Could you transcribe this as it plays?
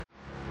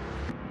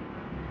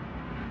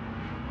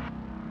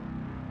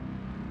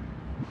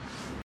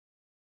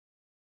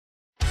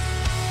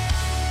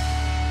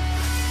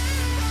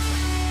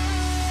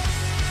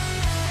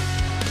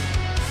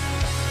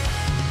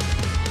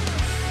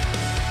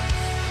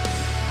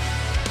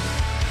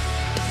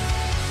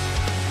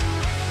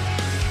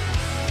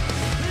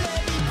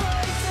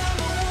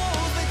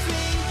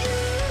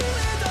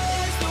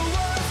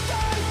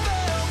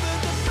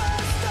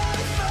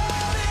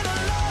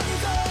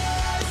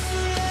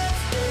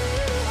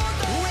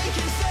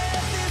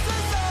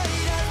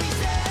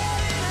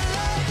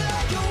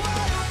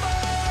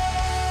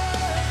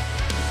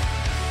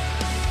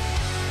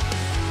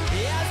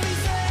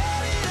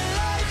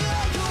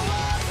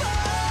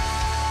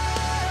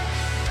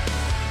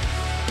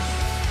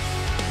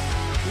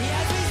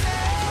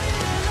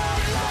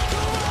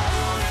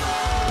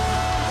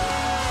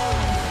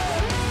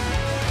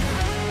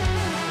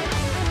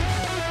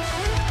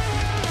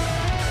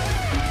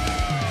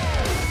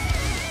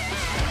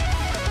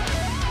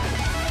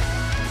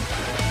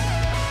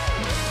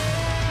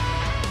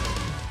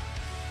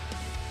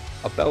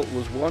belt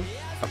was won,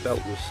 a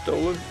belt was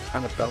stolen,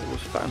 and a belt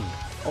was found,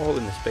 all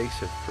in the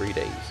space of 3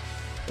 days.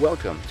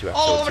 Welcome to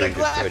episode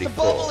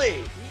 234.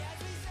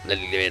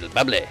 Little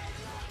bubbly.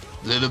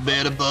 Little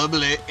bit of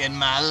bubbly in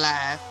my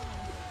life.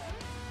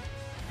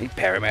 Hey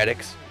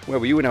paramedics, where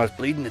were you when I was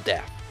bleeding to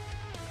death?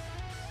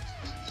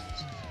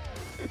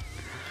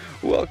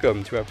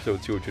 Welcome to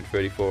episode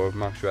 234 of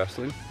Max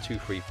Wrestling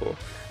 234.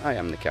 I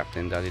am the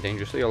captain, Daddy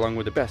Dangerously, along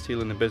with the best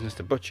heel in the business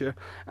to butcher,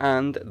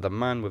 and the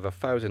man with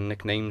 1,000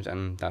 nicknames,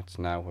 and that's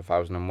now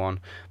 1,001,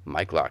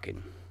 Mike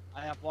Larkin.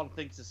 I have one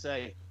thing to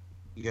say.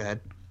 Go ahead.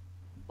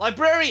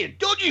 Librarian,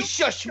 don't you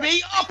shush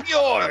me, up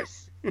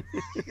yours!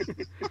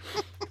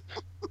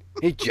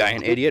 Hey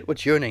giant idiot,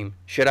 what's your name?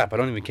 Shut up, I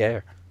don't even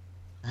care.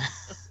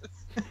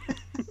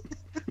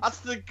 That's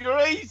the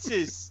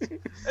greatest.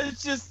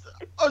 It's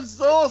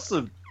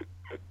awesome.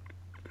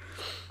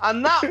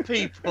 And that,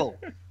 people,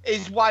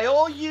 is why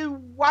all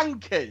you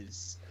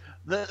wankers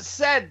that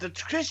said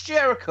that Chris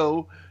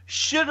Jericho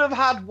should have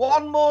had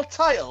one more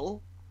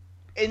title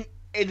in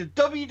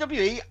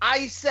WWE,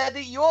 I said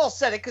it, you all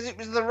said it, because it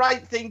was the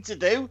right thing to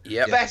do.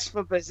 Yep. Best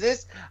for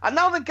business. And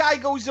now the guy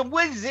goes and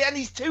wins it, and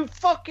he's too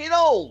fucking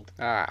old.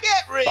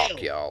 Get real.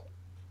 Fuck y'all.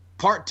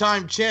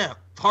 Part-time champ.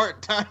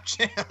 Part-time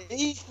champ.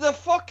 He's the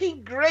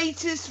fucking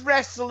greatest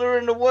wrestler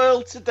in the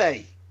world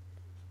today.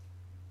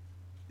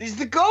 He's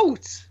the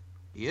GOAT.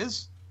 He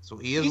is. So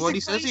he is what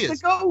he says he is.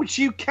 He's the GOAT.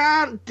 You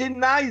can't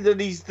deny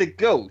that he's the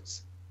GOAT.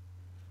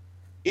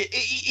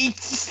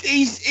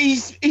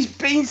 He's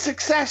been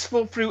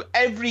successful through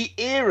every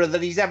era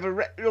that he's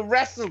ever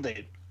wrestled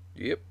in.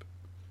 Yep.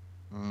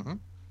 Mm-hmm.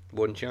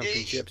 Won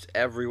championships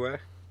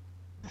everywhere.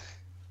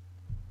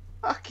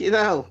 Fucking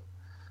hell.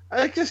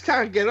 I just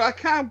can't get it. I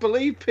can't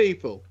believe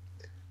people.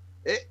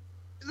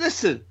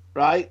 Listen,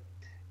 right?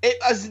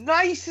 As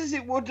nice as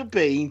it would have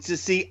been to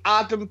see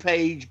Adam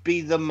Page be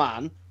the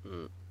man,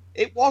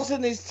 it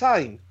wasn't his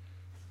time.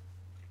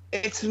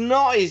 It's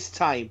not his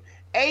time.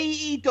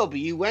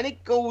 AEW, when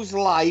it goes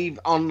live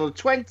on the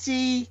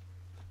 22nd,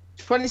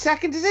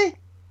 is it?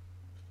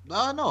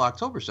 No,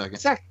 October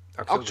 2nd.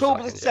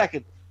 October the 2nd. Yeah.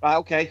 Right,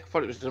 okay. I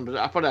thought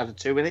it had a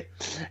 2 in it.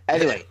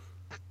 Anyway.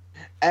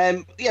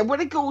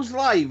 When it goes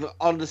live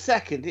on the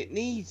 2nd, it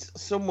needs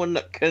someone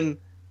that can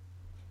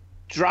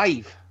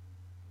drive.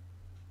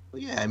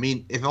 Well, yeah, I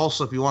mean, if you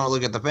want to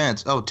look at the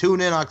fans, tune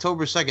in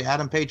October 2nd,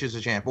 Adam Page is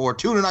a champ, or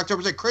tune in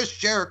October 2nd, Chris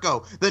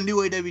Jericho, the new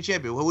AEW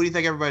champion. What do you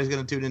think everybody's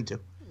going to tune into?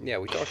 Yeah,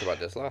 we talked about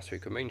this last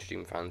week with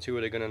mainstream fans. Who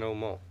are they going to know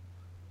more?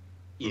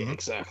 Yeah,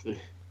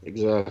 exactly.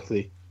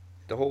 The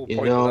whole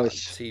point of that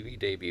TV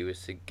debut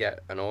is to get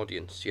an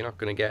audience. You're not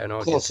going to get an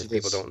audience if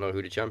people don't know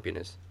who the champion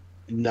is.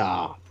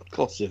 Nah, of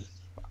course it.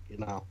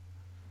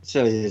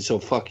 It's so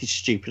fucking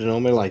stupid in all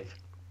my life.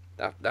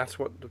 That's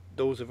what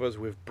those of us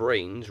with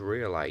brains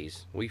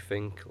realise. We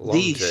think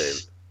long term.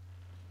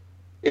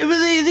 Yeah, but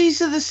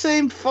these are the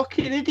same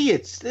fucking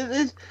idiots.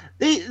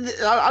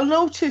 I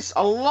notice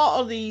a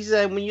lot of these,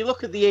 when you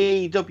look at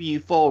the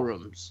AEW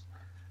forums,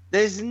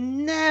 there's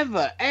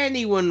never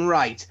anyone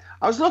right.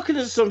 I was looking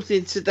at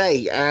something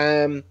today.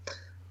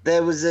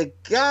 There was a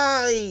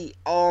guy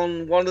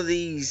on one of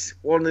these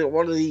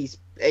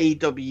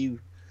AEW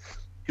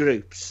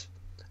groups,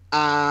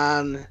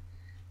 and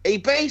he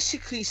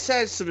basically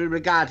said something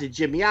regarding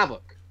Jimmy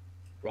Havoc,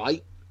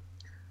 right?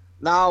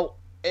 Now,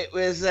 it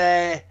was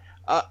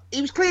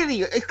he was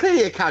clearly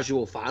a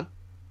casual fan.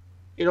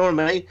 You know what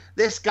I mean?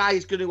 This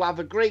guy's going to have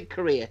a great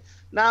career.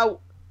 Now,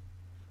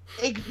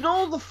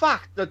 ignore the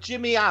fact that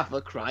Jimmy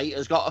Havoc, right,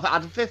 had a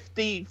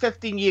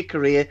 15-year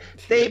career.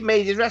 They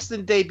made his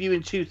wrestling debut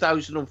in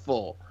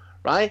 2004,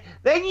 right?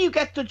 Then you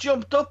get the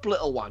jumped up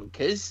little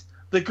wankers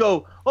that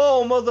go,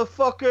 "Oh,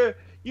 motherfucker,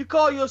 you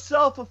call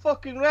yourself a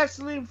fucking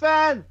wrestling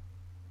fan?"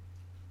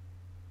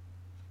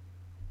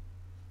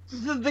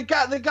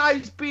 The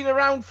guy's been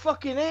around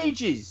fucking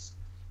ages.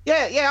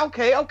 Yeah,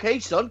 okay,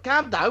 son,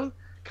 calm down.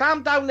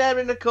 Calm down there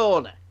in the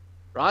corner,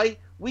 right?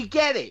 We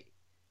get it.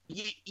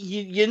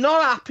 You're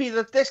not happy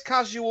that this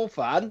casual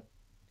fan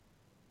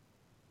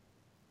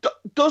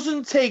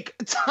doesn't take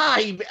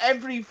time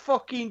every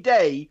fucking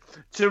day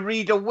to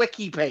read a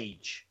wiki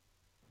page,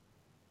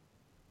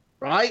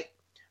 right?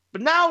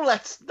 But now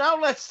let's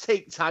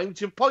take time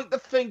to point the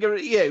finger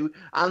at you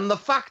and the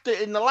fact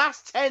that in the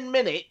last 10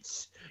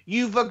 minutes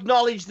you've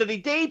acknowledged that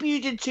he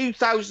debuted in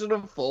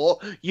 2004,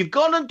 you've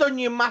gone and done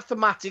your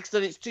mathematics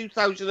that it's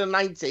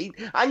 2019,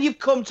 and you've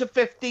come to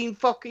 15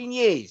 fucking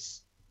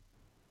years.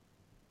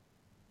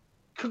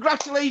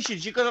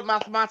 Congratulations, you're good at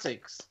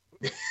mathematics.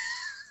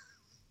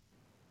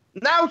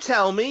 Now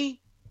tell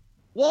me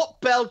what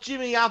belt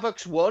Jimmy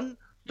Havoc's won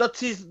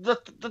that is the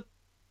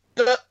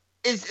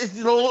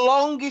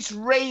longest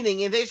reigning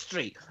in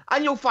history,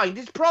 and you'll find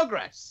his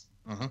progress.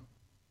 Mm-hmm.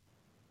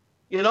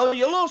 You know,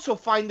 you'll also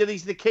find that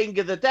he's the king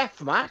of the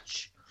death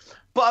match,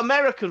 but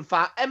American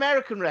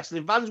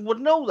wrestling fans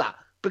would know that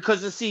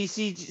because of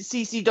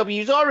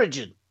CCW's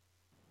origin.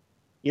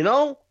 You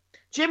know,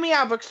 Jimmy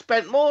Havoc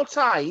spent more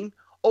time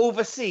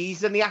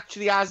overseas than he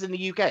actually has in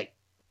the UK.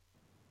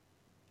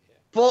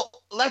 But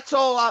let's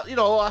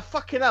all,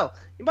 fucking hell.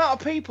 The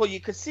amount of people you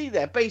could see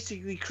there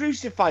basically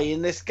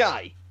crucifying this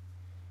guy.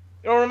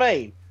 You know what I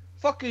mean?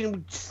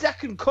 Fucking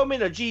second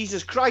coming of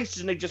Jesus Christ,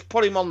 and they just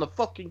put him on the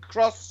fucking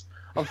cross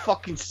and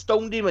fucking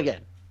stoned him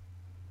again.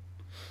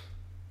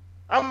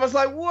 I was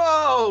like,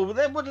 whoa,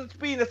 there would have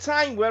been a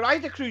time where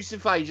I'd have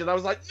crucified you. And I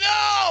was like,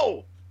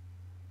 no!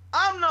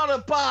 I'm not a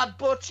bad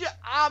butcher.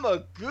 I'm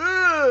a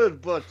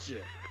good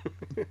butcher.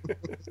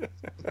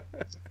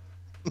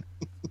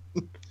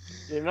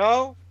 You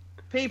know?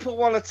 People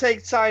want to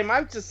take time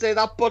out to say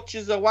that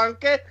butcher's a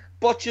wanker,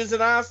 butcher's an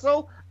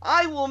arsehole.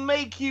 I will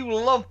make you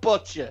love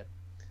butcher.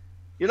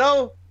 You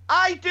know?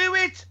 I do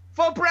it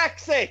for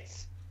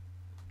Brexit.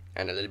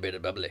 And a little bit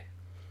of bubbly.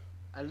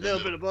 A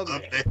little bit of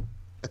bubbly.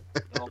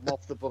 No, I'm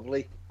off the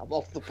bubbly. I'm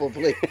off the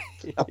bubbly.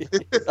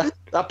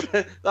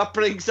 that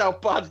brings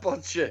out bad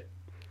butcher.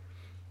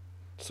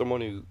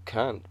 Someone who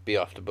can't be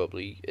off the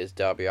bubbly is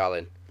Darby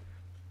Allin.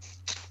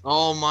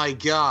 Oh my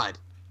God.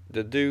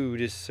 The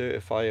dude is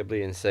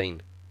certifiably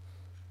insane.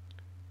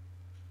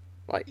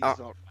 Like, He's not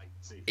right,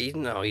 see. he's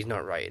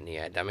not right in the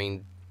head. I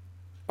mean,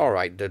 all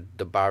right, the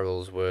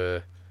barrels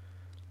were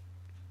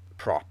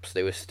props.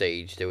 They were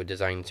staged. They were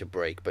designed to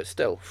break, but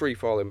still, free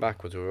falling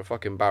backwards with a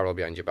fucking barrel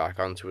behind your back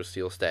onto a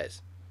steel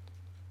stairs.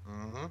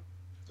 Mm-hmm.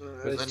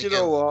 Do you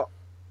know what?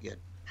 Yeah.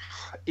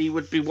 He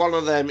would be one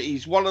of them.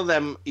 He's one of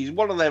them.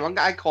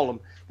 I call them.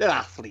 They're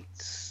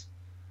athletes.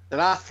 They're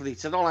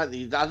athletes. I don't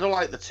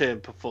like the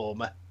term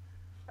performer.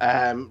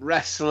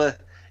 Wrestler.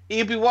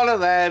 He'd be one of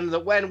them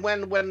that when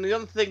the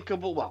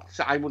unthinkable. Well,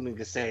 I wouldn't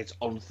even say it's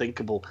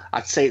unthinkable.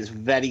 I'd say it's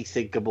very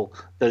thinkable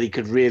that he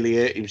could really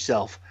hurt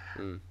himself.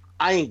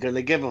 I ain't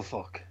gonna give a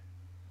fuck.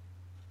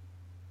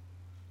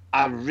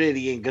 I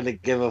really ain't gonna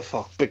give a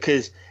fuck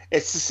because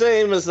it's the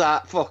same as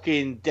that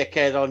fucking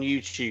dickhead on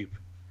YouTube.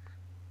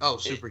 Oh,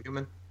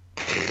 Superhuman.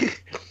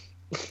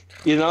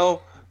 You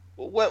know,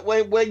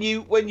 when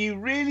you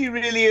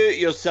really hurt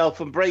yourself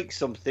and break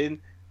something,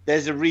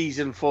 there's a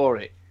reason for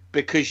it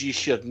because you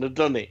shouldn't have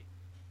done it.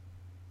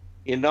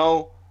 You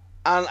know,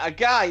 and a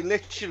guy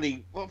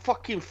literally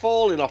fucking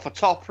falling off a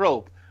top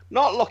rope,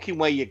 not looking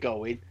where you're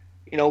going.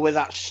 You know, with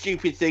that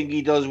stupid thing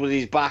he does with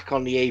his back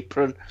on the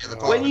apron. Yeah,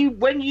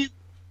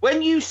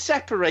 When you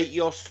separate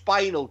your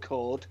spinal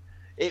cord,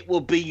 it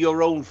will be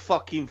your own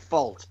fucking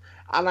fault.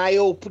 And I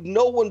hope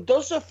no one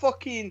does a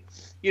fucking,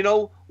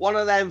 one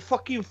of them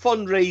fucking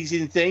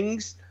fundraising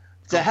things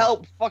to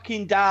help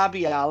fucking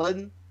Darby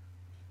Allin.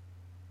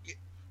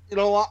 You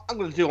know what? I'm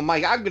gonna do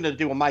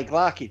a Mike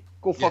Larkin.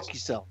 Go fuck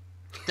yourself.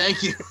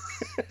 Thank you.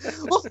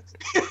 Well,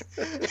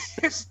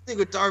 here's the thing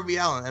with Darby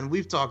Allin, and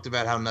we've talked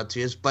about how nuts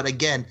he is, but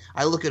again,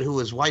 I look at who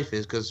his wife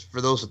is, because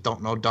for those that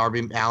don't know,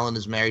 Darby Allin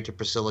is married to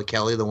Priscilla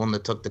Kelly, the one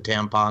that took the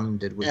tampon and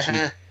did what she...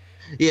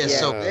 Yeah,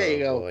 so... There you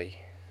go. Boy.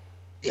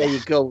 There you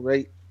go,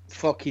 right?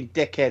 Fucking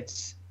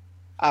dickheads.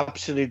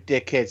 Absolute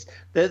dickheads.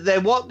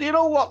 You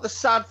know what the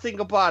sad thing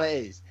about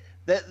it is?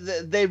 That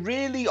they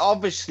really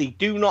obviously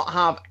do not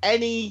have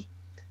any...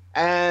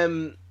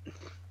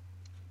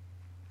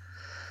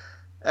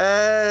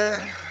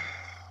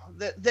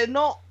 they're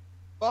not.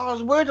 Oh,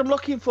 the word I'm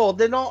looking for.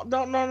 They're not.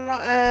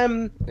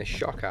 They're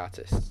shock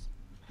artists.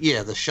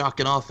 Yeah, the shock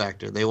and awe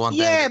factor. They want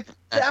that.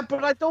 Yeah,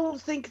 but I don't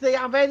think they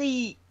have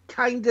any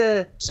kind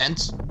of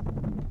sense.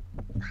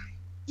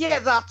 Yeah,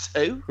 that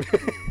too.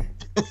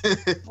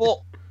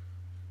 But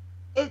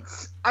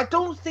I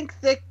don't think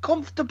they're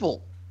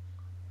comfortable.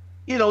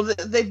 You know,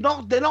 they're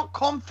not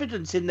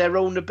confident in their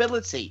own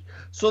ability,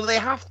 so they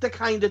have to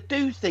kind of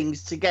do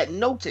things to get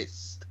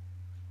noticed.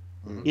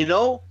 Mm. You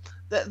know,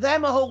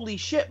 them are holy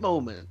shit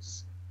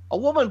moments. A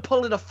woman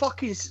pulling a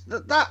fucking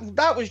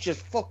that was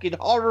just fucking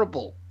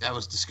horrible. That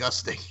was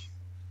disgusting.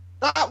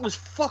 That was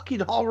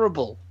fucking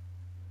horrible.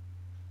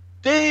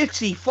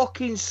 Dirty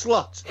fucking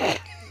slut.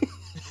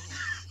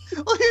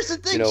 Well, here's the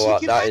thing. You know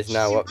what? That is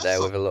now up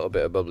there with a little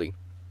bit of bubbly.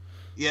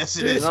 Yes,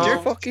 it is. You're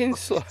fucking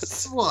slut.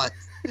 Slut.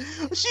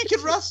 She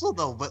can wrestle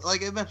though, but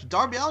like I mentioned,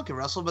 Darby Allin can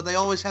wrestle, but they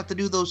always have to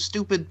do those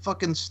stupid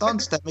fucking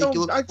stunts that make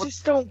you look. I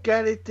just don't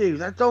get it,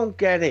 dude. I don't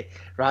get it.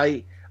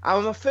 Right?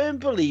 I'm a firm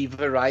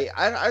believer, right?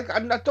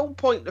 I don't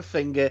point the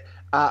finger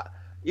at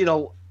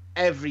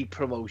every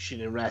promotion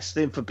in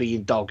wrestling for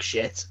being dog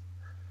shit.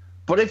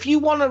 But if you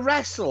want to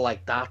wrestle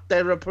like that,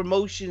 there are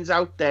promotions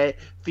out there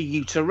for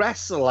you to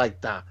wrestle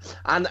like that.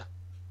 And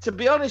to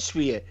be honest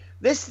with you,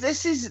 this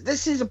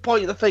is a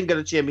point of the finger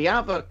at Jimmy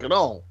Havoc and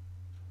all.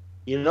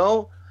 You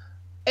know,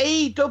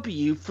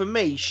 AEW for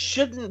me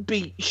shouldn't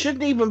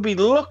even be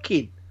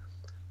looking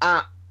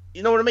at,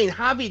 you know what I mean,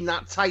 having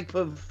that type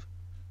of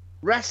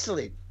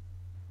wrestling.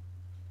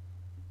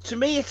 To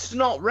me, it's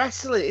not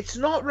wrestling. It's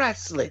not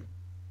wrestling.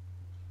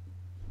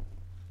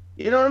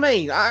 You know what I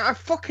mean? I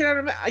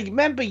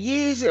remember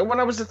years when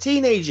I was a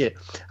teenager,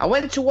 I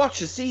went to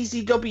watch a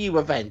CZW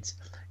event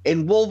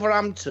in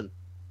Wolverhampton,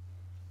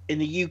 in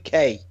the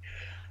UK,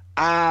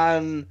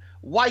 and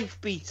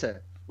Wife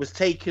Beater was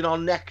taking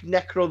on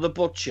Necro the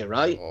Butcher,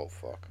 right? Oh,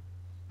 fuck.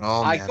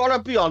 Oh, I man. gotta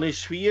be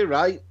honest with you,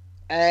 right?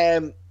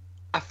 I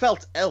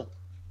felt ill.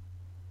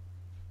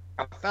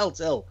 I felt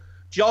ill.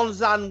 John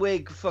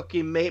Zanwig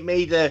fucking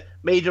made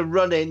a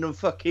run in and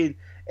fucking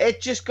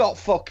it just got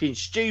fucking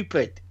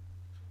stupid.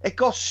 It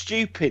got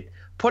stupid.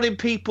 Putting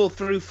people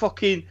through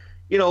fucking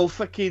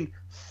fucking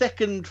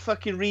thickened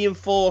fucking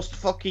reinforced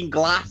fucking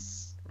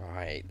glass.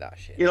 Right, that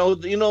shit. You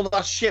know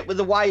that shit with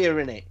the wire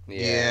in it.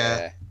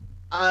 Yeah.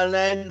 And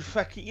then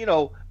fucking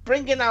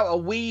bringing out a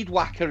weed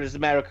whacker, as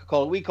America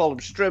call it. We call them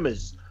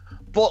strimmers.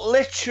 But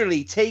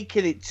literally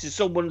taking it to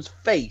someone's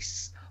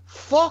face.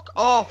 Fuck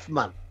off,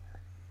 man.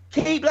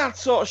 Keep that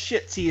sort of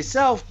shit to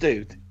yourself,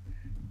 dude.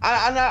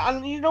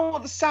 And you know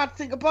what the sad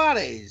thing about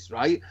it is,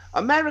 right?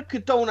 America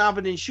don't have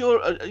an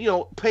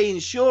pay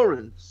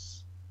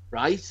insurance,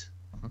 right?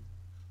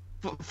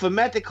 For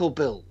medical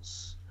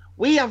bills.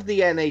 We have the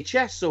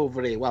NHS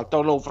over here. Well,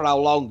 don't know for how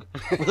long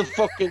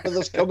with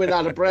us coming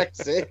out of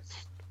Brexit,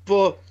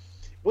 but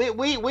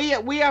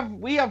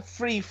we have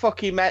free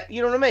fucking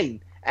you know what I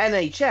mean?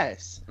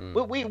 NHS.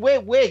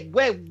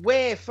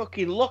 We're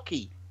fucking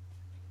lucky,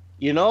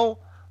 you know.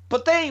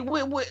 But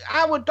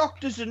our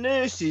doctors and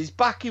nurses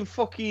back in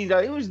fucking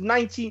it was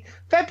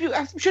February.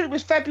 I'm sure it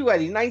was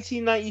February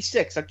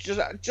 1996. I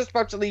just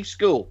about to leave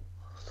school,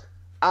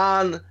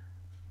 and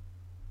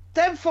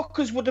them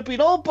fuckers would have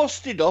been all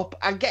busted up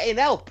and getting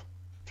help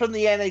from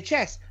the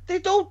NHS. They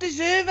don't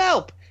deserve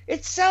help.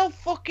 It's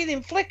self-fucking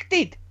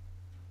inflicted.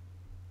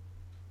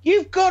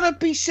 You've got to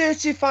be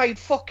certified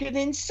fucking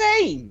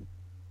insane.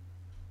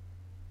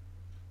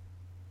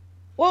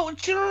 Well,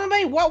 do you know what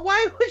I mean?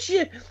 Why would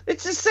you?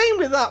 It's the same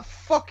with that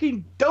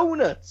fucking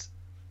donut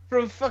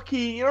from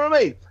fucking, you know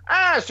what I mean?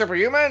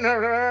 Superhuman. You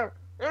know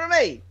what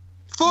I mean?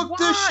 Fuck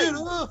this shit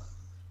up.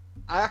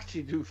 I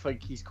actually do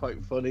think he's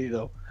quite funny,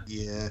 though.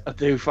 Yeah. I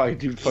do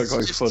find He's quite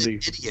just funny.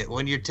 an idiot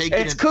when you're taking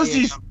It's because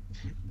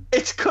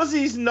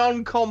he's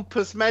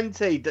non-compos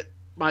mentis,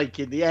 Mike,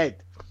 in the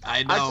head.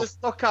 I know. I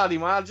just look at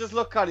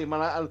him,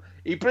 and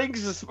he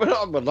brings a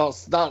smile, well,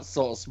 not that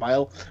sort of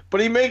smile,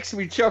 but he makes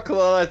me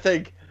chuckle, and I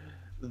think,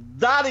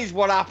 that is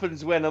what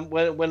happens when a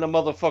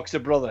mother fucks a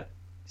brother.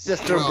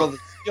 Sister and brother.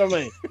 You know what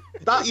I mean?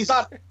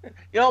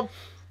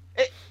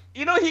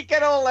 You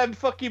get all them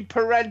fucking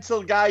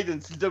parental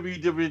guidance in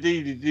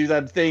WWE to do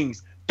them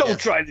things. Don't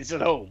try this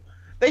at home.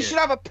 They should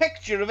have a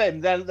picture of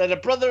him, then a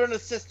brother and a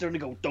sister, and they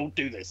go, don't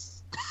do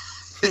this.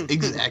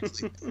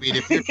 Exactly. I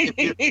mean,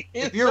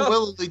 if you're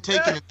willingly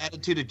taking an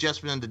attitude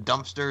adjustment into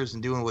dumpsters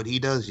and doing what he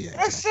does, yeah.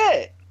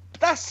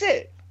 That's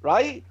it,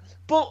 right?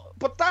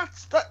 But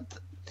that's that.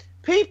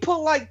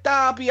 People like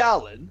Darby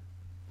Allin,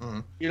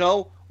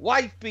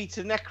 wife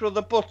beater, Necro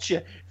the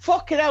Butcher,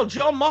 fucking hell,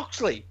 John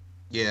Moxley.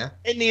 Yeah.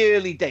 In the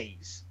early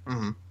days.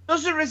 Mm-hmm.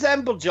 Doesn't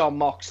resemble John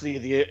Moxley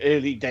in the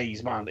early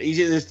days, man.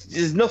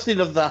 There's nothing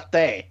of that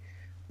there.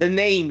 The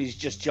name is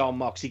just John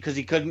Moxley because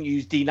he couldn't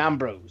use Dean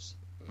Ambrose.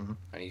 Mm-hmm.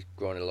 And he's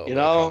grown a little bit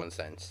of common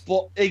sense.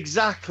 But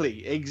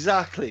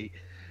exactly.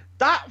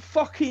 That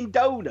fucking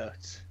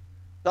donut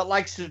that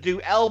likes to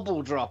do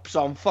elbow drops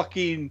on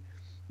fucking,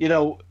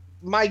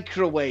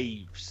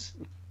 microwaves.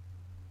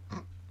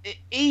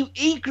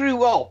 He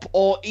grew up,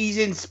 or he's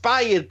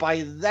inspired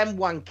by them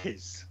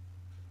wankers.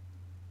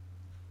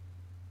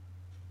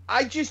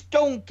 I just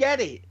don't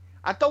get it.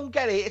 I don't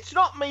get it. It's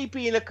not me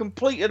being a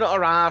complete and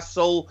utter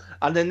arsehole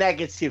and a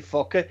negative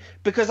fucker,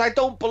 because I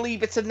don't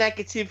believe it's a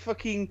negative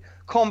fucking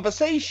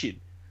conversation.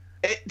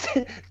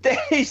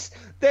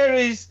 There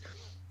is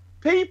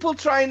people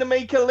trying to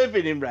make a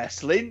living in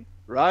wrestling,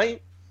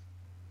 right?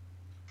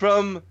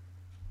 From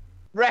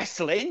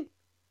wrestling,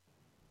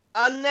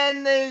 and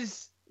then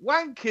there's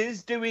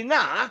wankers doing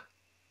that.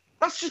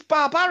 That's just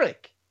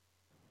barbaric.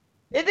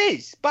 It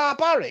is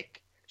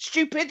barbaric.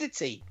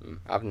 Stupidity.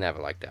 I've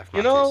never liked death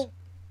matches.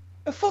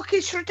 The fuck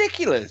is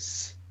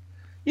ridiculous.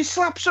 You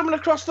slap someone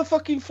across the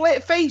fucking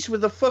face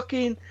with a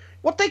fucking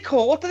what do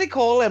they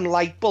call them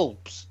light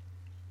bulbs?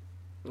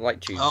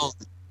 Light tubes. Oh,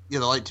 yeah,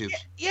 the light tubes.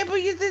 Yeah,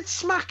 but you did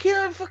smack it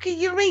on fucking,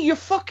 you know what I mean? Your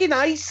fucking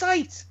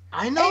eyesight.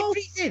 I know.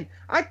 Everything.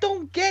 I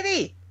don't get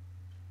it.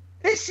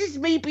 This is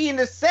me being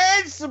a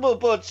sensible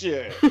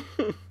butcher. You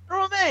know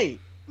what I mean?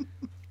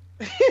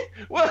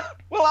 we'll have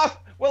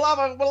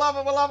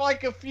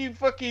like a few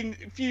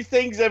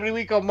things every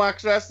week on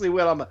Max Wrestling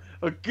where I'm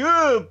a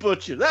good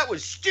butcher. That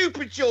was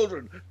stupid,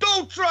 children.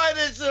 Don't try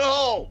this at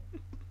home.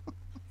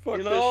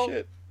 Fuck this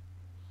shit.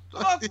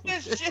 Fuck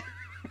this shit.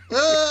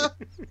 Well,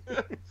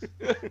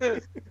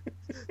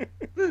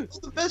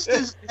 the best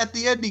is at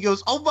the end he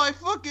goes, oh my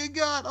fucking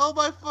god,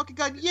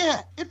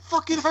 yeah, it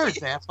fucking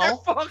hurts, asshole. It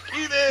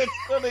fucking hurts,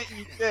 doesn't it,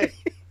 you dick?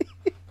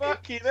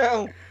 Fucking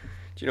hell. Do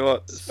you know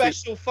what?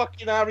 Special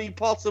fucking Harry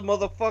Potter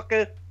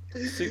motherfucker.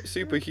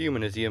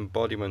 Superhuman is the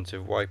embodiment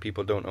of why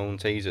people don't own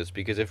tasers,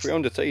 because if we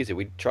owned a taser,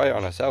 we'd try it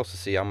on ourselves to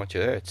see how much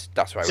it hurts.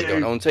 That's why we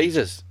don't own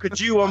tasers. Could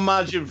you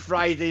imagine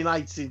Friday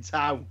nights in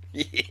town?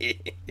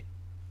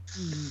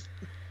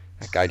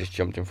 That guy just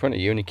jumped in front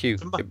of you in a queue.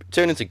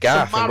 Turn into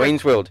Garth in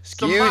Wayne's World.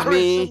 Excuse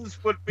me.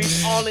 Samaritans would be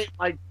on it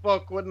like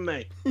fuck, wouldn't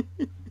they?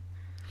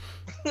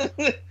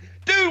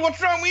 Dude,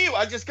 what's wrong with you?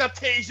 I just got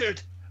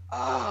tasered.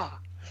 Yeah,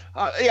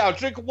 I'll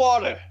drink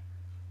water.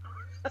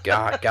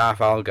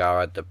 Garth Algar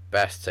had the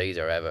best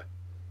taser ever.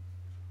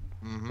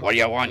 Mm-hmm. What do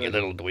you want, you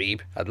little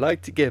dweeb? I'd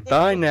like to get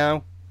by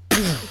now.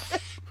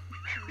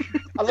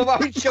 I love how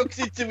he chucks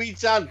it to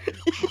each hand.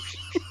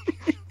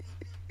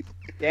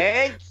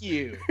 Thank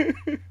you.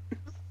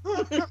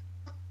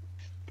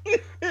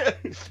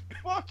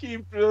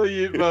 Fucking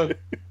brilliant, man.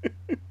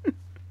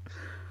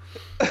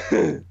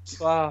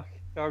 Fuck,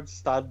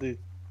 outstanding.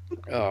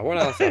 Oh, what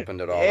else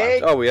happened at all?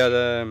 That? Oh, we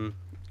had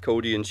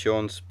Cody and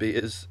Sean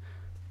Spears.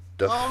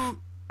 The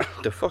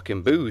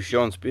fucking booze,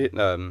 Sean Spears.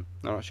 No,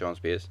 not Sean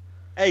Spears.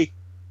 Hey,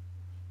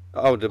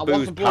 Oh, the I booze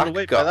wasn't blown Pac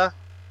away by got. that.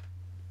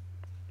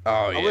 Oh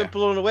I yeah. wasn't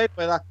blown away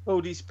by that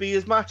Cody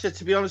Spears match.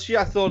 To be honest with you,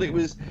 I thought it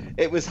was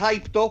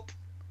hyped up,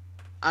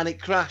 and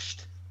it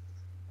crashed.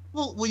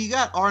 Well, you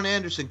got Arn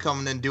Anderson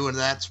coming in doing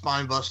that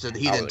spine busted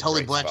heat, That was and a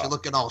Tully great Blanchard spot.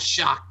 looking all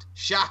shocked,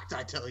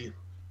 I tell you.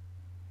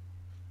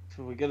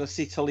 So we're gonna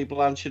see Tully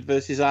Blanchard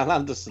versus Arn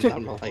Anderson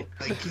down the line.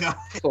 Thank God.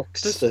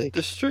 Fuck's The sake.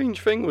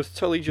 strange thing was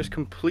Tully just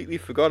completely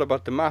forgot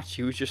about the match.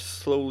 He was just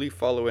slowly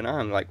following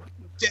on, like,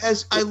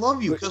 Daz, I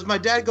love you because my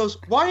dad goes,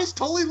 "Why is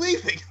Tully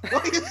leaving?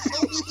 Why is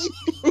Tully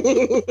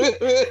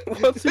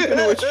leaving?" what's he going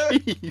to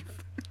achieve?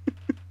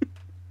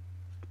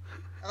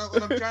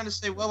 And I'm trying to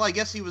say, well, I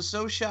guess he was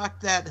so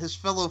shocked that his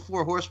fellow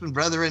Four Horsemen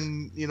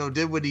brethren,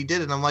 did what he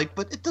did, and I'm like,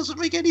 but it doesn't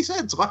make any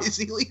sense. Why is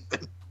he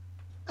leaving?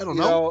 I don't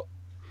know.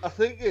 I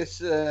think it's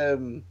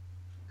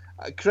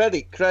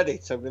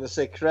credit. I'm going to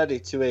say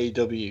credit to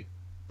AEW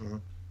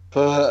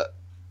for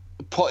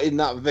putting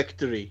that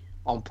victory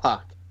on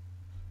Pac,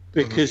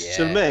 because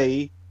to Yeah.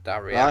 me,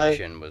 That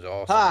reaction was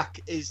awesome.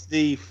 Pac is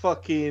the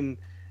fucking.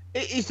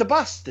 He's the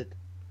bastard.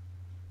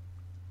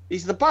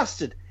 He's the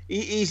bastard.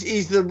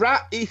 He's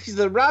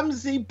the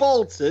Ramsey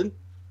Bolton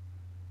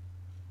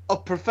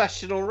of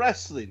professional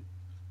wrestling,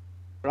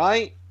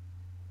 right?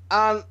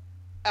 And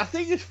I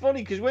think it's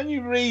funny because when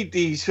you read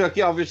these,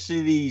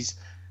 obviously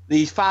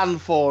these fan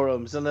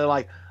forums, and they're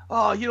like,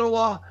 "Oh, you know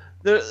what?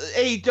 The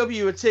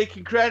AEW are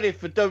taking credit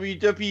for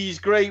WWE's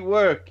great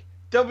work.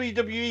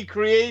 WWE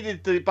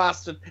created the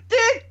bastard.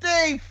 Did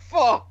they?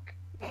 Fuck."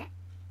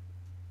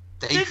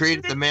 They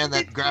created the man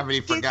that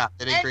gravity forgot.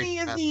 They didn't create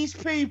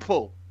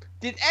the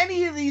Did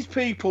any of these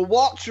people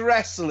watch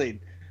wrestling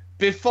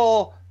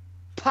before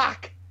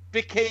Pac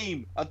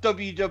became a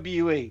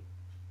WWE?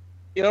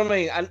 You know what I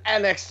mean? An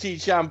NXT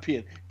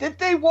champion. Did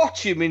they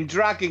watch him in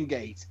Dragon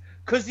Gate?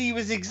 Because he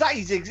was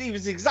exactly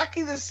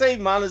the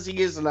same man as he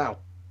is now.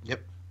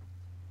 Yep.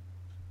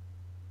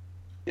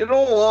 You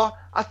know what?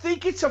 I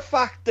think it's a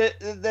fact that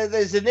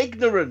there's an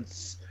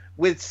ignorance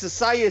with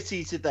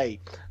society today,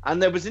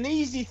 and there was an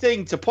easy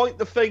thing to point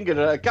the finger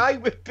at a guy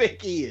with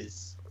big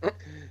ears,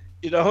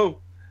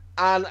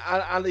 and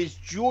his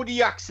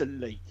Geordie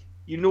accent, like,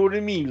 you know what I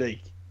mean,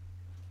 like,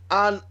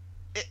 and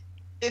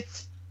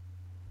it's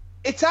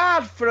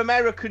hard for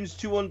Americans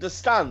to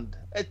understand.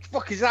 It's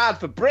fucking hard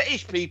for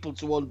British people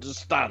to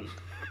understand.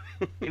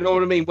 You know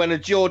what I mean? When a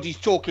Geordie's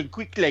talking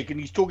quick, like, and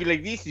he's talking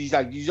like this, and he's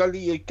like,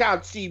 you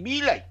can't see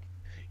me, like,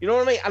 you know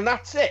what I mean? And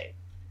that's it.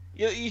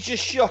 He's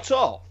just shut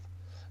off.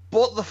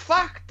 But the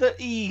fact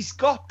that he's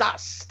got that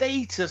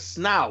status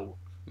now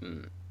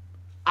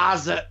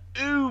as a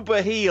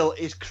uber heel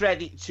is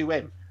credit to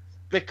him,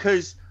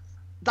 because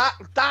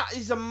that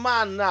is a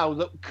man now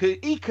that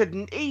he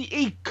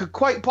could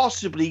quite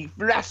possibly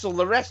wrestle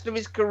the rest of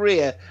his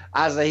career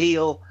as a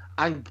heel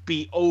and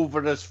be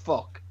over as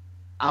fuck.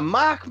 And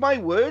mark my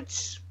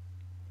words,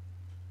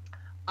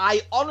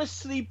 I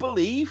honestly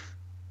believe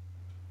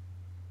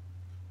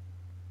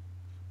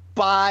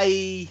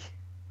I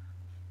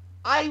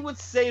would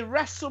say there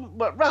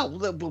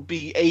will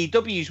be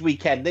AEW's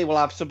weekend. They will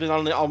have something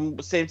on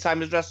the same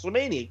time as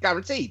WrestleMania,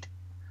 guaranteed.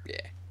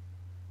 Yeah.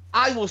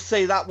 I will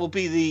say that will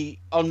be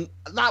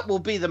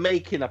the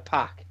making of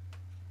Pac.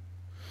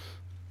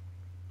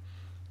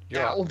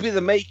 Yeah. That will be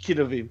the making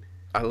of him.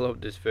 I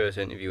loved his first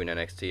interview in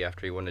NXT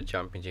after he won the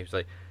championship. He's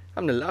like,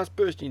 I'm the last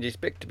person you'd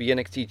expect to be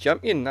NXT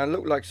champion, and I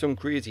look like some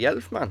crazy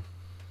elf man.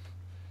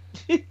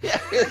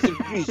 That's a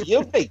crazy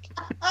like.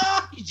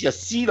 You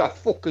just see that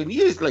fucking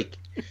ears, like.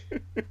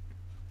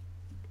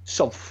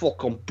 Some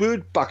fucking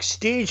bird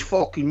backstage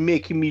fucking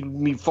making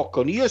me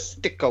fucking ears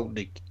stick out,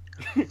 like.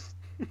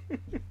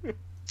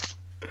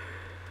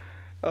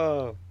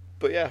 Oh,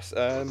 but yes,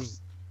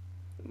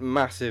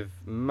 massive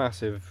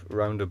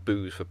round of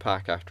boos for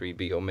Pac after he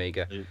beat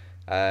Omega.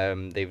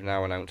 They've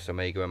now announced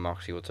Omega and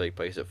Moxley will take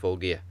place at Full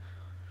Gear.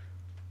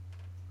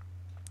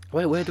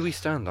 Where do we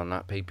stand on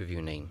that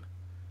pay-per-view name?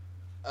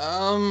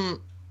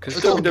 Because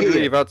Full WWE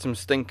Gear. have had some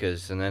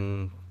stinkers, and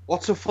then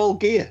What's a Full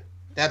Gear?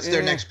 That's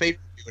their next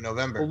pay-per-view in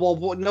November. Well,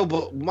 what? No,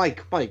 but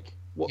Mike.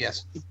 What,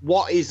 Yes.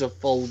 What is a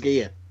Full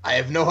Gear? I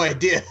have no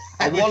idea.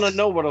 I want to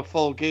know what a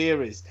Full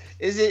Gear is.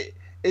 Is it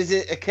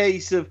a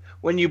case of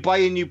when you buy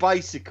a new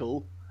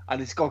bicycle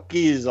and it's got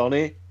gears on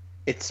it,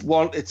 it's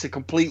a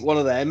complete one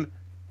of them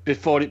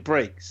before it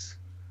breaks?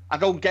 I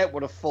don't get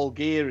what a full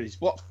gear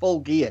is. What's full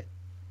gear?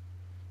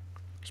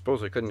 I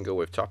suppose I couldn't go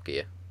with Top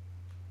Gear.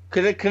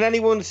 Can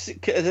anyone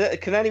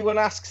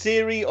ask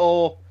Siri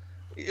or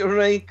You know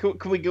what I mean?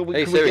 Can we go?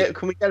 Hey, can we Siri. get?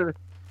 Can we get?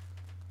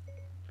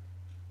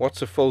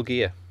 What's a full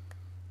gear?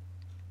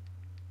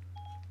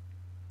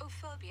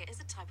 Phobia is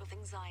a type of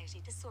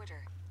anxiety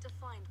disorder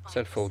defined by I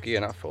said full gear,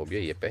 not phobia,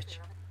 you bitch.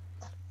 fear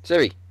of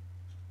Siri.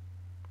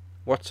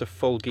 What's a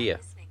full gear?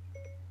 listening.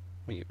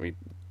 Well, you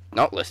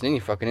not listening.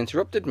 You fucking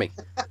interrupted me.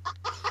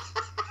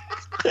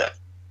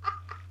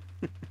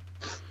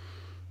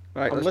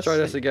 Right, I'm let's try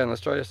this listening.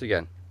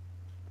 again.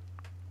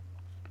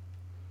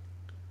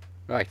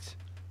 Right.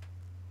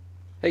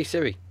 Hey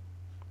Siri.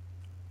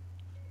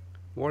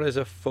 What is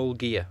a full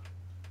gear?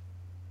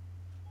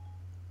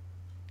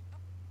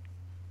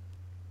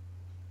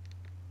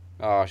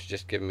 Oh, she's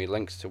just giving me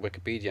links to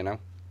Wikipedia now.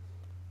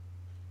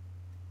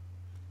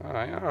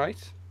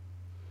 Alright.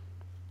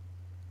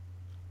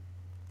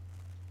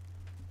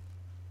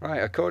 Right,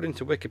 according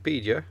to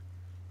Wikipedia,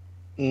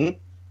 Mm-hmm.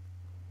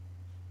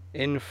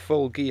 in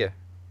full gear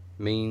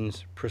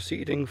means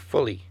proceeding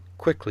fully,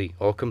 quickly,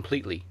 or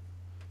completely.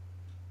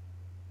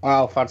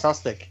 Wow,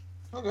 fantastic!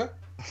 Okay.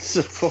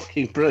 It's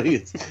fucking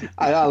brilliant.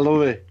 I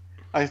love it.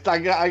 I've got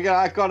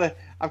to.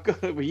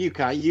 Well, you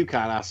can't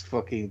ask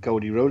fucking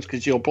Cody Rhodes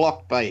because you're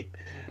blocked, babe.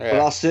 But Yeah.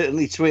 I'll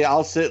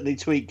certainly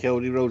tweet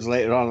Cody Rhodes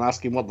later on and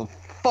ask him what the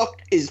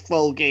fuck is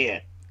full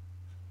gear.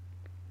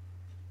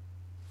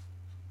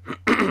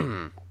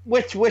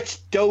 Which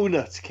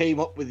donut came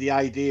up with the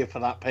idea for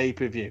that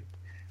pay-per-view?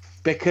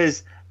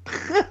 Because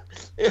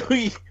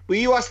will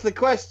you ask the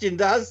question,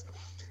 Daz?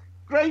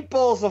 Great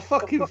Balls of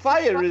fucking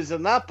Fire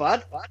isn't that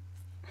bad.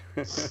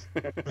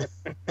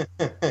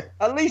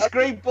 At least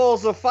Great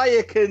Balls of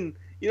Fire can,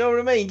 you know what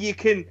I mean? You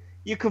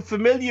can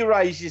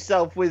familiarize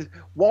yourself with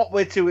what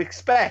we're to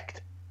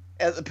expect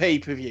at the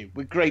pay-per-view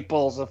with Great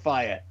Balls of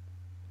Fire.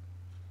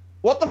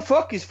 What the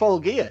fuck is full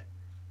gear?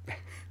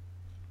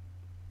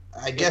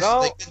 I guess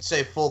know- they could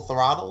say full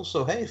throttle,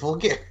 so hey, full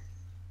gear.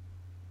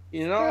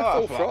 You know, Yeah,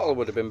 full throttle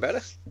would have been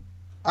better.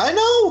 I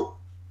know.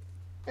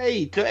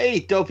 Hey,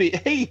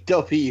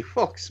 W,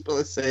 fuck's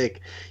for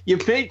sake. You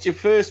made your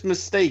first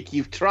mistake.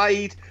 You've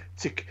tried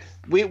to.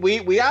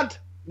 We had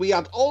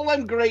all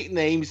them great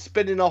names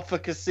spinning off a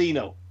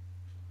casino,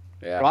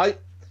 Yeah. right?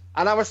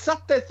 And I was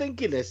sat there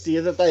thinking this the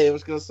other day. I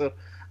was going to say,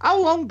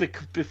 how long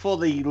before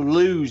they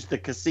lose the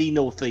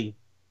casino theme?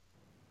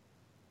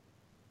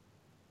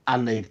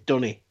 And they've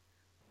done it.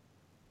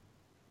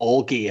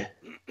 All gear,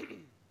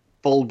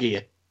 full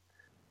gear.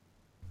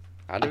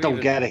 I don't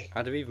get it.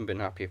 I'd have even been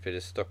happy if it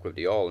had stuck with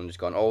the all and just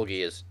gone all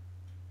gears.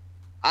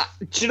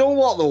 Do you know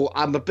what though?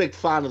 I'm a big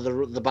fan of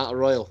the battle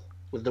royal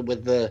with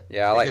the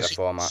Yeah, I like the Because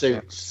format. Yeah.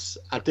 suits.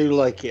 I do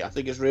like it. I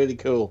think it's really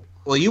cool.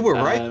 Well, you were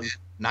right. Um,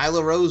 Man.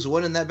 Nyla Rose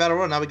won in that battle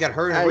royal. Now we got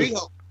her and Hey.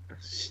 Rio.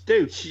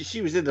 Dude,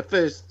 she was in the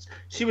first.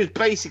 She was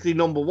basically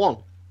number one.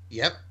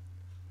 Yep.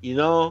 You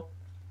know.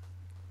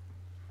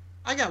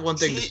 I got one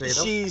thing to say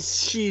though.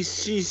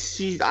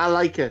 She's. I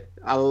like her.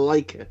 I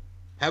like her.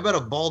 How about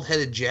a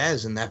bald-headed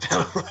Jazz in that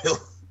battle royal?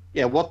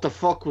 Yeah. What the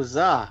fuck was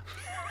that?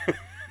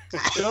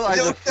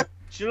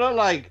 She looked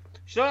like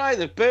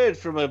the bird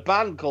from a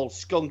band called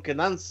Skunk and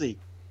Nancy.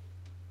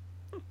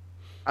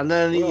 And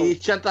then Well-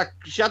 she had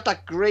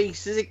that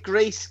Grace. Is it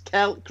Grace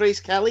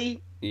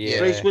Kelly? Yeah.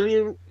 Grace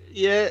Williams.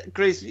 Yeah,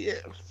 Grace. Yeah.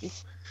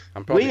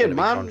 I'm probably Weird, going to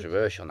be man.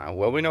 controversial now.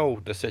 Well, we know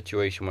the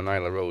situation with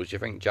Nyla Rose. Do you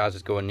think Jazz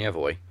is going the other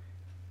way?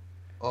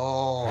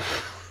 Oh.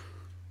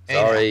 Hey,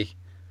 Sorry.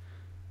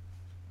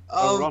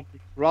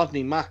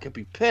 Rodney Mack could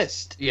be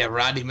pissed. Yeah,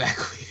 Rodney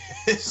McLean.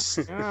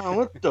 Oh,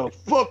 what the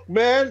fuck,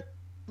 man?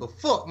 The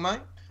fuck,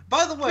 man.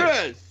 By the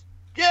way,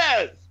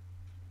 Yes.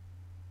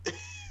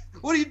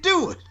 what are you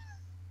doing?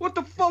 What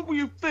the fuck were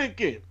you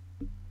thinking?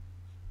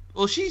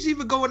 Well, she's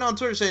even going on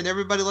Twitter saying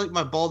everybody liked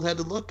my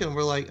bald-headed look, and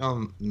we're like,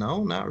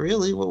 no, not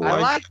really. Well,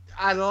 why?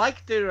 I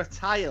liked their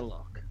attire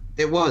look.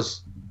 It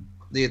was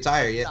the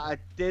attire, yeah. I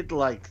did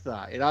like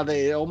that. It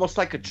had almost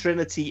like a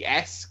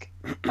Trinity-esque,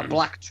 a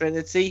Black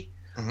Trinity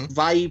Mhm.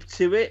 vibe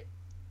to it.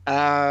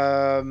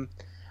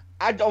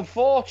 And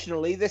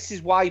unfortunately, this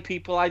is why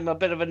I'm a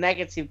bit of a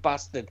negative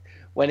bastard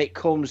when it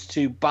comes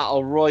to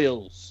battle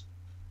royals.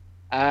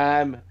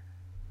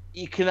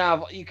 You can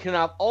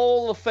have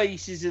all the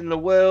faces in the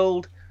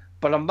world,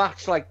 but a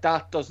match like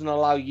that doesn't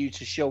allow you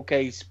to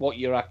showcase what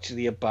you're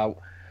actually about.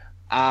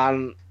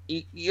 And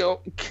you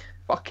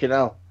fucking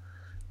hell,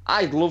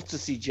 I'd love to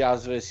see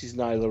Jazz versus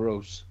Nyla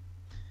Rose.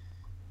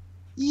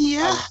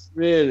 Yeah. I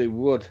really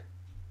would.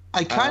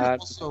 I kind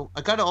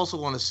of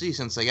also want to see,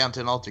 since they got into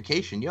an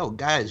altercation. Yo,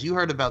 guys, you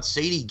heard about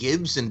Sadie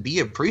Gibbs and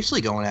Bea Priestley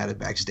going at it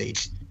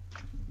backstage?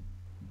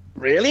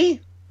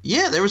 Really?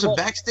 Yeah, there was a Oh,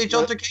 backstage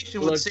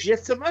altercation with Sadie.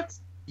 Legitimate?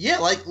 Yeah,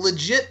 like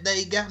legit,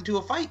 they got into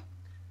a fight,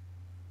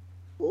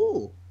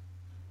 Ooh.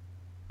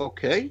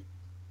 Okay.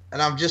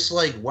 and I'm just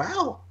like,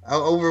 wow,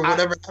 over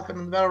whatever happened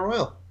in the Battle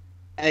Royal.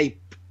 Hey,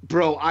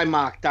 bro, I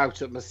marked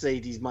out at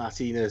Mercedes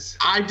Martinez.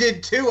 I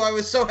did too. I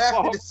was so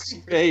happy to see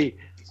her. Hey,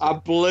 I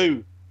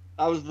blew.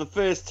 That was the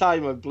first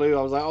time I blew.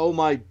 I was like, oh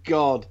my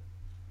god.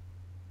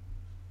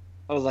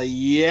 I was like,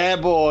 yeah,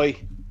 boy.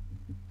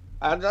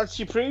 And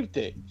she proved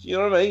it. You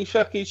know what I mean?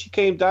 She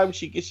came down.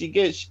 She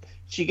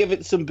She give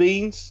it some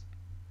beans.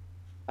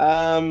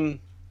 Awesome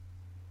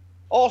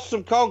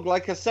Kong,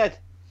 like I said.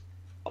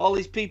 All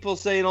these people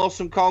saying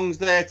Awesome Kong's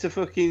there to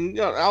fucking...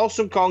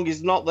 Awesome Kong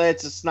is not there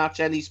to snatch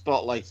any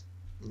spotlight.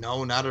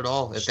 No, not at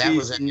all. If that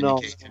was an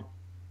indication.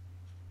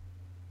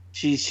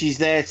 She's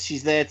there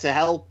to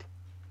help.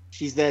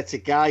 She's there to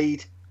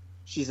guide.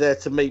 She's there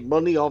to make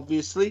money,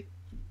 obviously.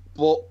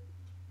 But,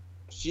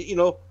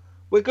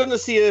 we're going to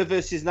see her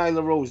versus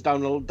Nyla Rose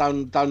down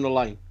the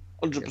line.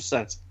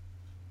 100%.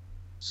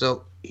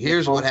 So,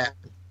 here's what happened.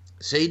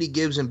 Sadie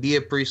Gibbs and Bea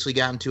Priestley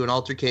got into an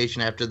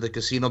altercation after the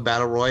Casino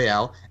Battle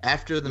Royale.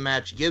 After the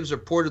match, Gibbs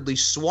reportedly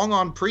swung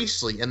on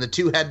Priestley, and the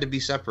two had to be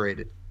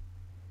separated.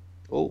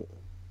 Oh,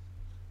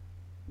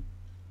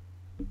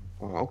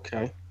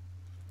 okay.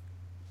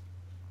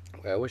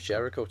 Where was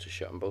Jericho to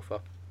shut them both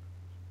up?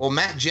 Well,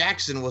 Matt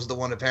Jackson was the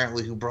one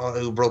apparently who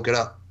broke it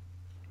up.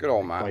 Good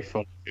old Matt.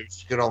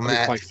 Good old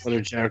Matt. Quite fun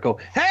of Jericho.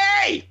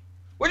 Hey!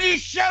 Will you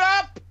shut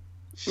up?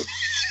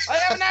 I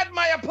haven't had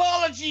my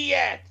apology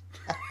yet.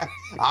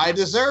 I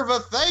deserve a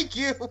thank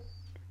you.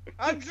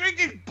 I'm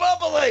drinking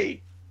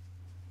bubbly.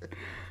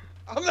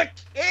 I'm the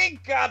king,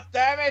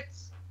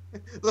 goddammit.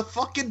 The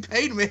fucking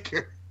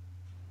Painmaker.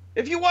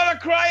 If you want to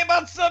cry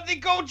about something,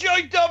 go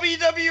join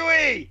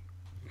WWE.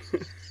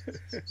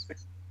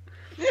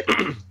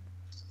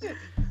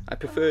 I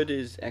preferred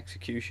his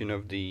execution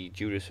of the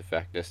Judas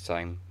effect this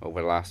time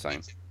over last time.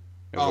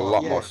 It was Oh, a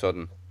lot yeah. more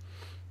sudden.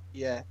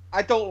 Yeah,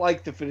 I don't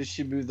like the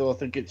finishing move though. I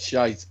think it's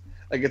shite.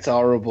 Like it's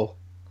horrible.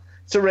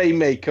 It's a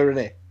Rainmaker,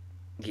 isn't it?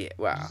 Yeah,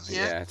 well,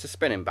 Yeah. yeah, it's a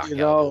spinning back You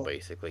elbow, know,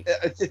 basically.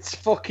 It's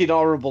fucking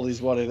horrible,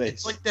 is what it is.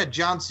 It's like that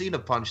John Cena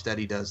punch that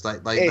he does, like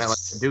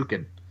It's-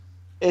 Hadouken.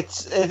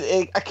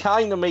 It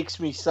kind of makes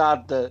me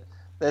sad that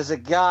there's a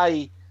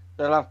guy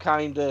that I've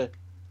kind of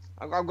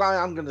I'm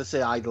going to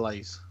say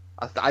idolize.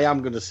 I am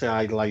going to say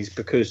idolize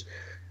because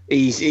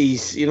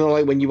he's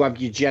like when you have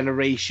your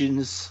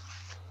generations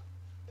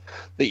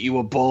that you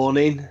were born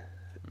in.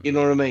 You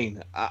know what I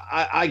mean?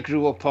 I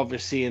grew up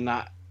obviously in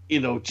that.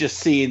 Just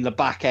seeing the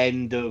back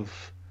end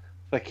of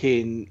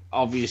fucking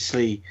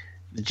obviously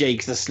the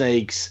Jakes the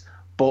Snakes,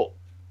 but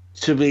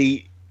to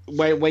be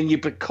when you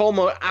become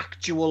an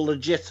actual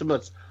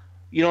legitimate,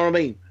 you know what I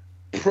mean,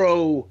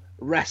 pro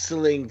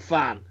wrestling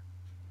fan,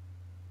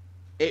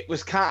 it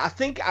was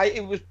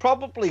it was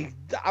probably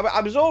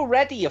I was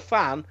already a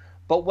fan,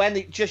 but when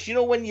it just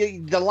when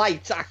the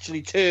lights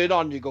actually turn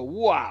on, you go,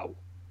 wow,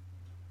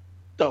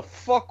 the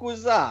fuck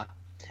was that?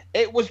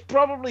 It was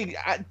probably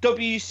at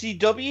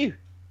WCW.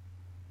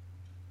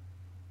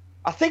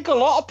 I think a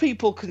lot of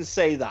people can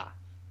say that.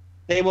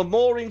 They were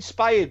more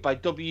inspired by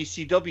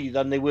WCW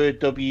than they were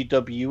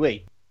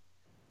WWE.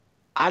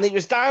 And it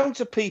was down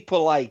to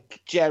people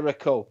like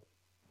Jericho,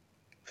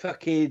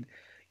 fucking,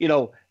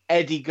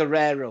 Eddie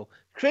Guerrero.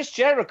 Chris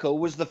Jericho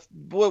was the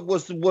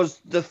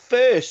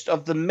first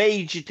of the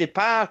major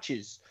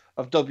departures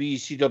of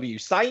WCW,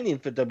 signing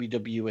for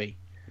WWE.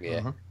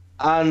 Yeah.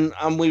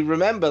 And we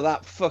remember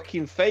that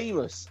fucking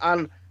famous.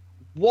 And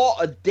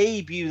what a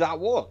debut that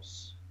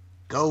was.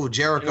 Go,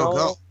 Jericho,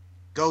 go.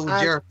 Go,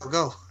 Jericho,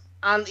 go.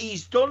 And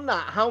he's done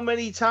that how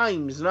many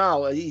times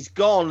now? He's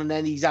gone and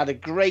then he's had a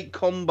great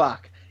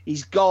comeback.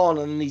 He's gone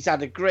and he's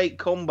had a great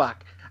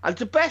comeback. And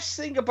the best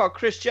thing about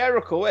Chris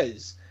Jericho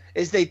is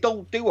they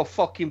don't do a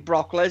fucking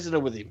Brock Lesnar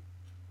with him.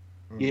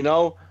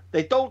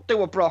 They don't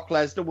do a Brock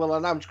Lesnar. We'll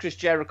announce Chris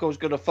Jericho's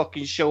going to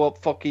fucking show up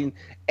fucking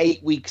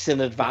 8 weeks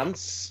in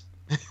advance.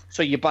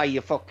 So you buy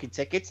your fucking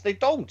tickets. They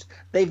don't.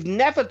 They've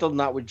never done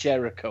that with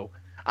Jericho.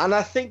 And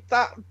I think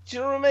that, do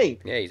you know what I mean?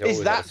 Yeah, he's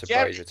always had a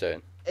surprise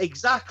return.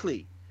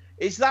 Exactly.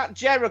 Is that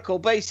Jericho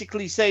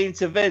basically saying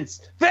to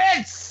Vince,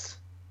 Vince,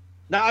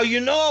 now you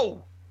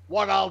know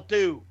what I'll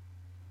do.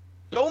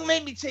 Don't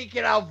make me take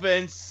it out,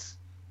 Vince.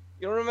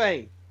 You know what I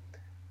mean?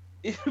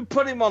 You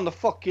put him on the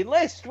fucking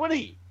list, wouldn't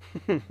he?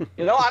 And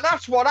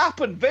that's what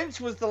happened.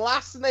 Vince was the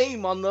last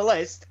name on the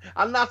list,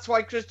 and that's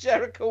why Chris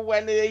Jericho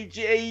went to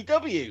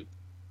AEW.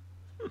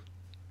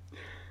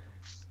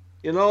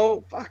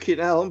 Fucking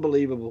hell,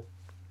 unbelievable.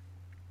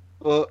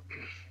 But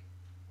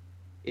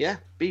yeah,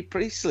 Bea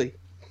Priestley.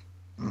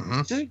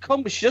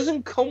 Mm-hmm. She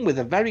doesn't come with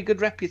a very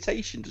good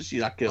reputation, does she?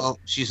 That girl. Well,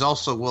 she's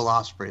also Will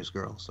Ospreay's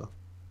girl, so.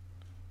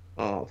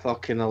 Oh,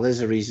 fucking hell,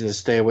 there's a reason to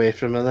stay away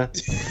from her then.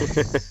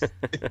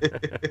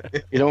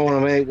 You don't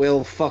want to make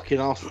Will fucking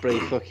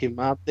Ospreay fucking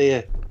mad, do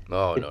you?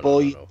 No.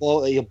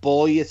 You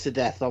bore you to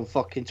death on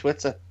fucking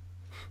Twitter.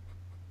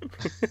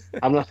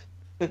 I'm not.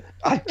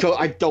 I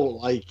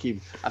don't like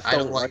him. I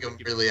don't like him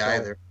really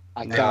either.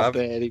 I can't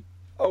bear him.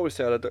 I always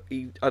said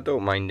I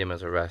don't mind him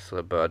as a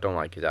wrestler, but I don't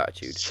like his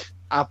attitude.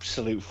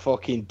 Absolute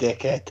fucking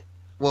dickhead.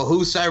 Well,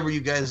 whose side were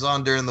you guys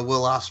on during the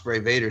Will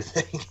Ospreay Vader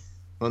thing?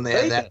 When they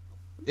had that?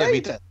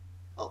 Vader.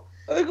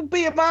 It could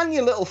be a man,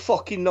 you little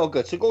fucking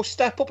nugget. So go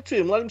step up to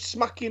him, let him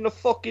smack you in the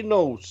fucking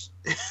nose.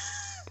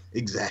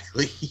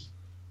 Exactly.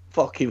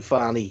 Fucking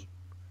funny.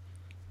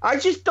 I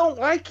just don't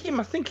like him.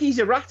 I think he's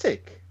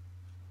erratic.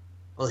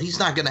 Well, he's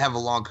not going to have a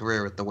long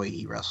career with the way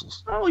he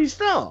wrestles. No, he's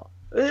not.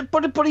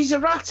 But he's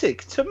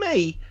erratic. To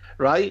me,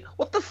 right?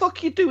 What the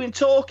fuck you doing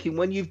talking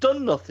when you've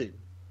done nothing?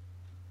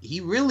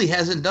 He really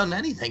hasn't done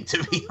anything,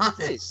 to be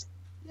honest.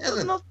 He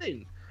hasn't.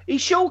 Nothing. He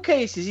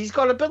showcases he's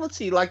got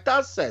ability, like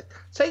Dad said.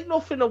 Take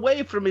nothing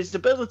away from his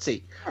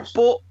ability.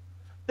 But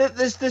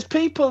there's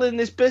people in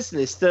this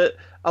business that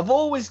have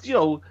always,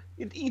 you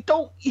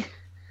don't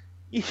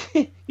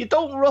you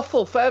don't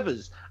ruffle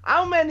feathers.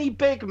 How many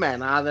big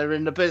men are there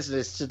in the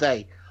business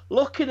today?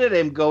 Looking at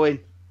him going,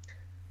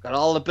 got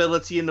all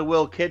ability in the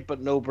world, kid, but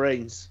no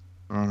brains.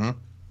 Mm-hmm.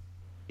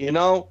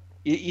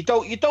 You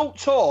don't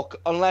talk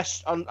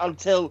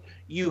until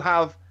you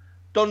have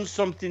done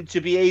something to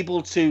be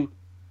able to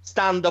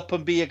stand up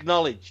and be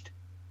acknowledged,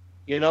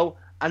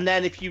 and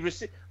then if you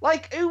receive,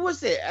 like, who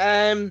was it?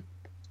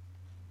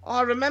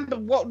 I remember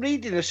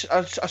reading a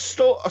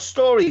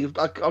story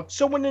of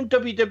someone in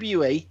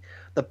WWE,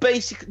 the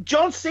basic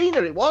John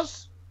Cena. It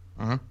was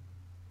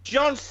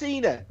John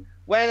Cena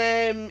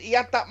when he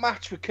had that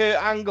match with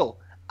Kurt Angle,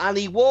 and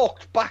he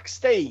walked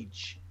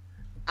backstage,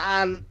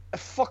 and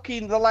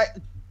fucking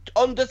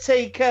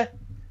Undertaker,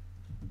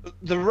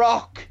 The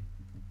Rock,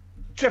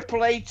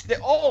 Triple H, they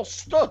all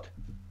stood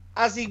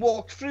as he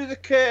walked through the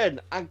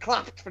curtain and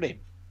clapped for him.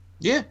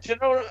 Yeah. Do you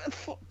know,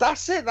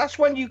 that's it. That's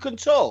when you can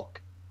talk.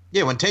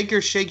 Yeah, when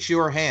Taker shakes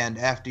your hand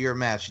after your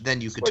match,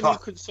 then you can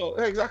talk.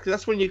 Exactly,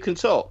 that's when you can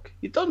talk.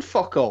 You done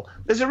fuck all.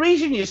 There's a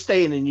reason you're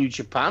staying in New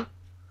Japan,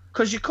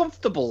 because you're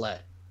comfortable there.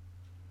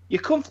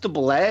 You're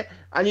comfortable there,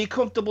 and you're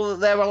comfortable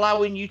that they're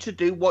allowing you to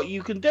do what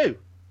you can do.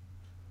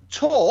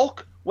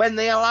 Talk when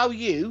they allow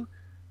you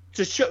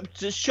to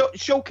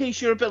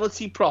showcase your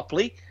ability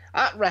properly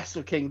at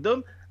Wrestle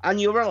Kingdom,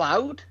 and you're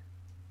allowed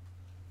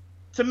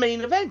to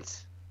main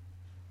event.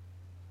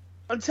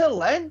 Until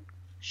then,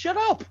 shut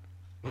up.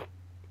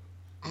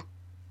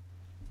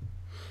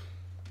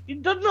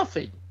 You've done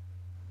nothing.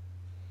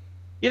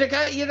 You're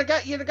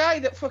the guy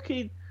that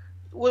fucking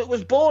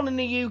was born in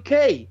the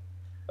UK,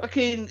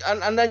 fucking,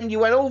 and then you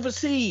went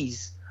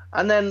overseas,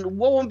 and then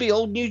lo and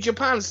behold, New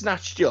Japan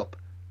snatched you up,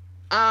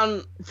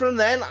 and from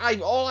then,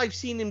 all I've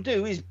seen him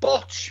do is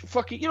botch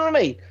fucking. You know what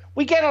I mean?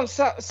 We get on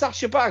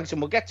Sasha Banks,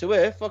 and we'll get to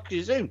her. Fuck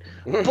you soon.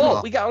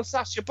 But we get on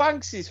Sasha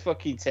Banks'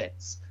 fucking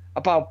tits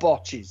about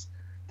botches.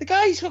 The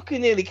guy's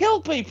fucking nearly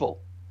killed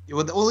people.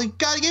 Well, he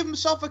got to give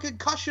himself a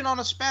concussion on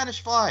a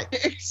Spanish Fly.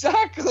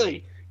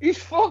 Exactly. He's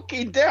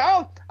fucking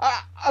down.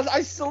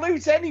 I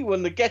salute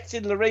anyone that gets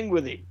in the ring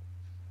with him.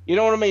 You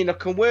know what I mean? I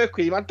can work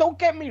with him. And don't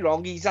get me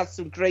wrong, he's had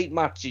some great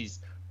matches.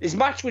 His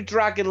match with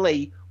Dragon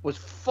Lee was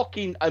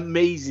fucking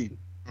amazing.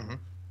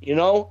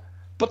 Mm-hmm.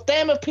 But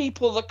them are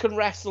people that can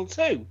wrestle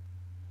too.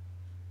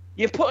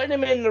 You're putting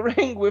him in the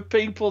ring with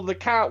people that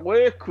can't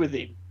work with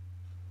him.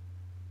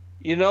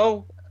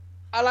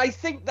 And I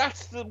think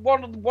that's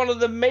one of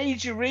the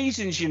major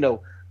reasons,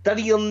 that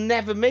he'll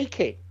never make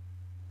it.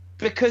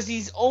 Because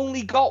he's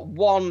only got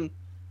one,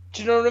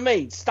 do you know what I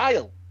mean,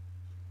 style.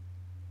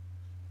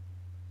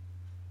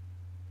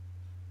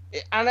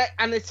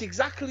 And it's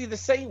exactly the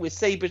same with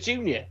Sabre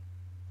Jr.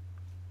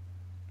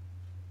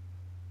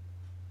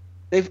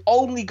 They've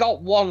only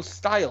got one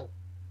style.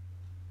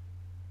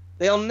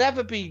 They'll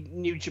never be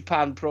New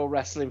Japan Pro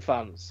Wrestling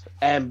fans.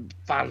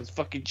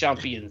 Fucking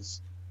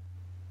champions.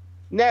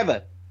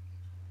 Never.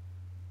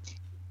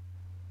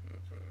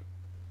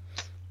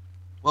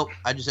 Well,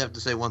 I just have to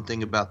say one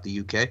thing about the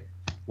UK.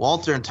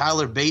 Walter and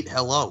Tyler Bate,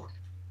 hello.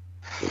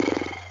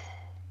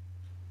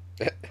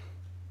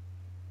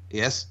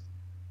 Yes?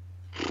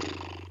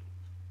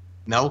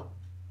 No?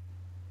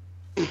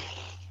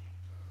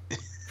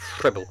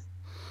 Treble.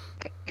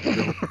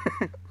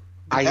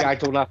 I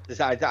don't have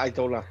to. I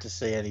don't have to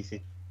say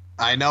anything.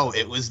 I know,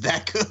 it was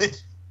that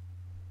good.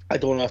 I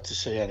don't have to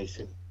say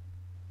anything.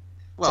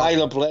 Well,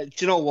 Tyler Bate.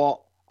 Do you know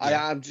what?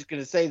 Yeah. I'm just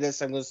going to say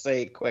this. I'm going to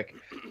say it quick.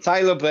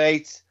 Tyler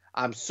Bate,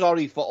 I'm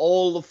sorry for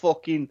all the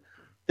fucking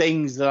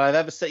things that I've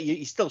ever said.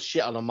 You still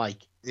shit on a mic.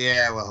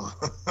 Yeah, well.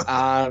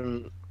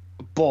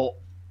 But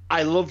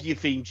I love your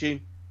theme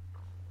tune.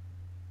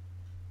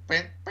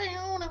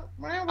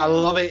 I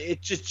love it.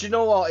 It just, you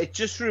know what? It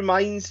just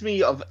reminds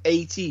me of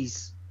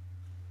 80s.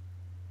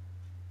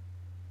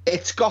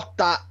 It's got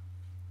that.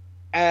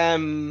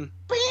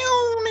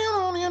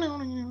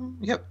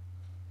 Yep.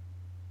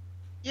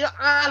 Yeah,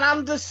 Ann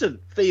Anderson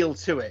feel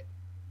to it.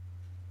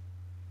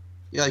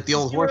 Yeah, like the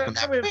old horseman.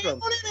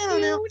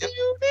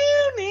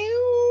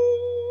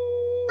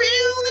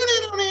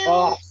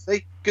 Oh,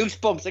 see,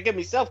 goosebumps. I give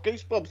myself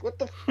goosebumps. What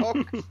the fuck?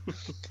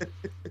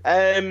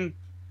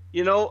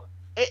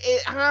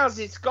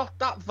 It's got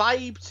that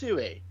vibe to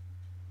it.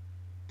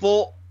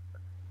 But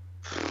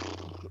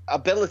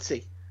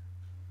ability.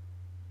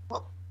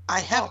 Well, I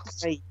have to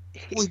say,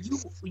 well,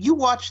 you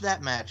watch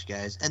that match,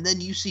 guys, and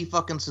then you see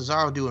fucking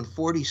Cesaro doing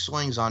 40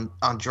 swings on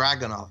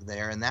Dragunov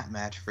there, and that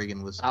match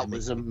friggin' was amazing.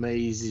 Was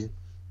amazing.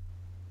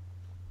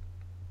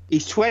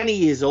 He's 20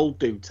 years old,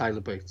 dude,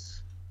 Tyler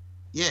Bates.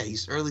 Yeah,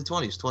 he's early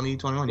 20s, 20,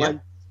 21, yeah.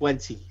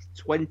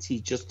 20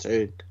 just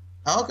turned.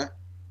 Oh, okay.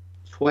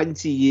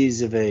 20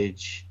 years of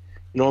age.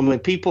 You know what I mean?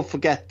 People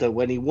forget that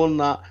when he won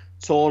that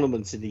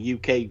tournament in the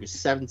UK, he was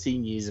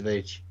 17 years of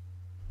age.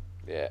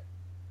 Yeah.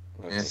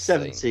 That's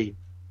Yeah. insane.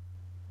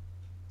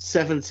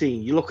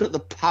 17. You look at the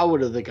power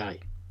of the guy.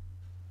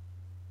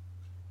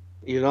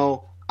 You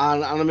know,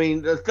 and I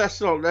mean,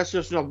 let's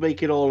just not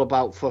make it all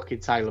about fucking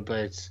Tyler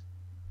Bates.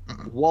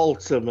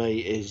 Walter,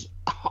 mate, is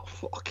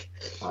fuck.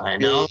 I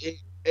know.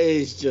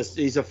 He's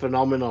a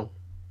phenomenon.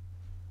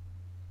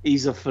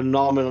 He's a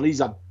phenomenon.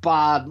 He's a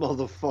bad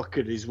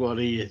motherfucker, is what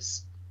he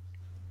is.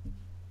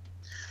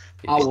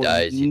 If he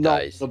dies, he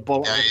dies. The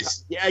ball.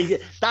 Dies. Yeah,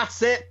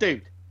 that's it,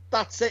 dude.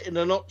 That's it in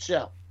a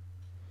nutshell.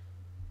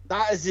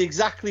 That is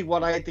exactly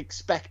what I'd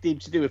expect him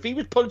to do. If he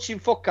was punching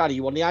fuck out of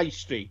you on the high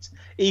street,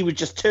 he would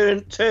just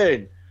turn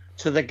to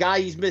the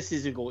guy's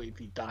missus and go, if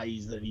he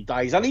dies, then he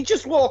dies. And he'd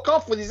just walk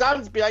off with his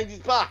hands behind his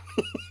back.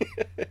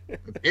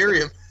 Hear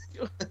him.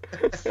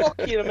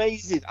 Fucking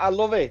amazing. I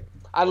love it.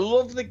 I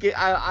love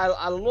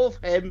I love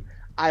him.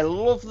 I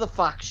love the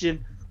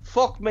faction.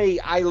 Fuck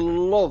me, I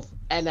love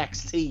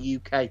NXT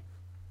UK.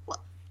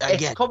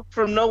 Again, It's come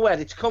from nowhere.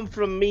 It's come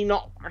from me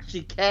not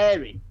actually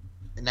caring.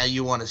 and now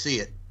you want to see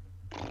it.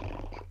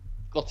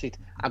 Gutted.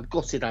 I'm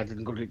gutted I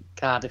didn't go to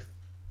Cardiff.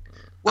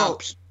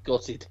 Well,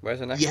 Gutted. Where's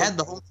the next you one? had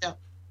the hometown.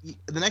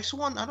 The next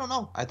one, I don't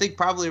know. I think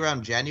probably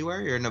around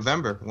January or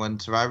November when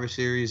Survivor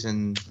Series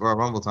and Royal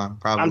Rumble time.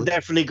 Probably. I'm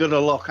definitely going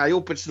to look. I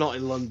hope it's not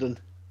in London.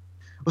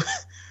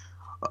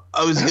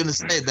 I was gonna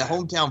say the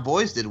hometown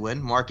boys did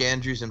win. Mark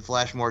Andrews and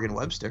Flash Morgan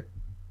Webster.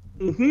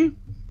 Mm-hmm.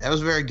 That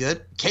was very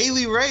good.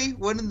 Kaylee Ray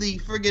winning the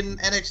friggin'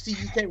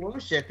 NXT UK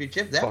Women's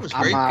Championship. That was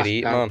Fuck. great. I'm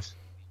Great, marked man. out.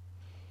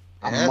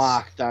 I'm Yes.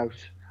 marked out.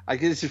 I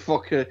guess it's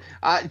fucking.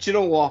 Do you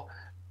know what?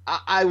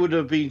 I would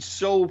have been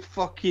so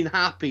fucking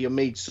happy and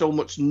made so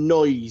much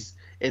noise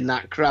in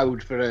that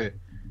crowd for her.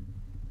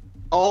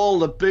 All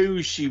the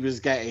boos she was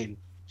getting.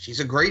 She's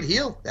a great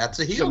heel. That's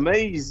a She's heel.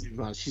 amazing,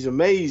 man. She's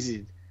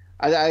amazing.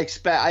 I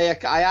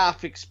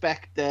half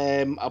expect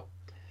you're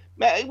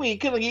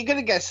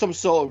gonna get some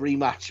sort of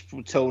rematch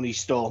from Tony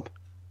Storm.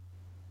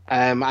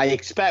 I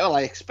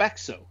expect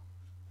so.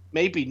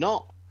 Maybe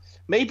not.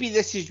 Maybe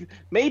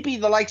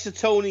the likes of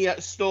Tony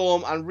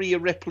Storm and Rhea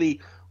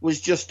Ripley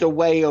was just a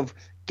way of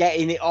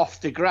getting it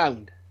off the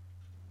ground.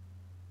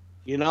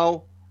 You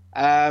know,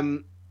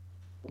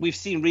 we've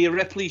seen Rhea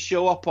Ripley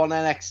show up on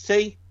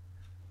NXT,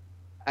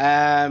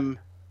 and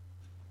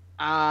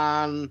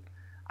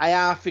I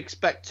half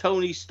expect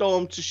Tony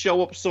Storm to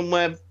show up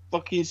somewhere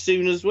fucking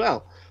soon as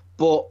well.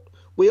 But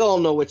we all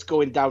know it's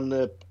going down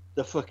the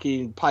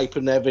fucking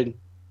Piper Nevin,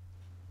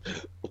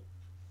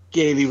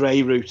 Gaily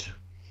Ray route.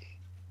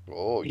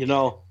 Oh, You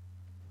know.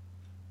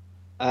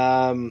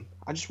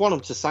 I just want him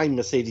to sign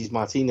Mercedes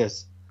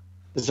Martinez.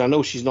 Because I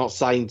know she's not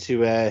signed to,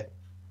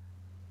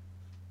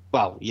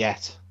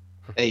 yet,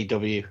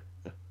 AEW.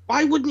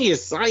 Why wouldn't you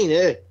sign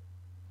her?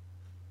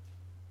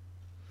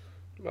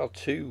 Well,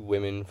 2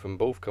 women from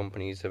both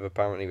companies have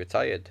apparently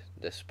retired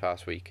this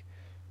past week.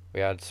 We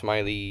had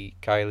Smiley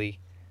Kylie,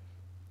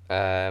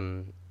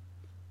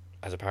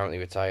 has apparently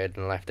retired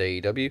and left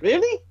AEW.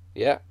 Really?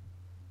 Yeah.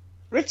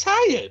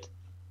 Retired?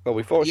 Well,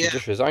 we thought she Yeah.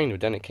 just resigned,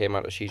 but then it came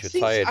out that she's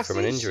retired from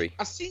an injury.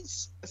 I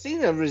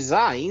seen her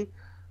resign,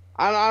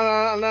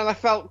 and then I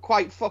felt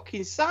quite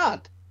fucking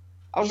sad.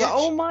 I was Yes. like,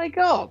 oh my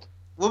god.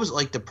 What was it,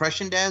 like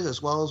depression, Daz,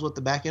 as well as with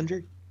the back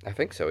injury? I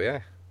think so, yeah.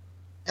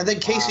 And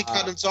then Casey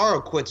Catanzaro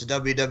quits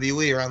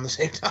WWE around the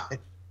same time.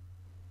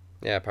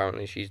 Yeah,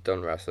 apparently she's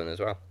done wrestling as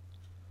well.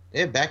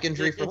 Yeah, back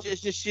injury for her.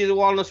 Is she the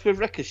one that's with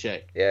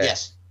Ricochet? Yeah.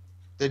 Yes.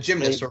 The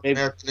gymnast from Maybe-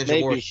 American Ninja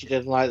Maybe Warrior. she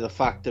didn't like the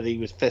fact that he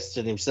was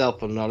fisting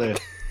himself and not her.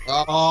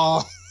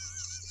 Oh,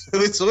 I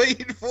was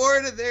waiting for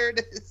it, and there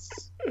it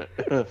is.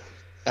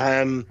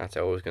 That's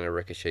always going to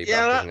ricochet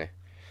Yeah, back, isn't it?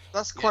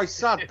 That's quite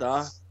sad,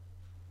 that.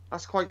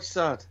 That's quite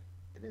sad.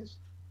 It is.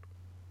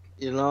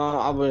 You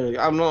know,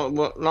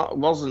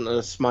 wasn't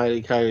a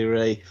Smiley Kylie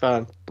Ray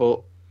fan,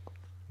 but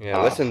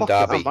Yeah, listen, fuck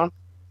Darby, it, man.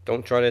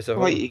 don't try this at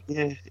home. Wait,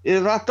 yeah,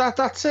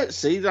 that's it.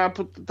 See,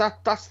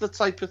 that's the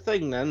type of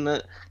thing then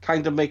that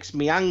kind of makes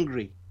me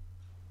angry.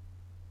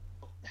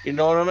 You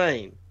know what I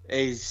mean?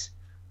 Is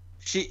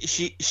she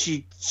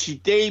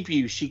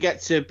debuts, she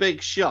gets her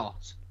big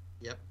shot.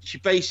 Yep. She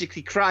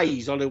basically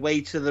cries on her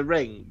way to the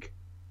ring.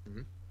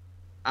 Mhm.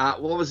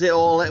 What was it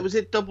all? Was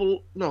it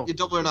double? No, You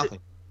double or Was it nothing.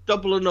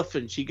 Double or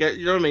nothing. She get,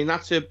 you know what I mean?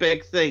 That's her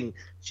big thing.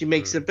 She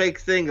makes a big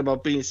thing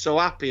about being so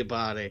happy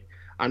about it.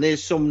 And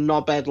there's some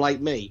knobhead like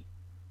me,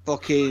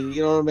 fucking,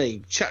 you know what I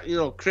mean?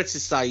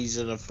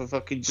 Criticizing her for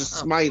fucking just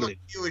smiling.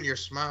 Fuck you and your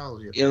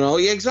smiles. You. You know,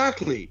 yeah,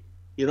 exactly.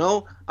 You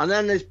know, and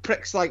then there's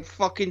pricks like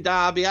fucking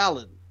Darby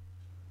Allin.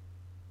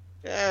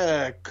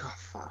 Yeah, God,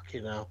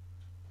 fucking hell.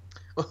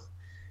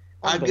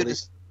 I'm gonna.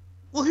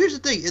 Well, here's the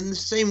thing. In the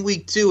same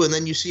week too, and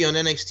then you see on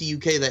NXT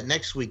UK that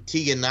next week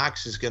Tegan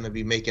Knox is going to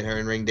be making her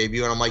in-ring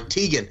debut, and I'm like,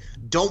 Tegan,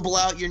 don't blow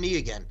out your knee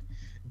again.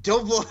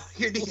 Don't blow out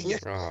your knee again.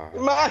 Oh,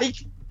 Mike,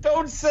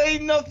 don't say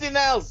nothing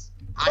else.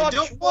 I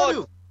don't want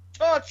to.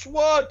 Touch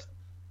wood.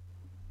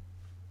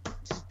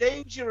 It's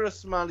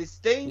dangerous, man. It's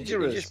you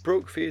dangerous. just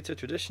broke theatre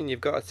tradition.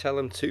 You've got to tell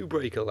them to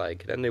break a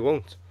leg, then they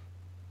won't.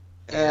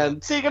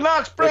 Tegan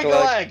Knox, break a Break a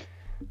leg.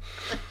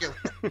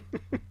 leg.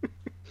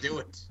 Do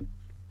it.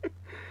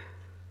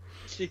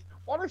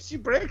 What if she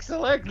breaks her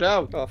leg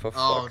now? Oh, for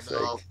Oh fuck's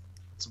no, sake.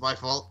 it's my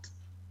fault.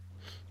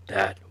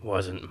 That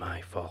wasn't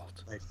my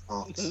fault. My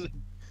fault.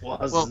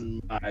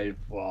 Wasn't my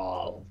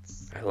fault.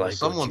 I like what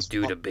someone's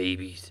you do to fault.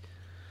 babies.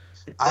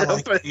 I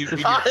like you.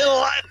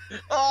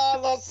 Oh,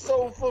 that's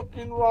so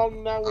fucking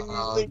wrong now when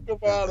you think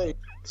about it.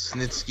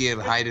 Snitsky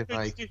and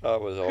Heidenreich.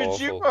 That was Could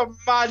you awful.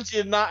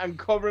 imagine that in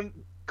current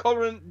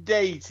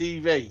day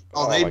TV?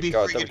 Oh, Oh they'd my be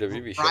God, freaking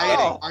WWE show.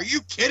 rioting. Oh. Are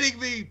you kidding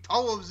me?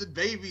 Poems and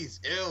babies.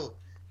 Ew.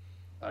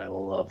 I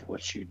love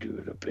what you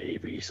do to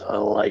babies. I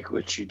like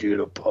what you do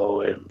to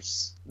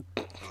poems.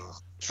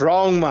 It's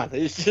wrong, man.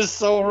 It's just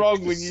so wrong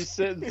when you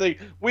sit and think.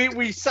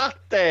 We sat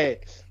there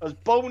as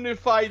bona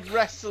fide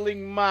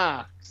wrestling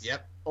marks,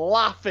 Yep.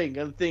 laughing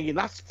and thinking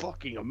that's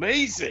fucking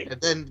amazing. And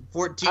then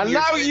 14 And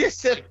years now later, you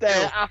sit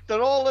there ew.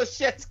 after all the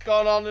shit's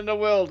gone on in the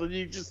world, and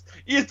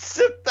you'd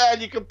sit there and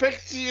you can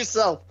picture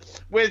yourself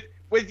with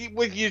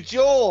your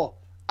jaw.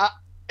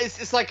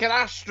 It's like an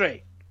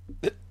ashtray.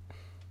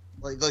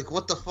 Like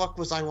what the fuck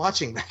was I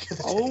watching back in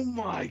the day? Oh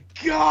my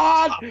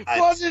God!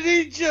 What did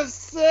he just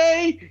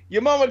say?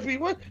 Your mum would be,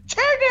 what?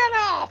 Turn it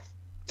off!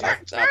 Turn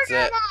That's it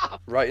it.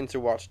 off! Right into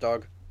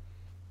Watchdog.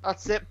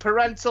 That's it.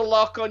 Parental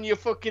lock on your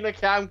fucking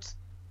account.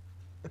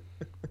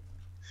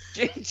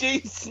 Gene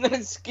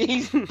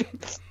Snitsky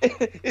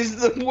is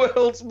the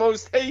world's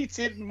most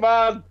hated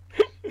man.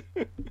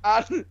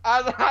 And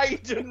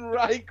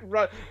Heidenreich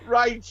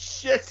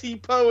writes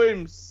shitty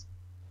poems.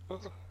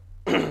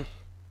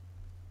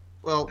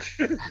 Well,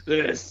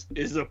 This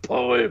is a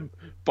poem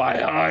by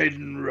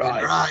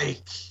Heidenreich.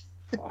 right.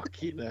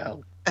 Fucking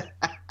hell.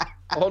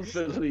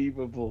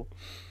 Unbelievable.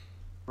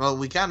 Well,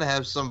 we kind of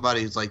have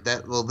somebody who's like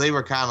that. Well, they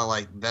were kind of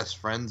like best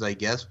friends, I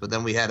guess. But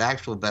then we had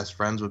actual best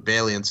friends with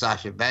Bailey and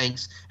Sasha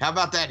Banks. How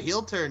about that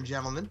heel turn,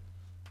 gentlemen?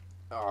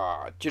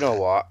 Ah, do you know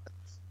what?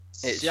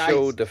 It Shite.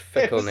 showed the It was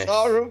fickleness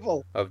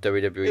horrible. of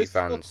WWE It's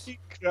fans. fucking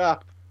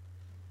crap.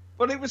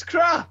 But it was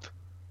crap.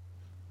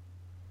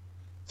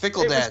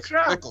 Fickle It was dad.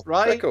 crap, Fickle.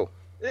 right? Fickle.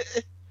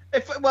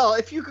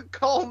 If you could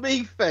call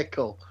me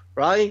fickle,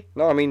 right?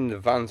 No, I mean the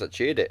fans that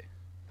cheered it.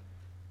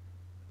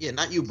 Yeah,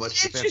 not you, but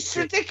It's just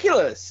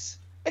ridiculous.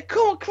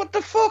 What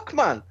the fuck,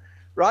 man?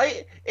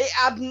 Right? It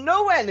had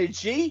no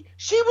energy.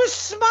 She was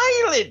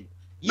smiling.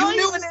 You Not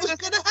knew even it was in a-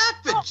 going to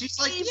happen. Not She's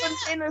like, even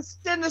yeah. in a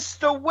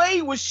sinister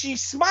way was she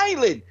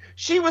smiling.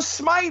 She was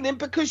smiling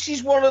because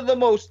she's one of the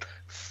most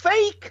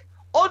fake,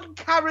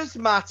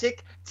 uncharismatic,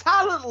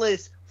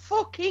 talentless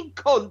fucking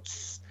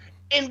cunts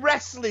in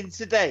wrestling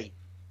today.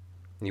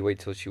 You wait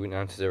till she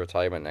announces her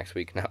retirement next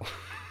week now.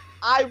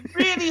 I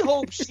really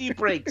hope she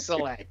breaks a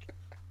leg.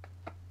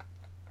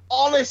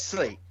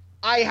 Honestly,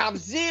 I have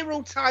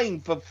zero time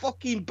for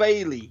fucking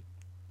Bailey.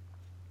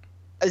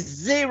 A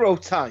zero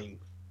time.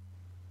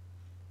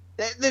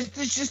 There's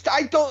just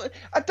I don't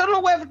know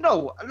whether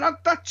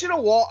that you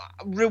know what?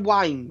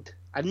 Rewind.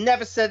 I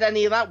never said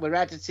any of that. We're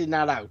editing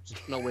that out.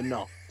 No, we're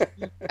not.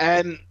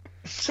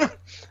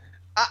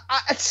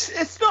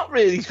 It's not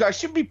really. I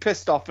shouldn't be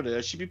pissed off at her.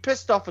 I should be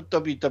pissed off at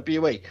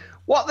WWE.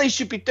 What they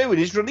should be doing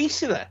is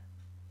releasing her,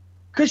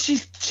 because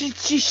she's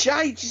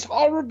shy. She's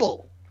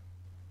horrible.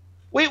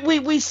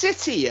 We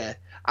sit here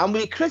and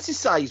we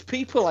criticize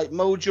people like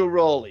Mojo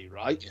Rawley,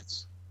 right?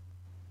 Yes.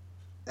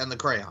 And the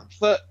crayon.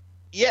 But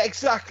yeah,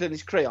 exactly, and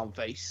his crayon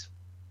face,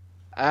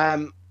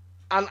 and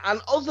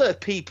other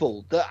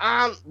people that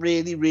aren't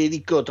really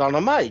good on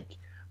a mic,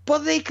 but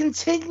they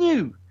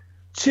continue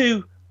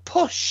to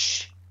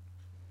push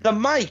the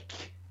mic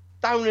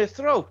down her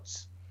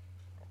throat.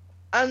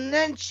 And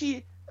then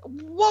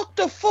what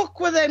the fuck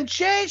were them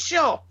chair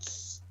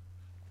shots?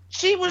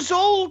 She was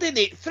holding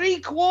it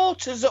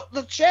 3/4 up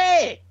the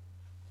chair.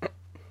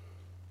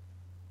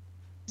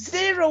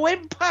 Zero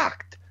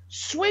impact.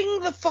 Swing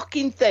the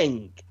fucking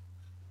thing.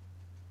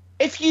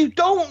 If you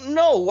don't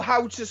know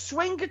how to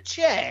swing a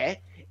chair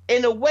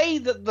in a way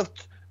that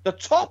the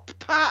top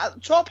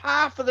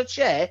half of the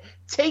chair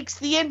takes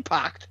the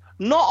impact,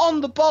 not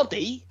on the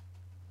body,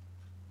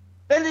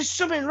 then there's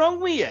something wrong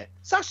with you.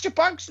 Sasha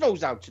Banks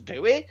knows how to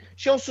do it.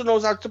 She also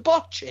knows how to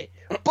botch it.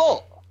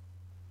 But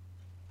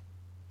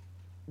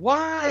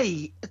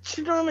why?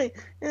 Do you know what I mean?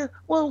 Yeah,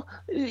 well,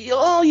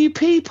 all you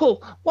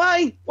people,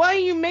 why are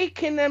you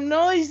making them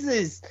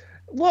noises?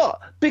 What?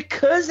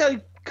 Because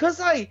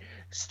I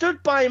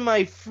stood by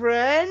my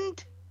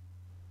friend?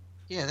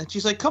 Yeah, then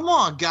she's like, come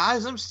on,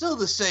 guys. I'm still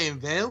the same,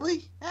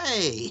 Bailey.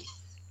 Hey.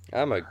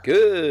 I'm a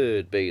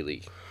good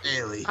Bailey.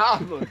 Bailey.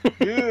 I'm a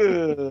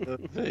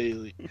good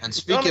Bailey. And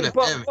speaking of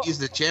But- him, he's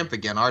the champ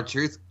again.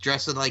 R-Truth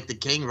dressing like the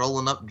king,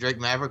 rolling up Drake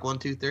Maverick 1,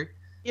 2, 3.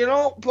 You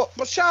know, but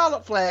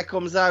Charlotte Flair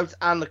comes out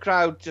and the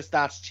crowd just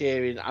starts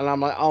cheering, and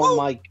I'm like, oh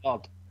my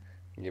god!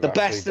 You've The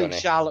actually best thing done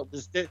it.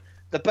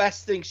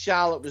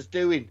 Charlotte was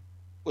doing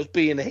was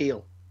being a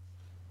heel.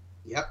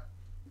 Yep.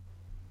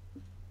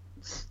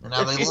 And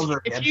now they love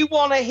her If again. you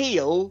want a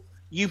heel,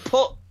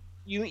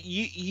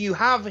 you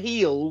have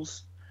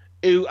heels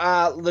who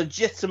are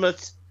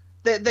legitimate.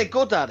 They're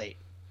good at it.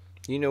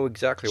 You know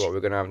exactly what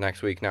we're going to have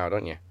next week now,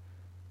 don't you?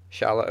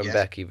 Charlotte and Yes.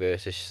 Becky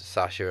versus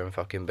Sasha and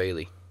fucking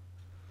Bailey.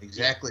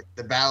 Exactly.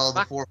 The battle of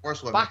the four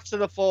horsewomen. Back to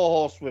the four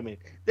horsewomen.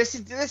 This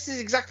is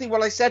exactly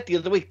what I said the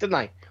other week, didn't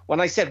I? When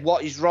I said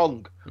what is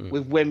wrong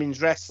with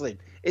women's wrestling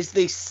is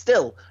they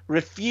still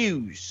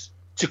refuse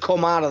to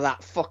come out of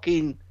that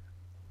fucking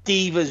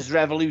divas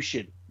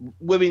revolution,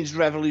 women's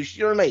revolution.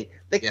 You know what I mean?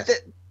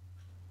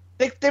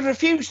 They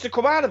refuse to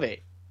come out of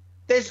it.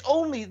 There's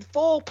only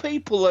 4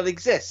 people that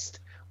exist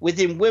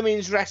within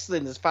women's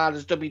wrestling as far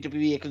as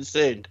WWE are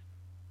concerned.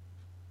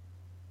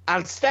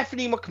 And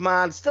Stephanie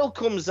McMahon still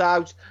comes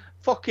out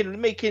fucking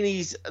making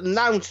these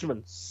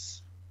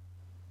announcements.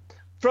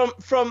 From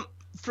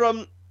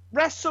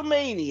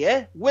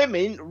WrestleMania,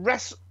 women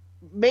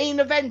main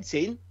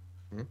eventing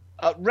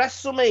at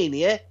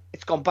WrestleMania,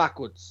 it's gone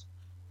backwards.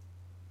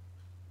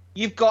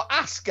 You've got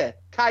Asuka,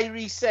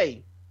 Kairi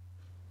Sane.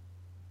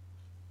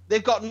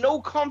 They've got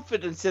no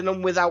confidence in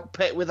them without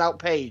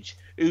Paige,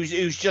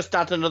 who's just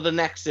had another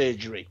neck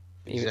surgery.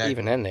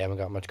 Even then, they haven't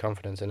got much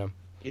confidence in them.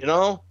 You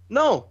know?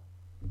 No,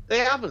 they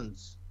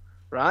haven't.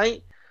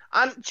 Right?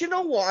 And do you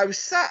know what? I was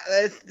sat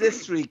there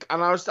this week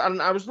and I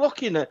was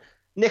looking at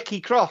Nikki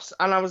Cross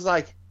and I was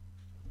like,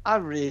 I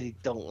really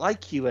don't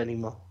like you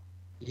anymore.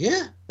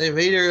 Yeah, they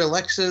made her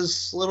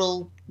Alexa's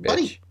little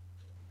buddy.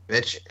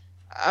 Bitch.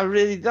 I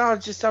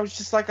was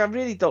just like, I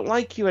really don't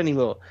like you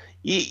anymore.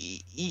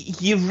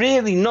 You're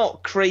really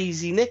not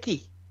crazy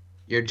Nikki.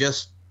 You're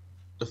just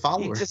the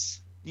follower.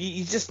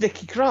 You're just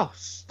Nikki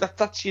Cross.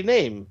 That's your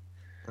name.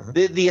 Uh-huh.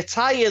 The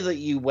attire that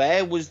you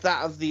wear was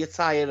that of the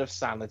attire of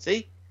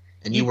Sanity.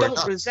 And you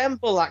don't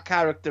resemble that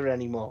character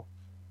anymore.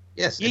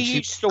 Yes. You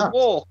used to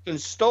walk and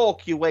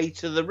stalk your way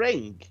to the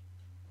ring.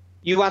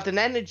 You had an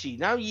energy.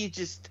 Now it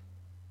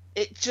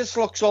just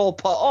looks all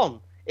put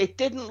on. It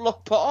didn't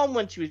look put on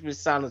when she was with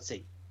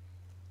Sanity.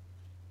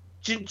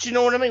 Do you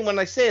know what I mean when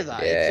I say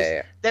that?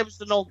 Yeah. There was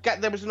an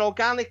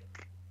organic.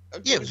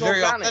 Yeah, it was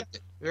very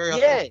authentic. Very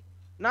authentic.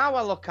 Yeah. Now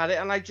I look at it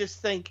and I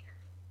just think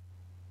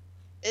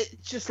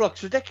it just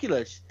looks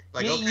ridiculous.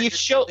 Like,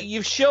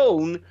 you've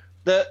shown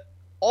that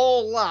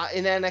all that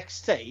in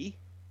NXT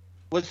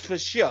was for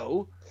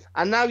show,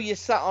 and now you're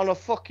sat on a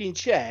fucking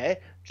chair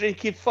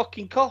drinking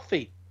fucking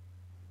coffee.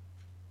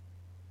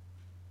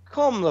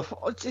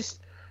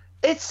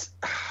 It's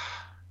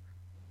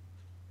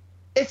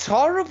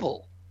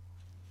horrible.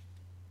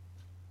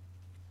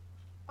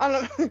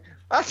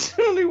 That's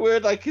the only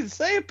word I can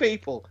say to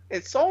people.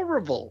 It's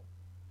horrible.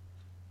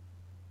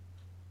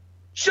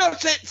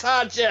 Shut it,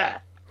 Tadja!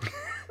 You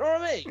know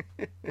what I mean?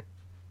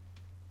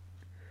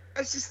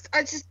 I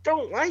just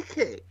don't like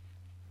it.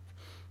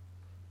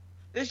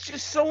 There's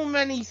just so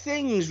many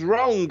things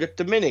wrong at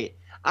the minute,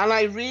 and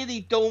I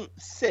really don't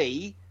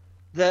see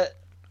that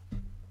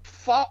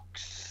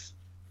Fox,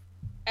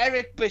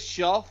 Eric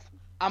Bischoff,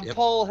 and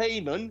Paul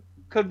Heyman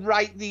could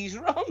right these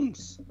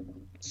wrongs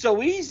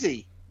so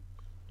easy.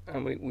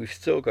 And we've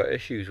still got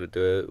issues with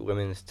the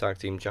Women's Tag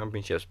Team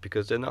Championships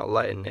because they're not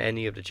letting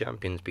any of the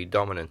champions be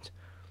dominant.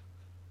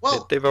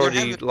 Well, they've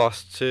already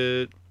lost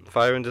to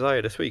Fire and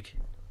Desire this week.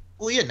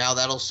 Well, yeah, now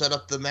that'll set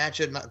up the match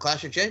at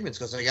Clash of Champions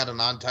because they got a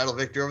non-title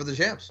victory over the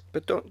champs.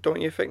 But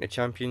don't you think the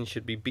champions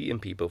should be beating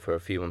people for a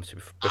few months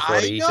before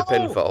they eat a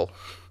pinfall?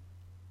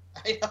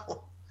 I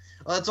know.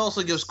 Well, it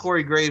also gives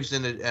Corey Graves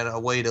a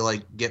way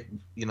to get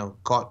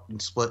caught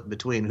and split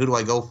between who do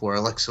I go for,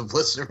 Alexa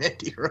Bliss or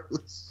Mandy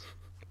Rose.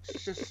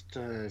 It's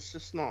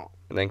just not.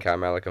 And then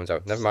Carmella comes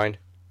out. Never mind.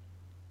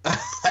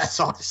 That's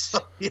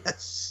awesome.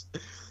 Yes.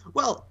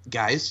 Well,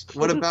 guys,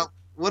 what about?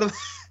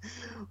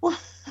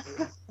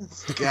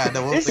 God,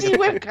 no, is he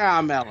with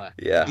Carmella?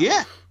 Yeah.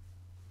 Yeah.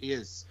 He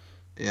is.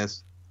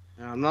 Yes.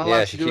 I'm not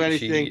allowed to do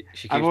anything.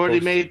 I've already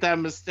made that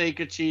mistake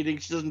of cheating.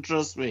 She doesn't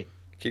trust me.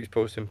 Keeps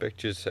posting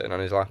pictures sitting on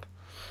his lap.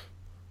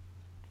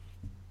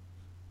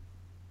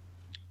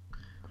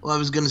 Well, I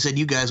was going to say,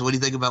 you guys, what do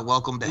you think about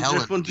Welcome to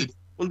Hell?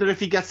 Wonder if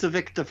he gets a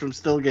Victor from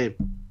Still Game.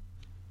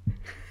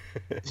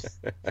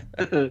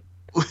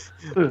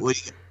 What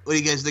do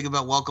you guys think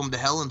about Welcome to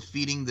Hell and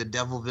feeding the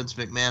devil Vince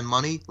McMahon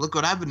money? Look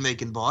what I've been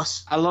making,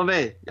 boss. I love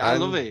it. I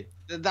love it.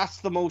 That's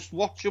the most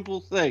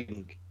watchable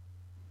thing.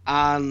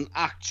 And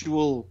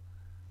actual...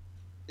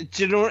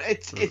 Do you know,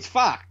 it's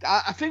fact.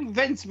 I think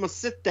Vince must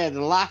sit there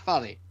and laugh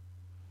at it.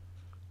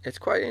 It's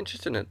quite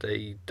interesting that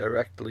they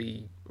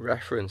directly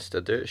referenced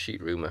a dirt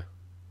sheet rumour.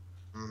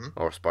 Mm-hmm.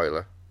 Or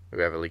spoiler.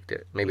 Whoever leaked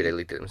it. Maybe they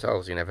leaked it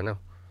themselves, you never know.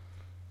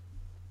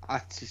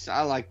 I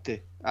liked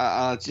it.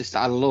 I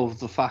love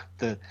the fact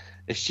that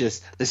it's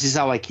just, this is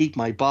how I keep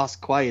my boss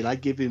quiet. I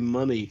give him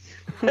money.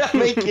 I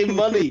make him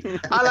money.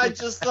 And I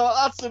just thought,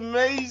 that's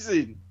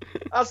amazing.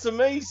 That's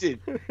amazing.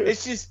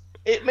 It's just,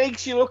 it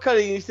makes you look at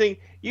it and you think,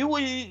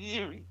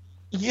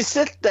 you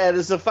sit there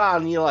as a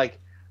fan and you're like,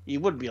 you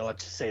wouldn't be allowed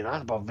to say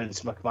that about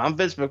Vince McMahon.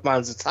 Vince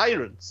McMahon's a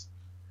tyrant.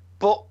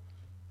 But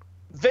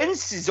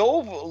Vince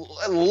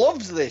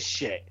loves this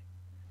shit.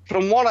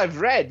 From what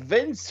I've read,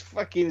 Vince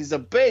fucking is a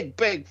big,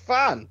 big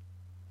fan.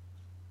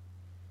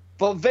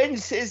 But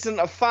Vince isn't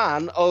a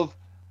fan of...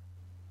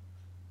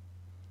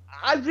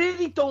 I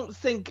really don't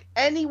think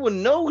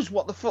anyone knows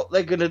what the fuck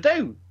they're going to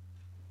do.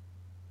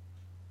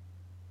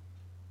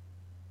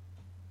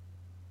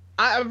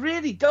 I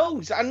really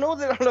don't. I know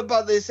they're on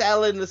about this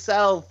Hell in the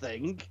Cell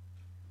thing,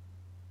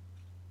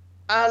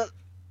 and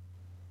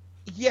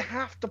you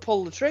have to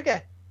pull the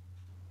trigger.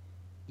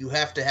 You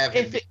have to have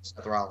him beat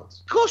Seth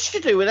Rollins. Of course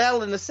you do with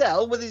Hell in the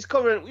Cell with his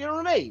current, you know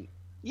what I mean?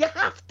 You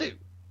have to.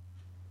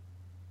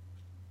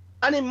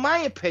 And in my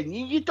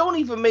opinion, you don't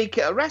even make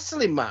it a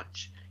wrestling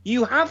match.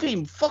 You have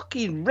him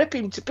fucking rip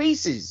him to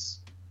pieces.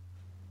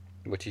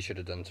 Which he should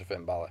have done to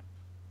Finn Balor.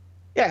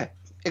 Yeah,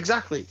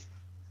 exactly.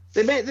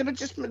 They let him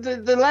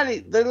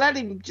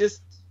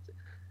just.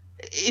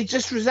 It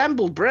just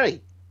resembled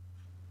Bray.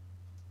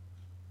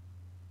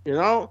 You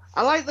know,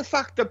 I like the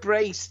fact that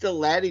Bray's still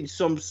there in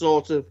some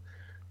sort of.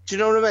 Do you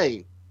know what I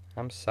mean?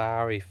 I'm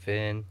sorry,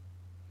 Finn.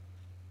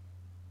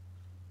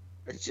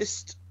 It's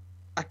just,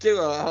 I do.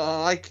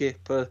 I like it,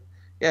 but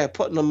yeah,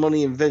 putting the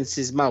money in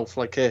Vince's mouth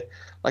like a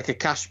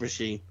cash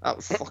machine. That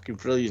was fucking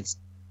brilliant.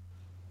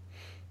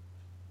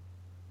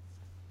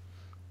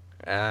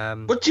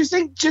 But do you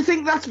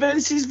think that's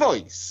Vince's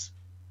voice?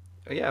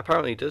 Yeah,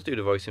 apparently he does do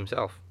the voice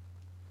himself.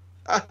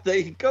 There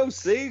you go.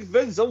 See,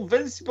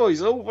 Vince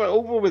boys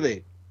over with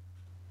it.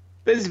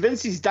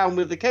 Vince is down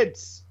with the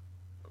kids.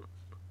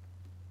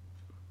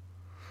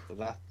 So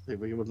that you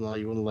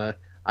wouldn't let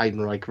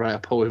Heidenreich write a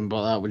poem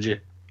about that, would you?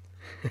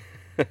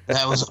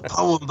 That was a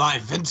poem by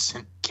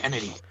Vincent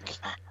Kennedy.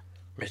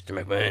 Mr.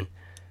 McMahon,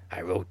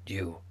 I wrote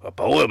you a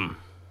poem.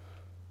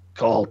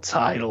 Called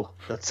title.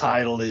 The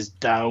title is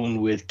Down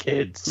with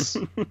Kids.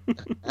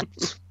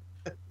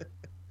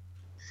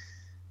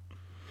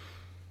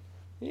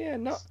 Yeah,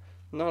 not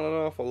an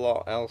awful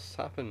lot else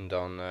happened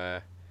on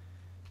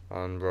Raw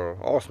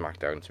or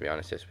SmackDown, to be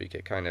honest, this week.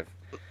 It kind of...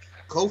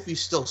 Kofi's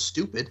still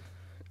stupid.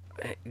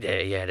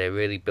 They're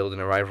really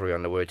building a rivalry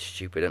on the word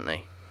stupid, aren't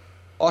they?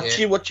 What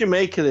you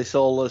make of this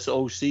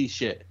OC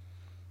shit?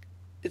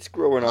 It's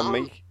growing on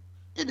me.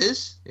 It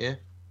is, yeah.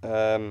 Do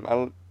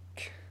you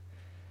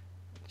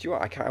know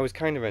what? I was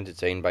kind of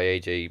entertained by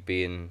AJ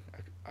being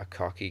a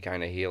cocky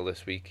kind of heel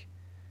this week.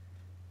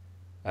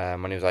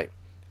 When he was like,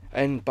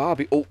 and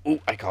Bobby,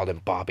 I called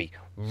him Bobby,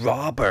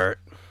 Robert.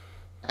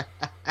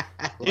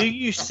 Do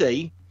you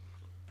see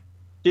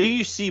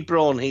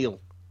Braun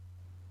heel?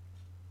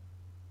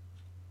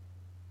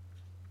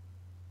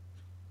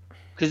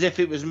 Because if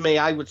it was me,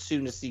 I would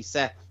sooner see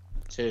Seth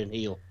turn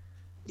heel.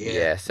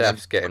 Yeah,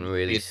 Seth's getting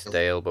really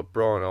stale, but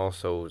Braun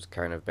also has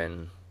kind of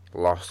been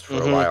lost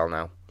for a while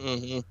now.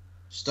 Mm-hmm.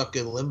 Stuck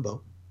in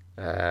limbo.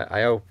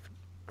 I hope...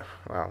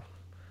 Well,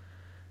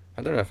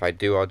 I don't know if I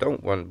do or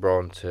don't want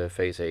Braun to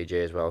face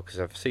AJ as well, because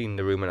I've seen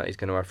the rumour that he's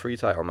going to have 3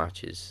 title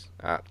matches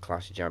at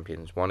Clash of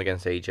Champions. 1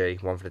 against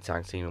AJ, 1 for the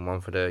tag team, and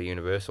 1 for the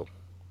Universal.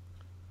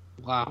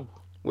 Wow.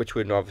 Which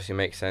would obviously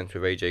make sense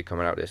with AJ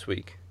coming out this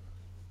week.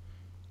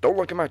 Don't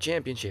look at my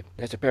championship.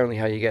 That's apparently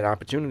how you get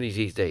opportunities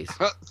these days.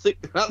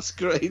 That's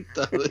great,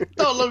 darling.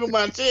 Don't look at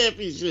my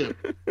championship.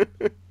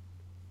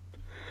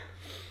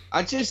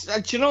 Do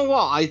you know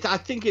what? I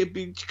think it'd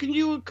be.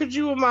 Could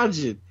you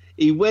imagine?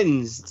 He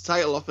wins the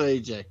title off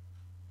AJ.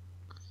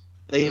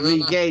 They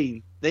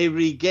regain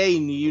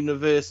the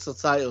Universal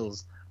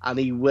titles, and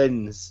he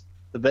wins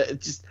the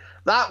bit.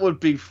 That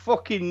would be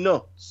fucking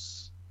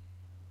nuts.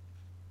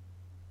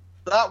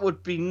 That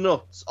would be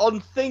nuts,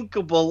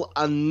 unthinkable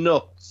and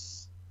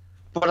nuts.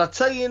 But I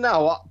tell you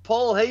now,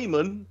 Paul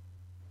Heyman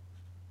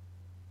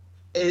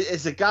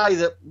is a guy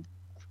that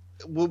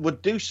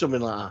would do something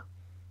like that.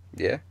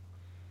 Yeah.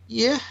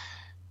 Yeah.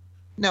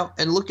 No,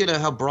 and looking at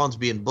how Braun's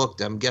being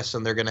booked, I'm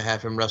guessing they're going to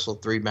have him wrestle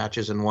 3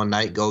 matches in one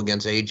night, go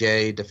against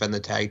AJ, defend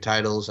the tag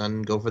titles,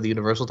 and go for the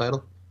Universal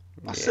title.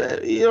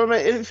 You know what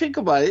I mean? If you think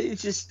about it, it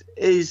just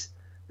is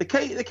the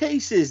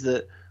case is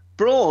that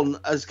Braun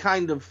has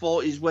kind of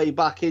fought his way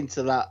back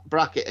into that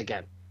bracket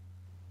again.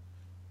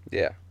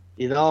 Yeah.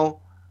 You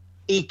know,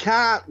 he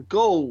can't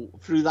go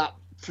through that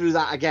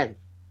again.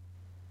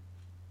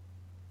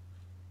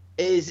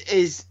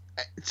 Is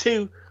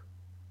to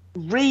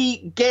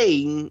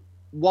regain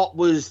what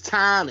was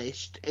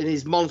tarnished in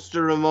his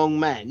Monster Among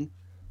Men.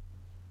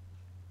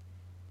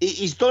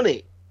 He's done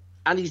it,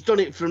 and he's done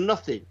it from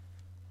nothing.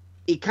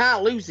 He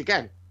can't lose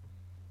again,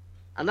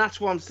 and that's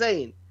what I'm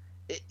saying.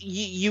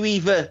 You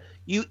either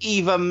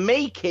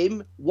make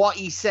him what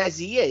he says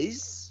he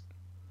is,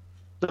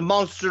 the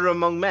Monster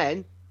Among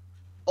Men,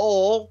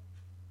 or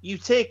you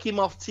take him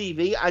off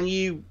TV and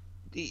you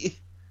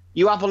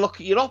have a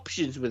look at your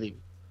options with him.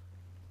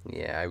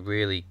 Yeah, I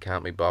really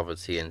can't be bothered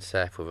seeing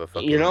Seth with a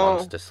fucking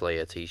Monster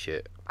Slayer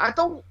t-shirt. I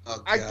don't.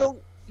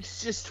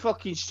 It's just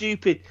fucking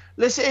stupid.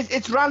 Listen,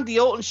 it's Randy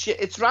Orton shit.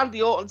 It's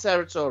Randy Orton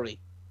territory.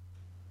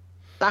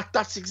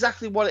 That's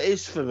exactly what it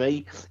is for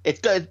me.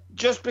 It's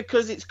just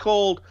because it's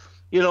called,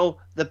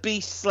 the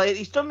Beast Slayer.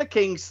 He's done the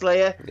King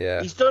Slayer.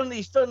 Yeah. He's done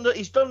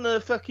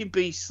the fucking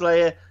Beast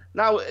Slayer.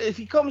 Now, if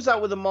he comes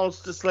out with a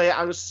Monster Slayer,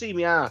 I'll just see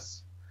me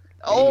ass.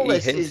 All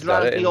this is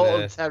Randy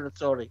Orton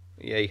territory.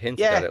 Yeah, he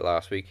hinted at it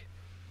last week.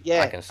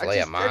 Yeah, I can slay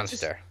a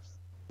monster.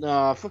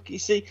 No, fuck you.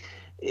 See,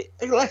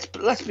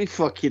 let's be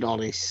fucking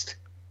honest.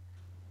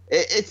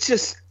 It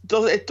just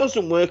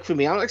doesn't work for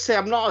me. Like I say,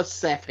 I'm not a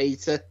Seth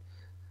hater.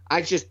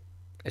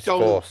 It's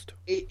don't- forced.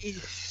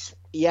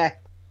 Yeah.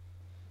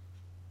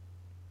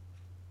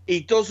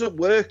 He doesn't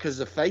work as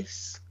a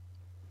face.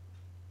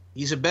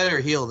 He's a better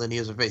heel than he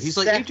is a face. He's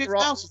like Seth AJ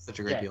Rollins- Styles is such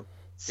a great yeah. heel.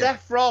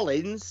 Seth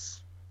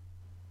Rollins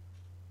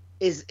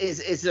is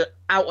an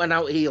out and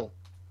out heel.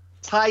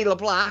 Tyler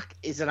Black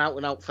is an out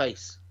and out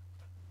face.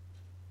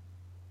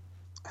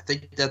 I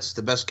think that's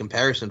the best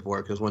comparison for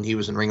it because when he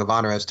was in Ring of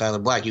Honor as Tyler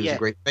Black, he was Yeah, a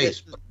great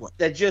face. But what?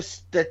 They're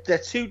they're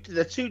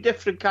two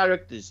different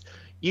characters.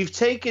 You've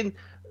taken,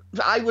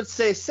 I would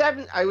say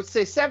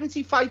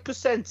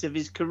 75% of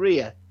his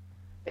career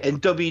in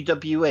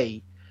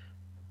WWE.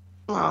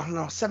 Oh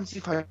no,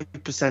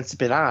 75% a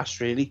bit harsh,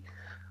 really.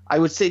 I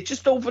would say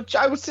just over.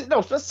 I would say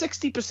no, that's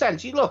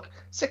 60%. You look,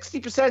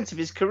 60% of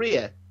his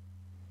career,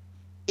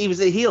 he was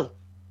a heel.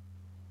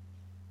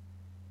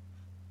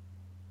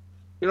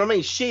 You know what I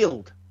mean?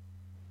 Shield,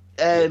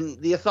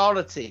 the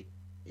Authority.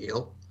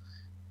 Heel.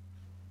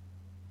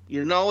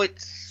 You know,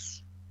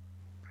 it's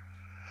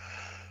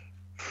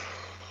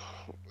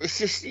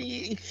just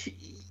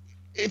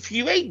if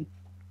you ain't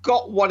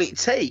got what it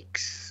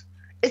takes,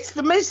 it's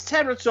the Miz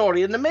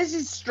territory, and the Miz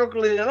is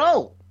struggling at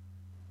all.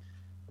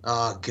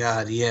 Oh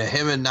God, yeah,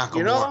 him and Nakamura.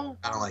 You know?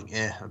 Kind of like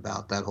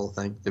about that whole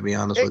thing. To be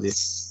honest with you,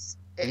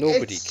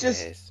 Nobody it's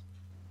cares. just-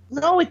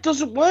 no, it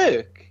doesn't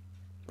work.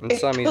 And it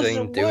Sami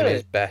doesn't Zayn doing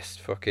his work. best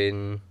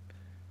fucking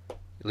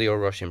Leo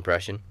Rush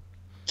impression.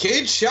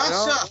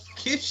 Kinshasa.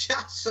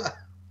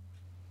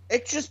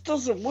 It just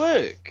doesn't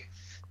work.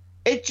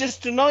 It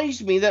just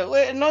annoys me that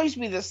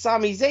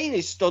Sami Zayn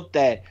is stood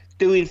there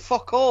doing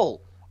fuck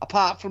all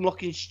apart from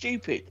looking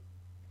stupid.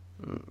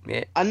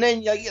 Yeah. And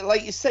then,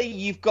 like you say,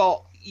 you've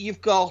got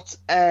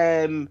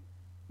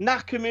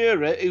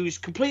Nakamura, who's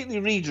completely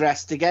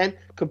redressed again,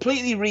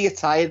 completely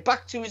reattired,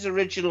 back to his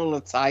original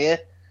attire.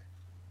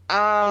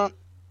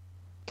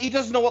 He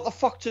doesn't know what the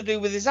fuck to do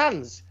with his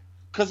hands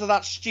because of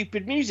that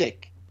stupid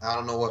music. I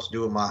don't know what to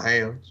do with my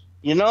hands.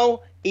 You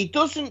know, he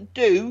doesn't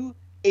do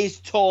his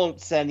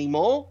taunts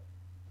anymore.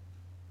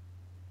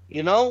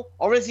 You know,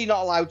 or is he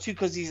not allowed to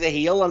because he's a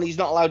heel and he's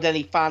not allowed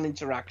any fan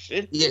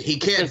interaction? Yeah, he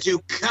can't do.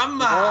 Come You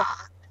know? on.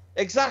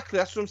 Exactly,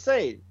 that's what I'm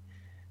saying.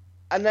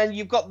 And then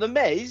you've got the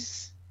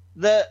Miz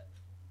that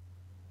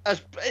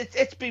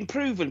it's been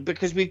proven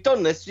because we've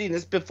seen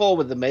this before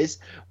with the Miz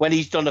when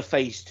he's done a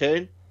face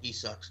turn. He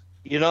sucks.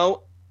 You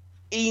know,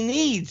 he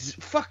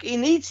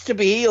needs to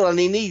be heel and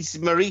he needs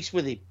Maurice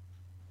with him.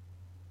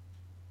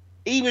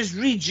 He was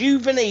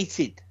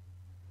rejuvenated.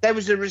 There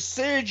was a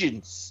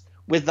resurgence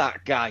with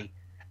that guy,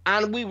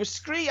 and I was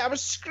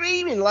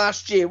screaming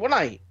last year, wasn't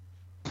I?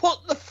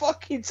 Put the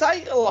fucking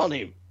title on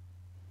him.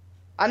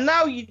 And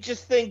now you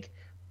just think,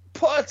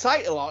 put a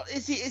title on.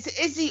 Is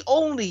he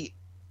only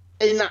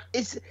in that?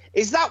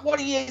 Is that what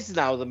he is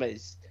now? The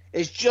Miz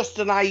is just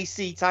an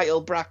IC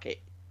title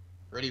bracket,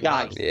 Pretty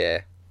Guys. much.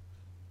 Yeah.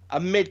 a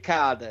mid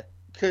carder,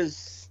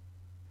 because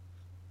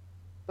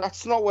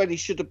that's not where he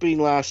should have been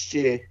last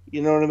year.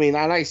 You know what I mean?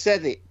 And I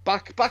said it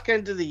back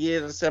end of the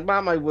year. I said,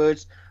 mark my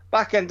words,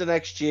 back end of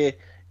next year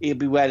he'll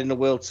be wearing the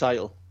world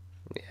title.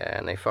 Yeah,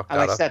 and they fucked And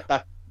that I up. said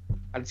that,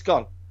 and it's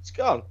gone. It's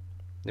gone.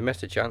 They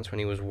missed a chance when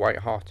he was white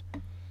hot.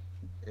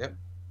 Yep.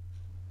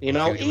 You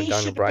know, Feud with he Daniel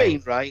should have Bryan.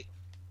 been right.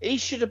 He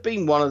should have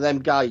been one of them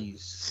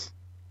guys,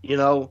 you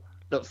know,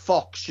 that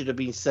Fox should have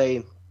been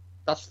saying,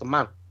 that's the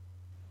man.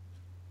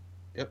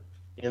 Yep.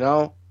 You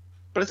know?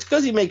 But it's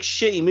because he makes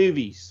shitty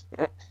movies.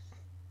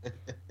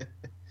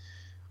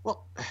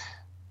 Well,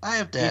 I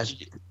have to ask.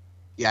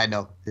 Yeah, I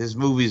know. His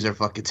movies are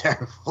fucking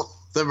terrible.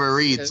 The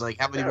Marines, like,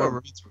 how many more Terrible.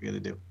 Marines we're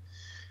going to do?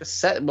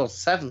 Seven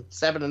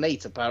and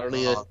 8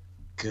 apparently. Oh,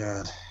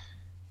 God.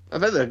 I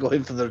bet they're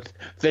going for the.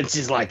 Vince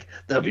is like,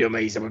 they'll be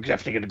amazing. We're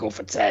definitely going to go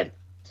for 10.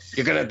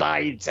 You're going to die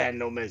in 10,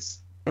 no miss.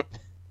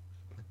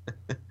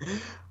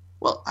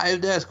 Well, I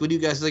have to ask, what do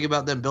you guys think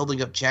about them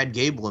building up Chad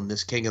Gable in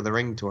this King of the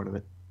Ring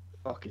tournament?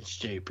 Fucking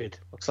stupid.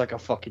 Looks like a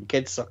fucking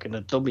kid sucking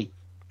a dummy.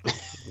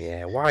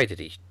 Yeah, why did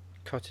he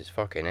cut his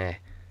fucking hair?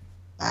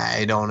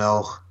 I don't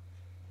know.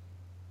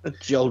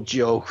 Joe.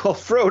 Oh,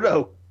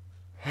 Frodo.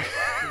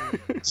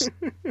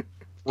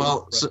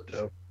 Well,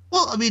 Frodo.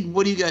 I mean,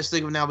 what do you guys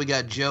think of now? We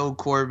got Joe,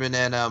 Corbin,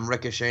 and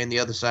Ricochet. On the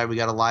other side, we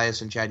got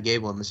Elias and Chad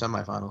Gable in the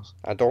semifinals.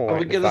 I don't Are we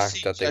like the gonna fact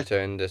see that they Chad-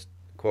 turned this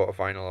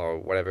quarterfinal or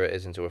whatever it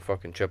is into a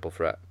fucking triple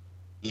threat.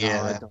 Yeah,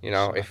 No, I that- don't. You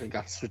know, I if- think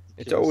that's It's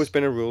ridiculous. always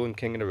been a rule in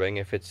King of the Ring.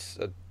 If it's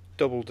a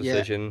double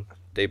decision,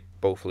 they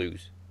both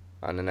lose,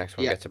 and the next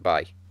one Yeah. gets a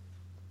bye.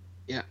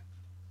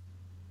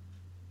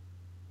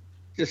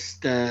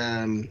 Just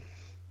I'm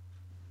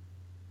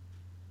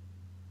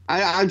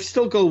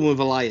still going with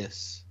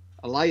Elias.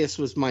 Elias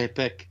was my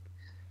pick.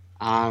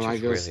 I'm Just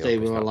gonna really stay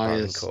hope it's with not Baron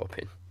Elias.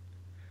 Corbin.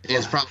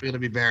 it's probably going to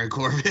be Baron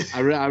Corbin. I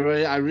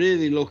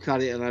really look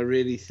at it and I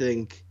really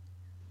think,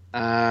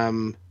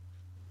 what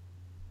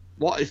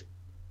if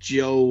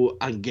Joe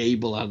and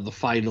Gable had the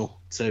final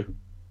too?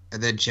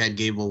 And then Chad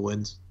Gable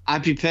wins.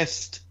 I'd be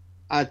pissed.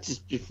 I'd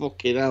just be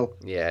fucking hell.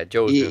 Yeah,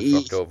 Joe's He- been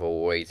he's- fucked over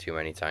way too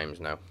many times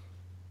now.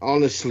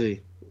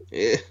 Honestly,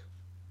 yeah.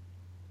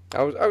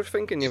 I was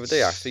thinking the other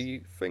day,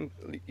 actually,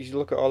 you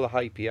look at all the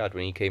hype he had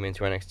when he came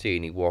into NXT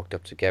and he walked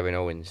up to Kevin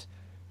Owens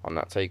on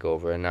that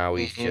takeover, and now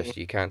he's just,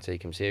 you can't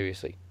take him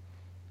seriously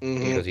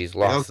because he's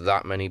lost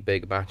that many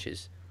big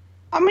matches.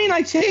 I mean,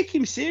 I take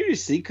him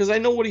seriously because I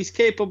know what he's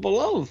capable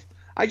of.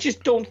 I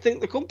just don't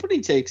think the company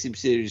takes him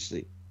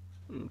seriously.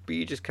 But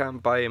you just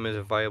can't buy him as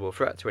a viable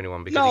threat to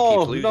anyone because he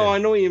keeps losing. No, I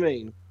know what you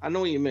mean.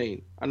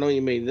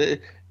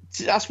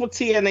 That's what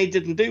TNA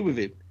didn't do with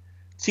him.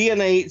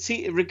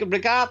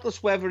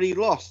 Regardless whether he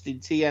lost in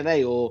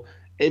TNA or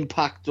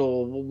Impact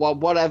or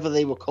whatever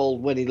they were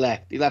called when he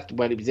left. He left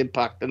when it was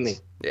Impact, didn't he?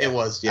 Yeah. It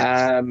was,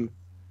 yeah.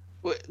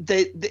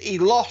 He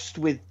lost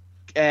with...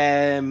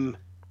 I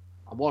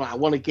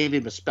want to give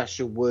him a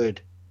special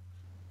word.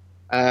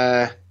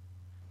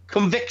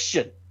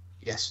 Conviction.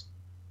 Yes.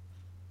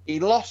 He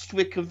lost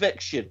with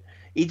conviction.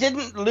 He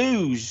didn't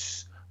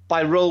lose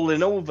by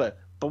rolling over,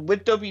 but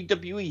with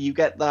WWE, you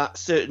get that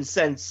certain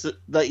sense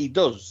that he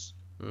does.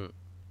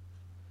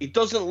 He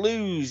doesn't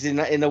lose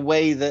in a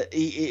way that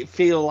he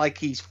feel like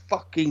he's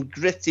fucking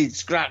gritted,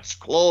 scratched,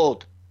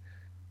 clawed.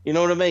 You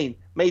know what I mean?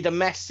 Made a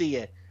mess of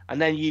you,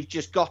 and then you've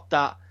just got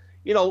that.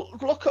 You know,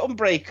 look at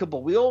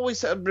Unbreakable. We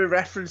always have a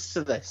reference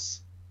to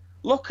this.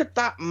 Look at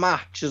that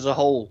match as a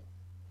whole.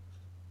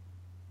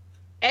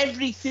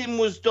 Everything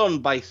was done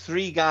by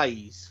three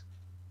guys.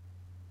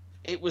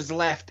 It was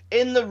left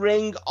in the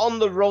ring, on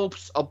the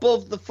ropes,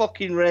 above the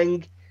fucking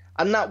ring,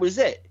 and that was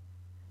it.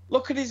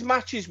 Look at his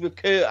matches with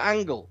Kurt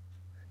Angle,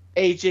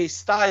 AJ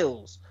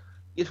Styles.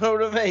 You know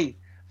what I mean?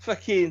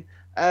 Fucking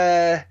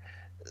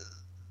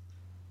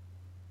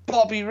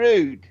Bobby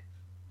Roode.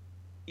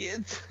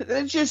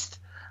 They're just...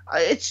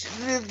 It's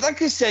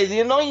like I say, the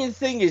annoying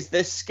thing is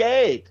they're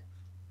scared.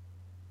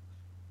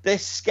 They're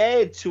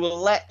scared to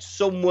let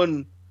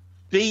someone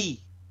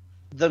be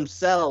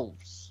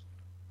themselves,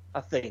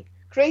 I think.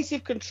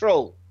 Creative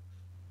control.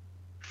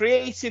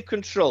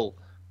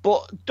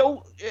 But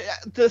don't...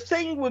 The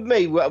thing with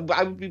me, what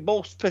I would be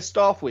most pissed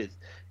off with,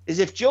 is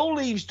if Joe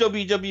leaves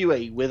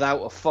WWE without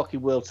a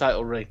fucking world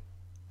title ring.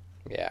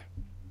 Yeah.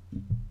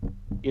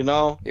 You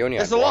know?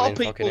 There's a lot of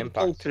people that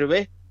go through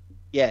it.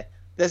 Yeah.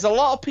 There's a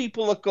lot of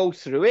people that go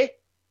through it.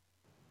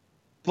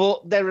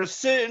 But there are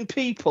certain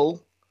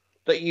people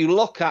that you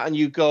look at and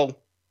you go,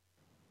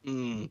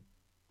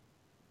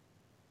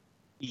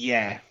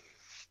 yeah.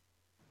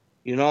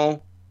 You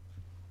know?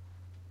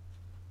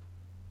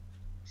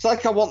 It's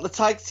like I want the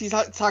tag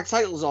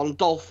titles on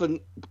Dolph and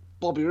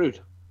Bobby Roode.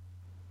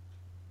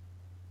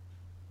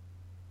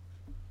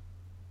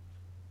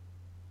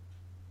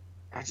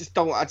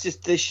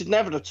 They should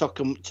never have took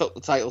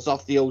the titles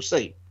off the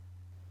OC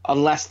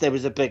unless there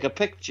was a bigger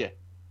picture.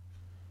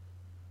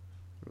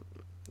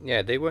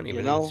 Yeah, they weren't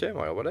even in the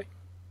turmoil, were they?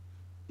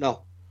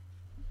 No.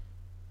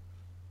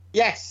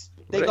 Yes,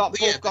 they They both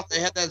got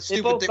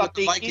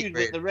Viking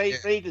with the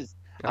Raiders,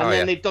 Oh, and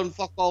then they've done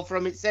fuck all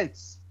from it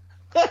since.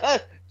 Do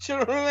you know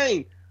what I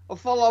mean? A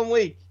full-on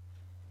week.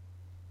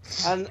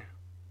 And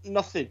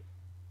nothing.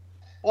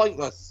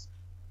 Pointless.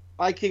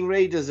 Viking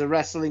Raiders are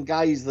wrestling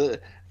guys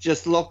that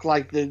just look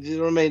like you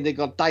know what I mean? They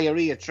got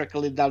diarrhea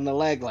trickling down the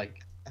leg,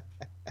 like.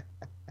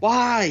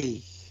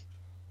 Why?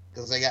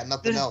 Because they got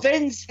nothing Does else.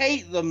 Vince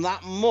hate them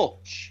that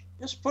much?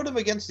 Just put them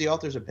against the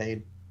Authors of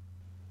Pain.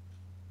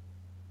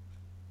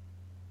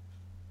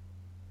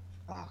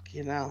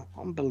 Fucking hell.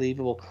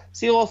 Unbelievable.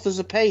 See, Authors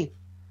of Pain.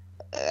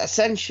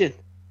 Ascension.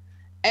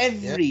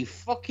 Every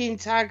fucking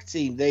tag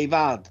team they've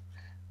had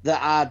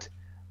that had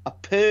a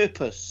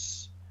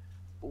purpose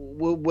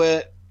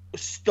were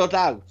stood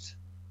out.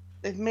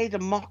 They've made a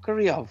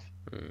mockery of.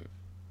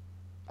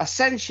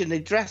 Ascension, they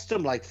dressed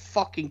them like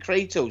fucking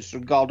Kratos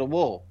from God of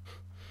War.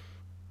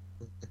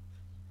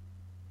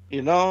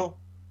 You know?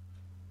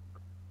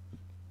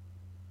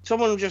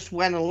 Someone just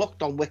went and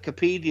looked on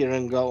Wikipedia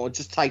and or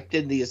just typed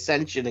in the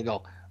Ascension and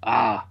go,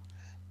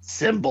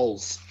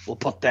 symbols. We'll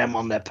put them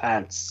on their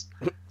pants.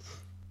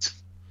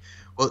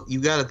 Well,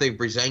 you got to think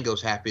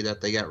Breezango's happy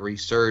that they got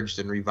resurged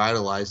and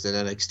revitalized in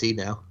NXT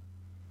now.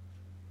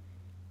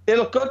 They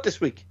look good this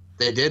week.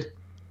 They did.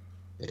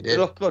 They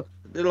look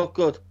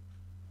good.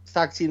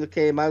 Tag team that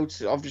came out,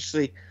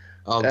 obviously,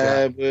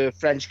 were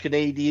French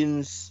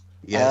Canadians.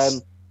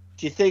 Yes.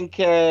 Do you think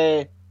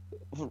I'm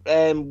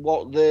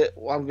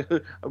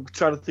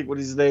trying to think what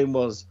his name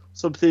was.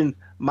 Something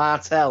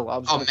Martel.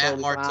 Matt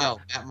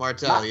Martel. Matt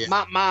Martel. Yeah.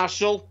 Matt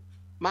Marshall.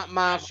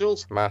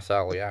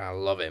 Marcel, yeah, I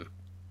love him.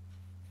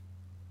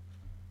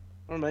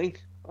 I mean,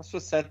 that's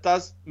what Seth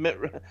does.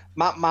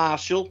 Matt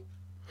Marshall.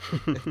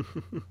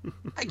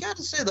 I got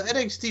to say, the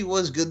NXT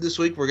was good this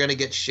week. We're going to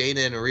get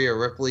Shayna and Rhea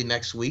Ripley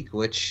next week,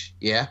 which,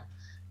 yeah.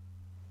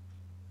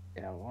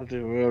 Yeah, well, I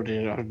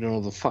don't know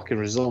the fucking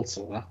results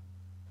of that.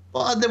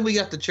 Well, and then we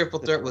got the triple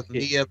threat with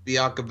Mia,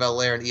 Bianca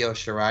Belair, and Io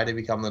Shirai to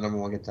become the number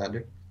one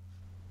contender.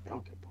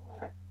 Okay,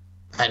 boy.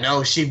 I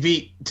know, she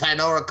beat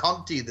Tainara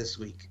Conti this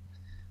week.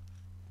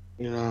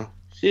 You know,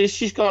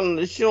 she's got,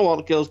 you know what,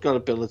 the girl's got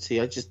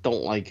ability. I just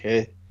don't like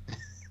her.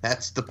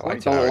 That's the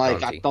point. I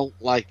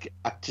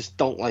just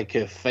don't like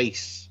her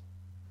face.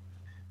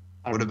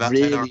 What about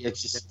really?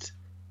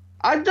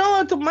 I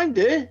don't mind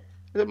it.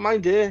 I don't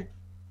mind it.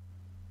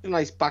 A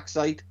nice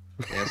backside.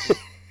 Yes.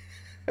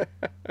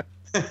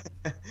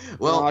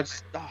 Well,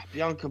 No,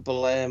 Bianca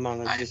Belair,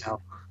 man. I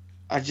know.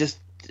 I just,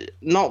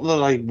 not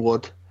that I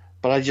would,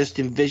 but I just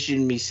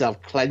envision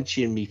myself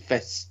clenching me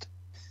fist.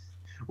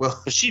 Well,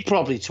 But she'd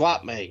probably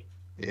twat me.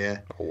 yeah.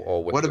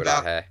 Or What with her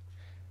about- hair.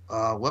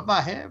 Whip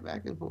my hair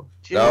back and forth.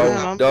 Do you know No, what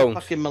I mean? don't.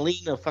 Fucking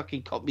Melina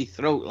fucking cut me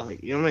throat,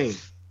 like, you know what I mean?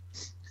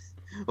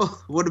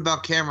 Well, what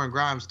about Cameron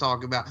Grimes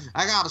talking about?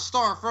 I got to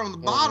start from the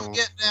bottom, Oh.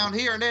 get down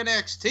here in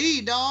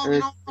NXT, dog. You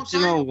know what I'm Do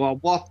you saying? know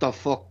what the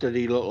fuck did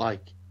he look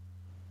like?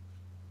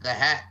 The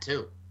hat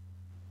too.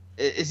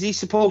 Is he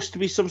supposed to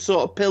be some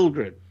sort of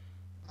pilgrim?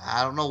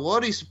 I don't know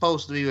what he's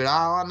supposed to be, but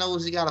all I know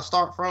is he got to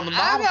start from the I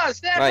bottom. gotta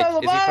stand Right, from the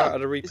is he part bottom.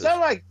 of the Is Reapers? that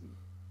like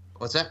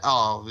What's that?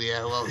 Oh,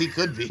 yeah. Well, he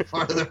could be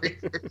part of the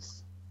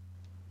Reapers.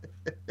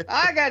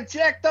 I got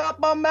checked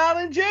up on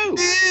Mountain Dew?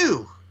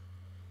 Ew.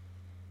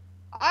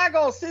 I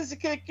go scissor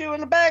kick you in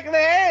the back of the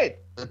head.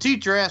 The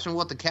teacher asked me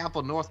what the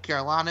capital of North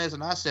Carolina is,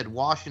 and I said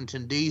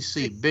Washington,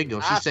 D.C. Bingo.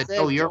 She I said, said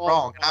 "No, you're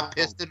wrong." And I wrong.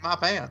 pissed in my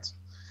pants.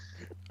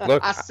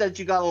 Look, I said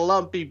you got a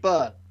lumpy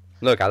butt.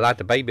 Look, I like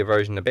the baby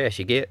version of best.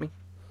 You get me?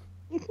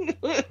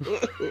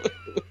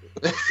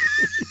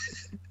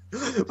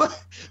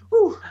 But,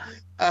 whew,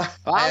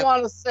 I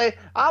want to say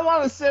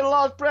the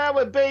Lord's Prayer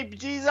with baby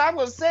Jesus. I'm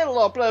going to say the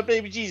Lord's Prayer with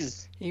baby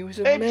Jesus. He was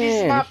a Baby,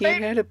 she's my man. He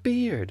baby. had a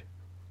beard.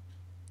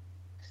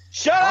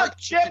 Shut up,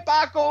 Chip.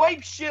 I'll go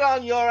ape shit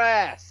on your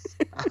ass.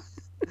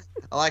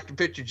 I like to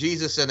picture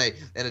Jesus in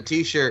a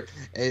t-shirt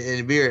and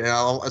a beard,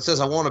 and it says,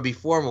 "I want to be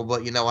formal,"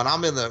 but you know, when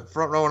I'm in the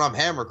front row and I'm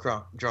hammer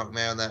drunk,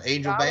 man, that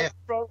Angel Band.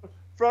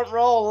 Front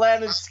row,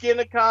 Leonard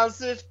Skinner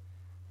concert,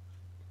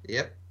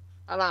 Yep,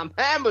 and I'm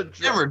hammered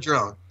drunk. never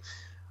drunk.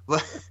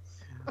 But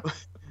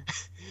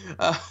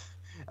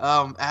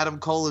Adam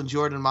Cole and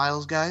Jordan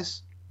Miles,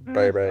 guys.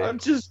 Baby. I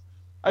just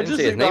Didn't say his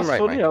think name that's right,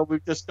 funny mate. how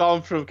we've just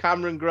gone from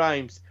Cameron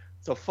Grimes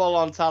to full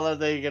on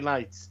Talladega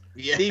Nights.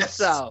 Yes. Deep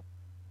South.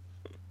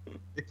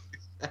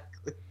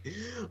 Exactly.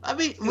 I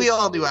mean, we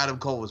all knew Adam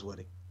Cole was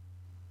winning.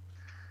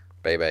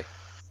 Baby.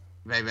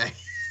 Maybe.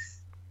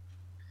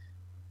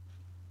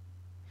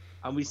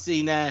 And we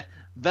seen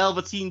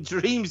Velveteen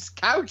Dream's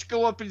couch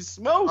go up in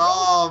smoke.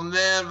 Oh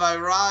man, by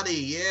Roddy,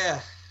 yeah.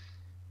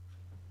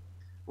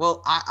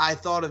 Well, I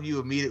thought of you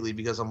immediately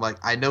because I'm like,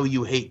 I know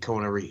you hate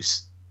Kona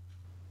Reeves.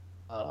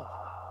 Uh,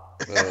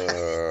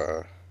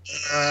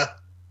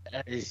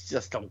 It's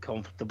just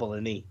uncomfortable,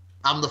 isn't he?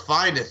 I'm the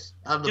finest.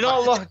 I'm the Do you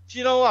know, finest. do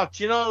you know what?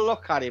 Do you know,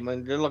 look at him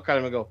and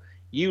go,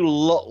 you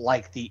look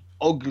like the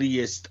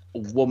ugliest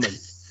woman.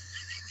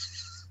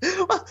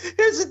 Well,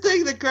 here's the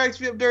thing that cracks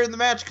me up during the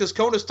match because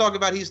Kona's talking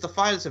about he's the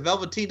finest and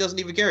Velveteen doesn't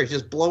even care. He's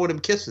just blowing him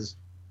kisses.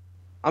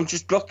 I'm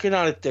just looking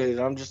at it, dude.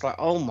 I'm just like,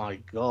 oh my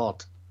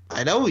god.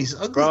 I know he's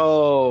ugly.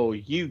 Bro,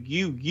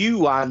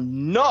 you are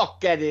not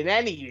getting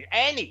any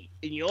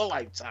in your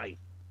lifetime.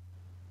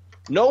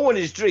 No one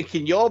is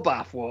drinking your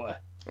bathwater.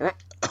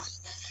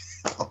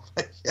 Oh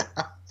my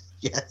God.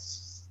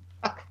 Yes.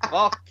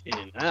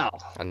 Fucking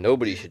hell. and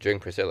nobody should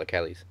drink Priscilla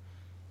Kelly's.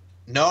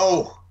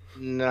 No.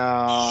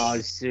 No,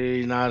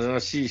 see, no,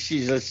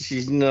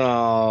 she's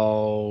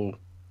no.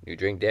 You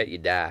drink that, you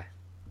die.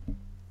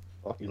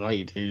 Fucking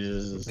right,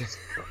 Jesus.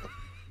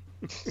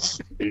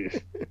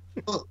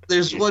 Well,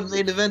 there's one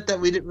main event that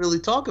we didn't really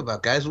talk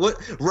about, guys. What?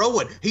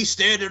 Rowan, he's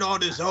standing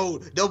on his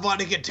own.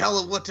 Nobody can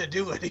tell him what to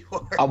do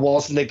anymore. I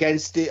wasn't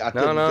against it. I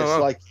didn't no.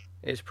 dislike.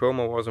 His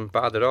promo wasn't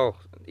bad at all,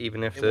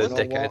 even if It the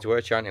wasn't. dickheads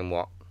were chanting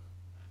what.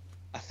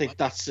 I think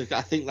that's a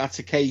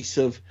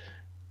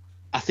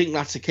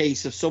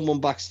case of someone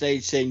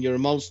backstage saying you're a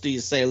monster. You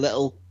say a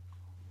little.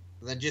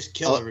 And then just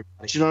kill Oh,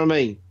 everybody. Do you know what I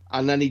mean?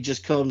 And then he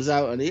just comes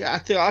out and I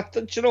think,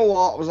 do you know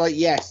what? I was like,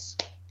 yes,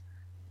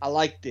 I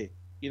liked it.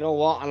 You know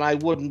what? And I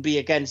wouldn't be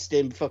against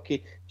him. Fucking.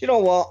 Do you know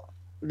what?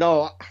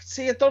 No,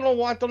 see, I don't know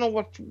what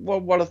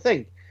I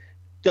think.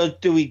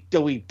 Do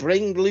we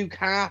bring Luke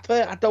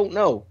Harper? I don't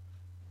know.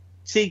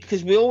 See,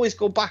 because we always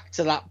go back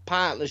to that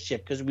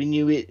partnership because we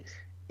knew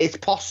it's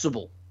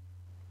possible.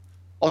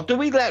 Or do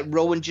we let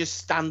Rowan just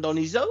stand on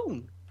his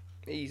own?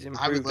 He's I would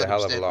improved let a him hell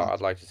of a stand lot. on-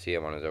 I'd like to see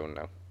him on his own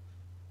now.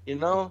 You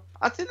know,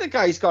 I think the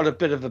guy's got a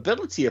bit of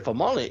ability, if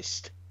I'm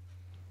honest.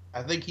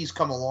 I think he's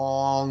come a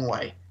long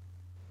way.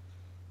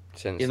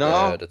 Since You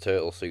know? the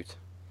turtle suit.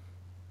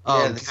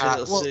 Oh, Yeah, the God.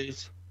 little Well,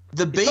 suit.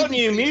 the He's got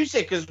new baby.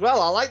 music as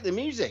well. I like the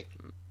music.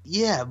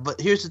 Yeah,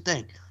 but here's the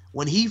thing.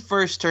 When he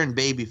first turned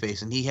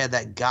babyface and he had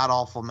that god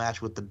awful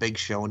match with the Big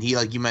Show, and he,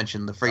 like you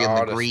mentioned, the friggin' Oh,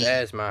 the the green.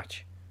 stairs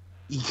match.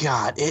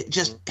 God, it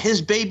just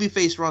his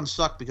babyface run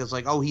sucked because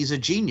like, oh, he's a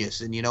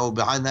genius, and you know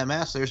behind that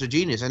mask there's a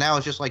genius, and now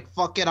it's just like,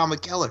 fuck it, I'm a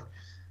killer.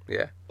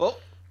 Yeah. But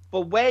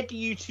where do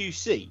you two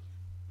see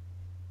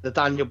the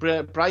Daniel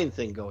Bryan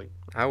thing going?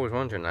 I was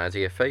wondering, is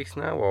he a face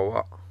now or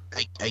what?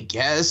 I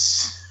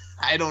guess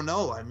I don't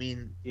know. I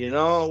mean, You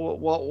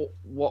know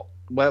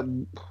where?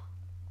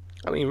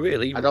 I mean,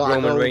 really, I don't- I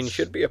Roman don't- Reigns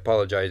should be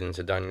apologising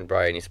to Daniel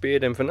Bryan. He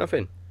speared him for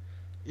nothing.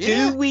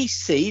 yeah, Do we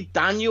see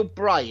Daniel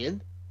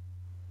Bryan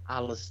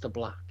Aleister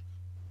Black.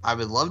 I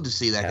would love to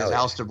see that because Hell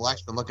yeah. Aleister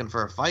Black's been looking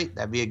for a fight.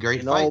 That'd be a great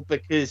You know, fight.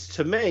 because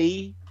to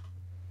me,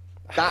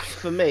 that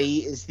for me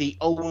is the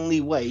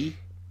only way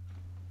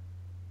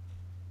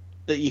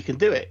that you can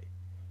do it.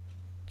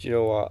 Do you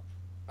know what?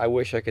 I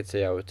wish I could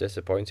say I was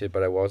disappointed,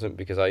 but I wasn't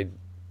because I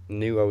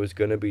knew I was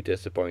going to be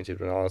disappointed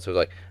when Alistair was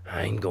like,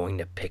 I'm going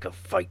to pick a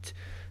fight.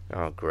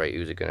 Oh, great.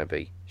 Who's it going to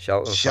be?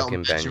 Shelton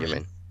fucking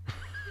Benjamin.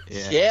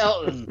 Yeah.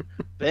 Shelton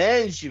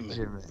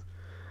Benjamin.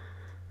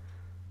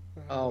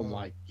 Oh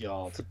my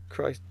God! For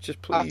Christ, just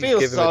I please feel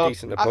give him a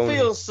decent opponent. I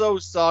feel so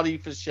sorry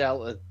for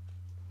Shelton.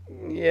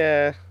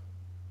 Yeah.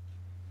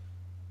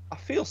 I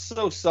feel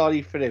so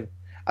sorry for him.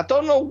 I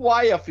don't know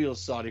why I feel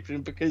sorry for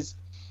him because,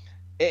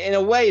 in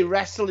a way,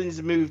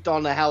 wrestling's moved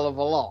on a hell of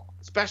a lot,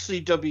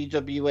 especially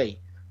WWE,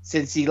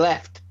 since he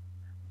left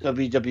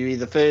WWE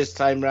the first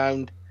time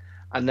round,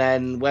 and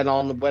then went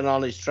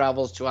on his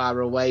travels to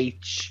ROH.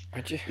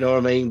 You know what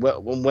I mean?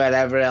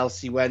 Wherever else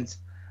he went.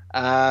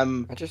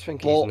 I just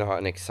think he's not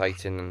an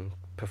exciting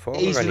performer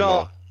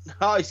anymore.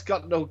 No, he's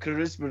got no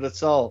charisma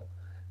at all.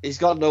 He's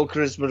got no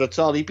charisma at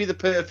all. He'd be the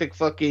perfect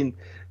fucking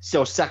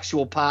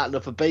sexual partner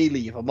for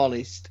Bayley, if I'm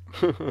honest.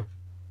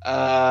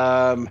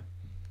 I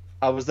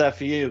was there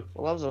for you.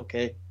 Well, that was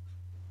okay.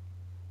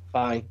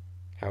 Fine.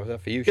 How was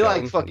that for you, Be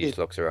Shelton? like fucking, he just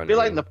looks around. Be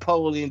like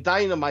Napoleon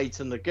Dynamite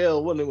and the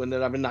girl, wouldn't it, when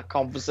they're having that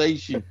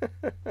conversation?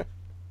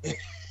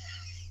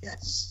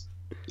 Yes.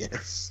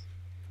 Yes.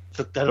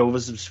 Took that over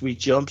some sweet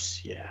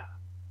jumps. Yeah.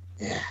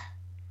 Yeah.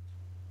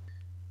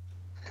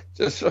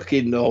 Just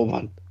fucking no,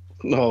 man.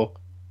 No.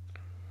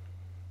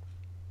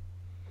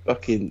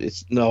 Fucking,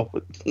 it's no.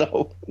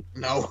 No.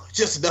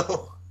 Just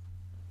no.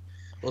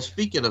 Well,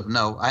 speaking of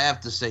no, I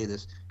have to say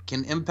this.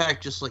 Can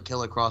Impact just let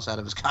Killer Cross out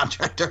of his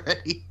contract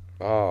already?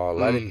 Oh,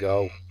 let him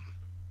go.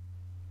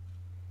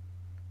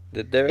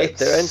 They're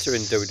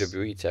entering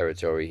WWE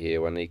territory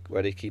here when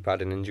they keep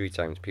adding injury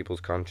time to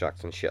people's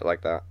contracts and shit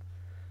like that.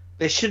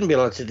 They shouldn't be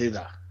allowed to do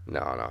that.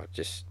 No,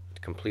 just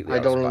completely.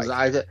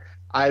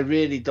 I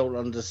really don't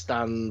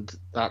understand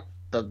that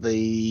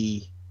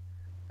the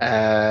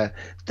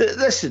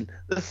listen.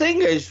 The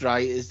thing is,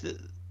 right, is that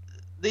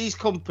these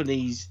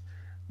companies,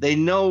 they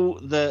know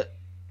they're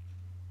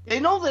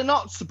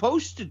not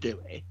supposed to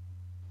do it,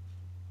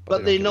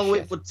 but they know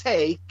it would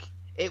take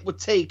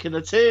an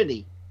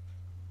attorney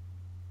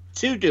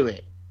to do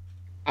it,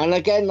 and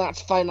again,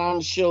 that's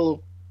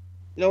financial.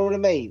 You know what I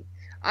mean?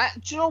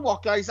 Do you know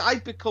what, guys?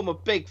 I've become a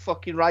big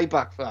fucking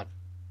Ryback fan,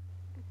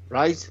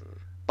 right?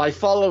 By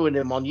following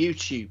him on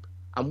YouTube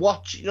and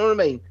watching, you know what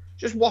I mean?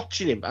 Just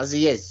watching him as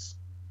he is.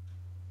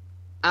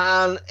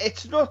 And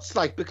it's nuts,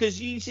 like, because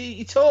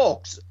he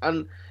talks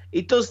and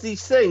he does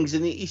these things,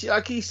 and he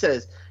like he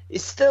says,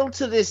 it's still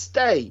to this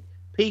day,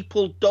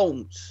 people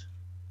don't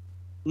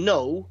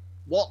know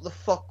what the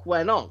fuck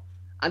went on.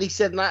 And he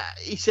said,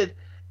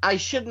 I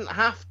shouldn't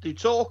have to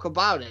talk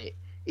about it.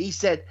 He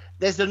said,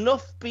 there's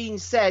enough being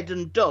said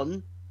and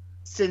done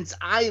since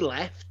I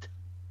left,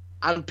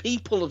 and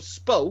people have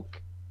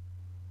spoke,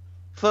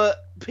 for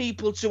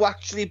people to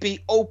actually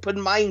be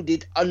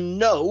open-minded and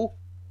know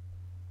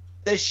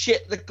there's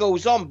shit that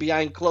goes on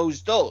behind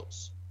closed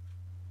doors.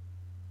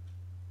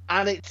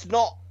 And it's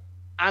not,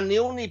 and the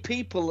only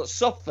people that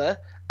suffer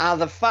are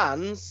the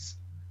fans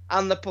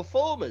and the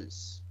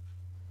performers.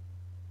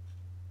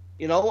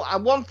 You know,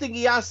 and one thing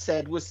he has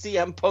said was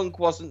CM Punk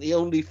wasn't the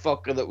only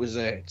fucker that was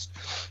hurt.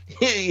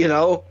 You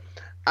know,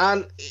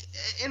 and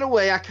in a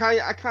way, I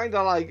kind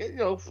of like, you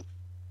know,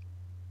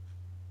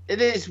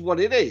 it is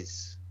what it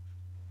is.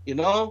 You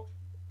know,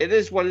 it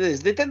is what it is.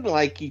 They didn't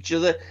like each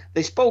other.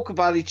 They spoke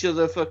about each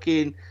other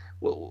fucking,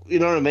 you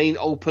know what I mean,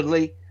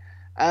 openly.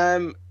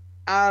 And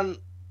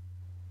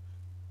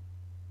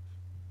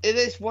it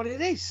is what it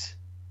is.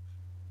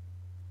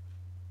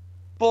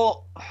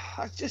 But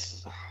I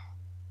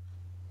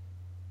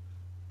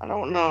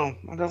don't know.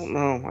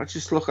 I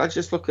just look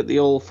at the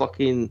old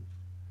fucking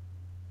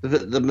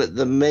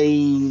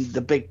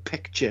the big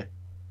picture.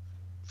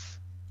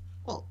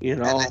 Well, you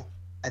know.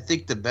 I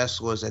think the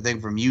best was,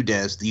 from you,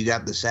 Des, you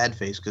got the sad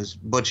face because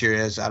Butcher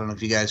is, I don't know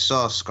if you guys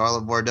saw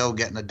Scarlett Bordeaux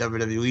getting a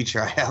WWE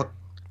tryout.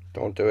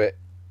 Don't do it.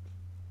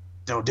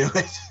 Don't do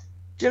it.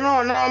 Do you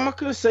know, no, I'm not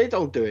going to say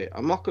don't do it.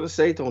 I'm not going to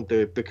say don't do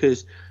it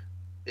because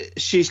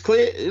she's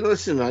clear.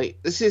 Listen, right,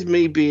 this is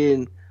me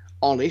being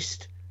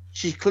honest.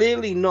 She's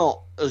clearly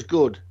not as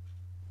good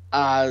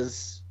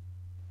as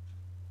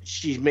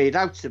she's made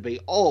out to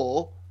be,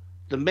 or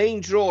the main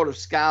draw of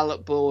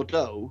Scarlett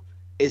Bordeaux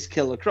is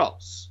Killer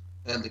Cross.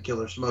 And the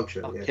Killer Smoke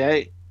Show. Okay,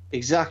 yeah.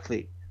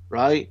 Exactly,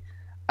 right?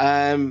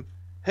 Her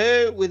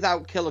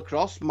without Killer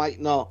Cross might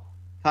not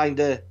kind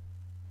of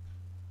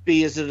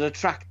be as an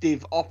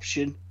attractive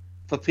option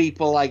for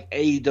people like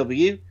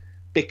AEW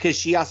because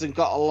she hasn't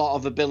got a lot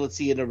of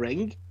ability in a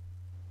ring.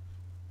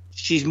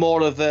 She's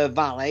more of a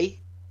valet,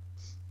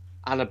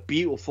 and a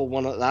beautiful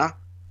one at that.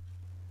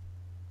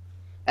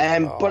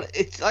 But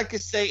it's like I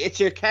say, it's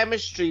her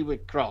chemistry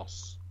with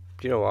Cross.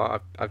 Do you know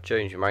what? I've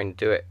changed my mind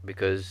to it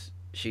because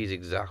she's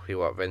exactly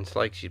what Vince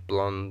likes. She's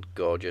blonde,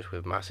 gorgeous,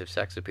 with massive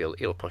sex appeal.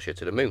 He'll push her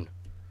to the moon.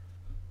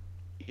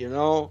 You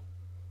know,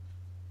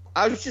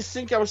 I was just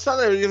thinking. I was sat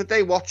there the other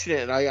day watching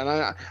it, and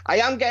I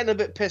am getting a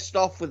bit pissed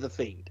off with the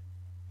Fiend.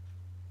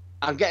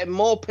 I'm getting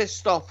more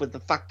pissed off with the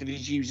fact that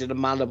he's using a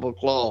mandible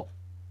claw.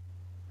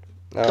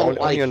 No, Don't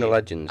like only on the it.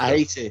 Legends. I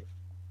hate it.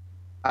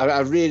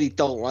 I really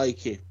don't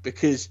like it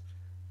because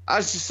I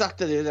was just sat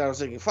there and I was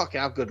thinking, fuck,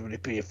 how good would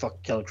it be if fucking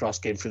Killer Cross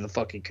came through the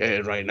fucking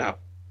curtain right now?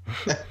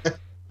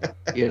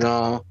 You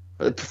know,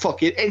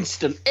 fucking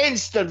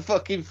instant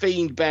fucking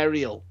Fiend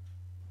burial.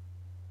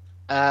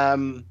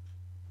 The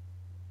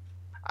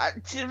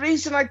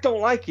reason I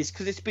don't like it is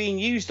because it's being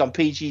used on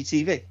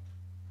PGTV.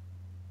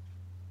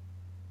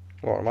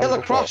 What,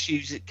 Killer Cross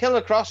uses it.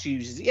 Killer Cross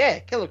uses it. Yeah,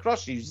 Killer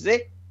Cross uses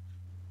it.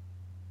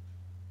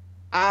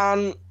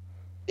 And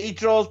he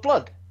draws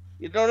blood.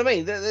 You know what I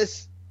mean?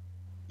 There's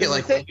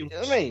like thing, when you know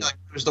what I mean? Like,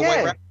 there's the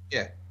white rabbit.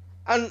 Yeah.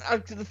 And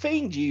the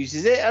Fiend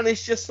uses it, and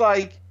it's just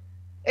like,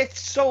 it's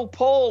so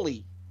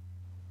poorly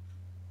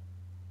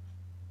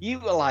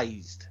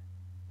utilized.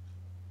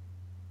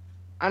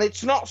 And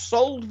it's not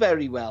sold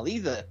very well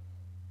either.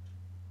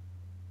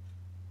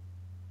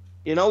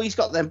 You know, he's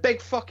got them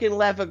big fucking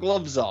leather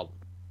gloves on.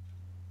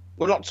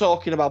 We're not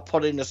talking about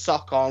putting a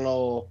sock on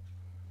or,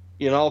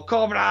 you know,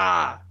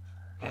 Cobra.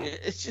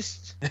 It's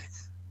just,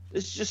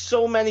 there's just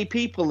so many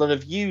people that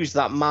have used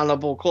that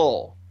mandible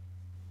claw.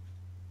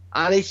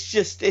 And it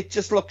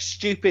just looks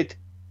stupid.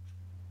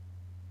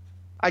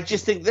 I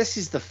just think this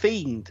is the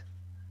Fiend.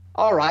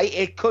 All right,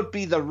 it could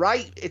be the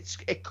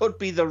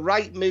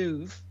right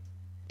move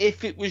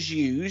if it was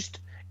used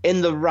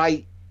in the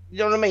right, you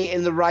know what I mean,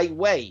 in the right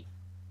way.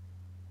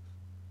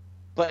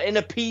 But in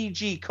a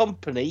PG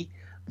company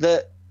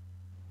that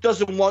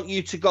doesn't want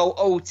you to go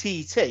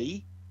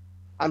OTT,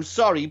 I'm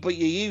sorry, but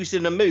you're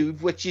using a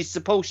move which is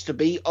supposed to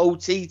be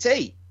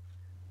OTT.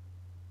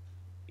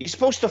 You're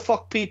supposed to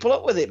fuck people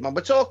up with it, man.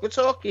 We're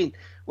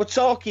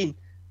talking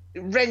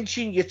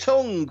wrenching your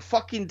tongue,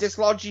 fucking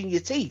dislodging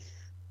your teeth,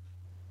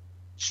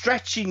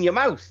 stretching your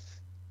mouth.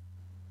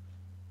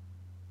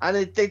 And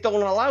they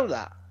don't allow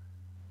that.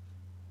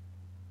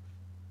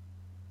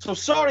 So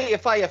sorry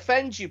if I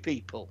offend you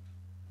people.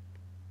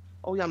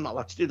 Oh, yeah, I'm not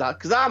allowed to do that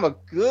because I'm a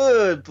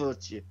good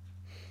butcher.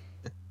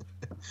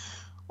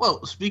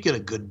 Well, speaking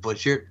of good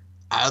butcher,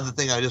 other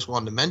thing I just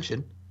wanted to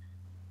mention,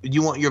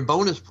 you want your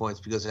bonus points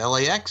because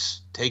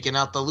LAX taking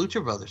out the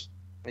Lucha Brothers.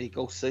 There you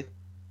go, see.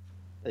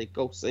 There you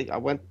go, see. I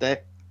went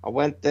there.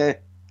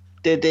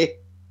 Did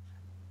it.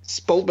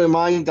 Spoke my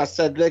mind. I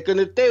said they're going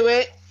to do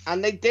it,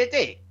 and they did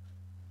it.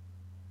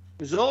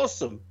 It was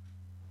awesome.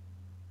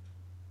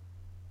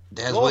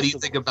 Daz, what do you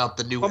think about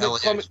the new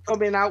LAX?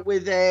 Coming out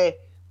with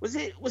was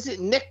it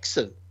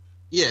Nixon?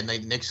 Yeah,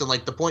 Nixon,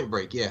 like the Point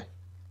Break, yeah.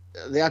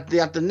 They had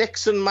the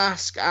Nixon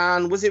mask,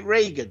 and was it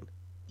Reagan?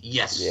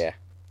 Yes. Yeah,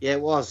 it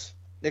was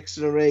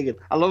Nixon and Reagan.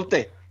 I loved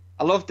it,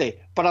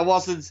 but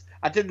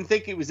I didn't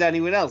think it was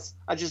anyone else.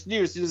 I just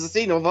knew as soon as I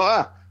seen them, I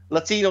thought,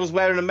 Latinos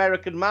wearing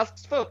American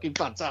masks, fucking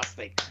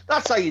fantastic.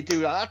 That's how you do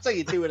that. That's how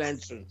you do an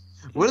entrance.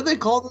 What do they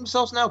call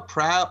themselves now?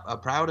 Proud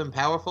and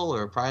Powerful,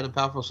 or Pride and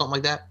Powerful, something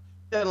like that?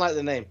 Didn't like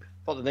the name.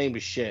 Thought the name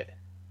was shit.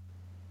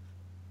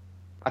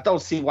 I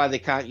don't see why they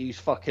can't use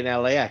fucking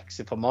LAX,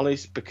 if I'm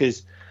honest,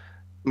 because,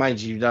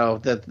 mind you,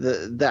 no,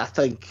 I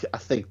think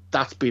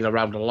that's been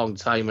around a long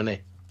time, isn't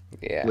it?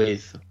 Yeah.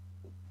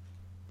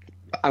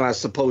 And I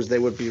suppose they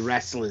would be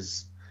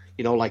wrestlers,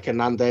 you know, like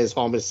Hernandez,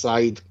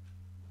 Homicide,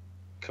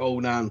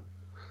 Conan,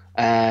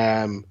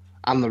 and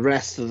the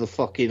rest of the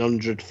fucking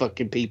 100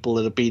 fucking people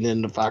that have been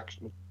in the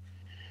faction.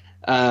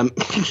 But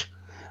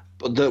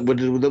that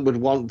would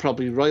want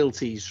probably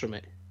royalties from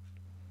it.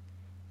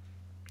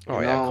 Oh,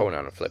 yeah,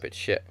 Conan will flip it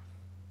shit.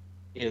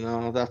 You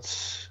know,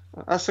 that's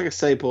like I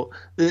say, but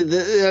at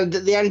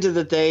the end of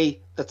the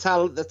day, the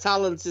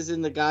talent is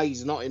in the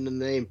guys, not in the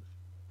name.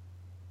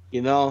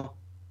 You know,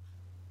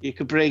 you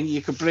could bring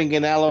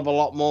in a hell of a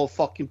lot more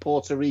fucking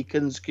Puerto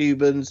Ricans,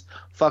 Cubans,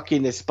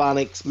 fucking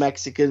Hispanics,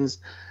 Mexicans,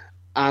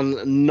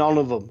 and none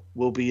of them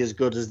will be as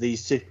good as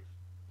these two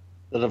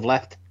that have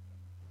left.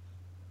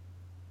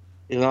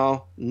 You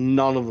know,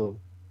 none of them.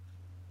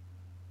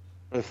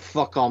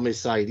 Fuck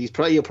Homicide.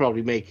 He'll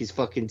probably make his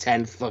fucking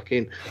 10th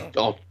fucking.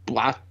 Oh,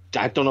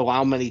 I don't know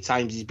how many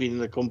times he's been in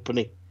the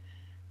company.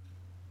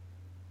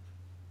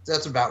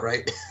 That's about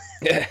right.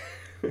 Yeah.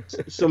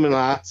 Something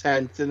like that,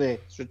 10th, isn't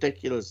it? It's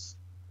ridiculous.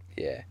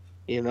 Yeah.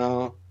 You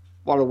know,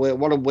 what a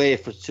way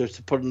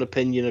to put an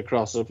opinion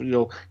across. You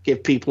know,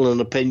 give people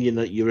an opinion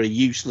that you're a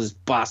useless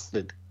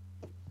bastard.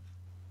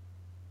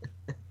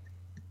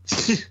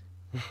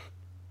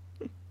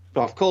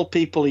 But I've called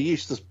people a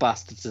useless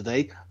bastard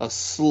today, a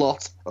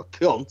slut, a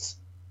cunt.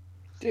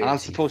 And I'm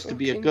supposed to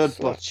be a good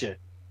butcher.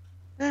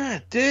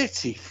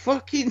 Dirty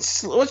fucking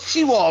slut. What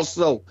she was,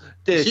 though.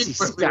 Dirty She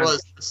probably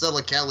was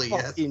Priscilla Kelly,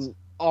 yes. Fucking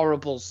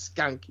horrible,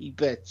 skanky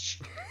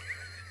bitch.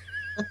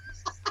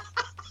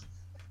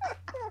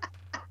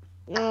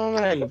 Oh,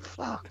 man,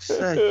 fuck's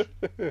sake.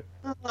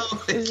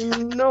 There's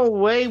no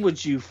way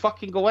would you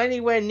fucking go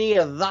anywhere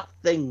near that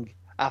thing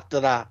after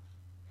that.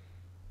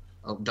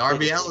 Oh,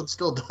 Darby Allin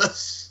still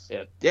does.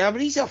 Yeah, but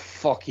he's a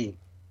fucking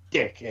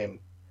dick, him.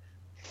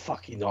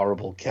 fucking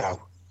horrible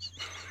cow.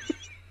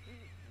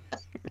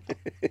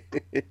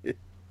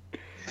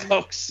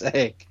 Fuck's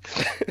sake.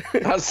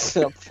 That's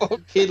a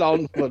fucking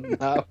onward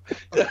now.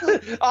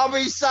 I'll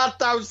be sat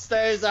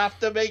downstairs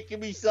after making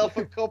myself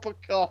a cup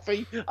of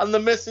coffee and the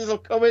missus will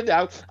come in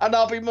now and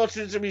I'll be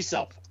muttering to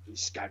myself, you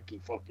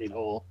skanky fucking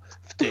whore,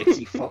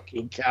 dirty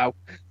fucking cow.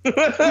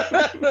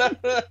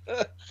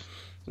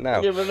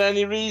 Now, Given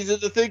any reason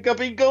to think I've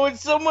been going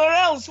somewhere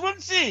else,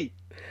 wouldn't she?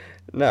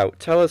 now,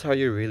 tell us how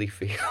you really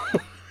feel.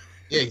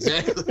 Yeah,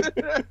 exactly.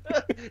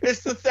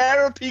 It's the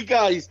therapy,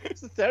 guys.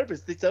 It's the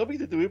therapist. They tell me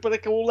to do it, but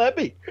they won't let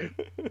me.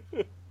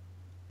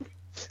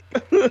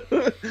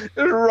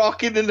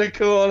 Rocking in the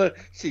corner.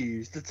 She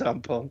used the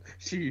tampon.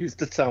 She used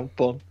the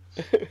tampon.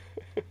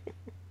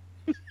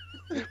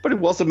 But it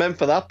wasn't meant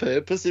for that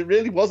purpose. It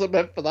really wasn't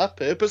meant for that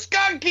purpose.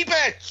 Skanky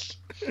bitch!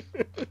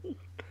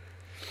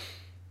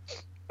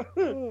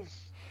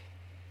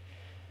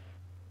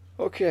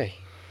 Okay.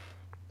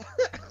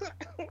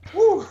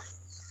 Woo.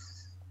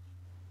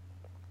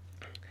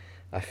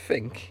 I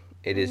think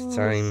it is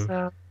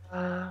time.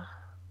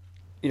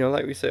 You know,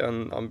 like we say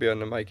on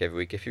Beyond the Mic every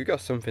week, if you've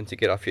got something to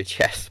get off your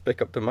chest,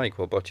 pick up the mic,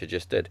 what Butcher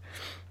just did.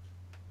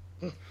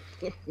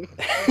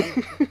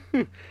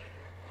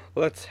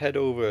 Let's head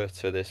over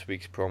to this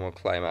week's promo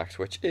climax,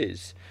 which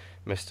is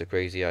Mr.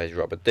 Crazy Eyes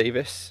Robert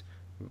Davis,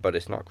 but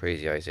it's not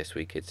Crazy Eyes this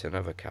week, it's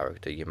another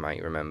character you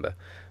might remember,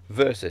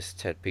 versus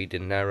Ted P.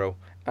 Dinero,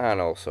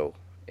 and also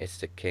it's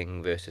the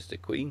King versus the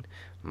Queen.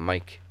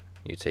 Mike,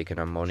 you taking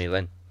on Moni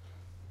Lynn?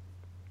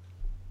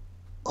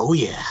 Oh,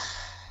 yeah.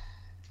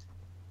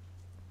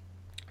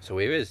 So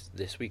here is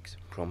this week's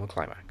promo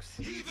climax.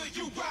 Either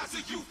you rise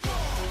or you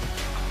fall.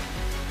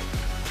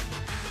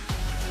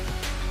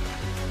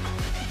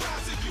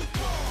 Rise or you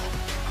fall.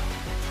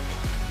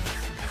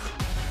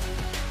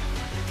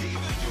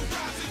 Either you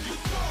rise or you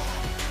fall.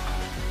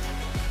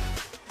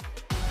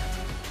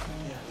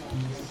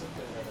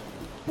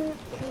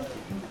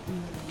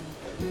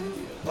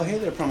 Oh, hey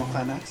there, Promo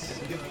Climax.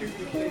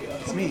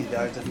 It's me, the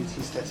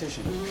RWT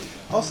statistician,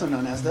 also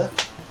known as the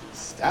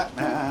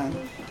Statman.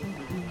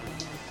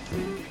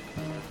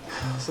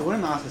 So we're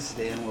in the office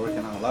today and we're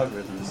working on a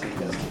logarithm to see you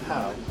guys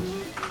how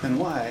and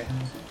why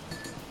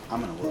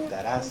I'm gonna whoop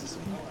that ass this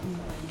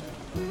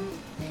week.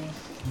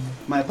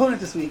 My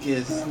opponent this week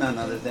is none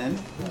other than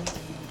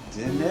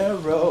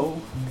Dinero.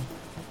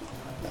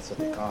 That's what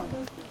they call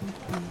him.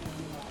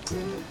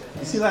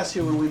 You see, last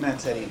year when we met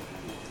Teddy,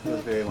 it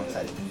was very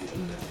one-sided.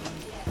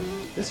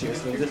 This year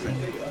it's a little different.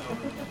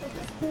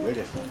 We're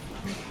different.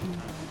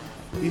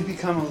 You've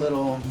become a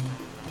little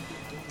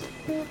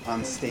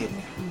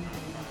unstable.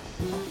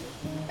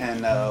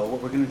 And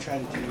what we're going to try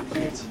to do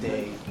here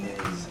today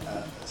is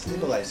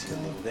stabilize you a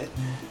little bit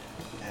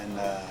and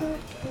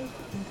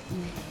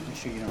make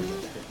sure you don't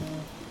get hurt.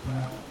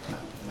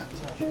 Not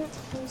too much.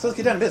 So let's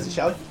get down to business,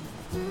 shall we?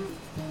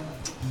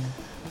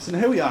 So now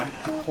here we are,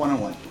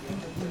 one-on-one.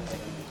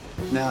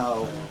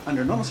 Now,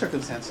 under normal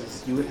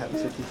circumstances, you would have a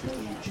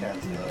 50-50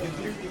 chance of...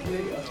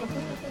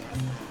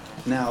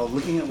 Now,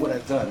 looking at what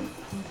I've done,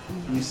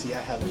 you see I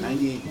have a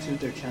 98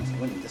 2/3 chance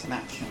of winning this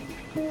match.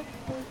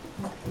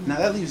 Now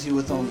that leaves you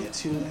with only a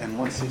 2 and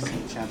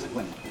 1/16 chance of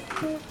winning.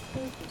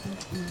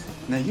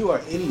 Now you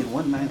are 80 and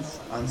 1/9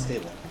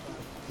 unstable.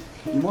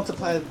 You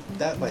multiply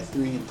that by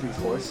 3 and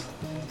 3/4,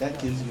 that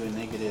gives you a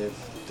negative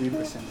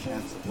 3%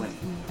 chance of winning.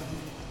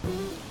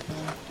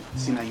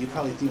 See, now you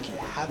probably think you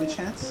have a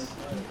chance,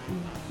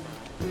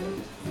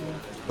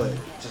 but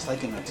just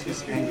like in a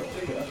obtuse angle,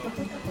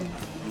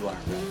 you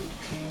aren't.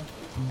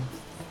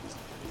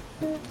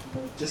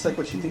 Just like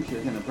what you think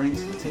you're going to bring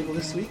to the table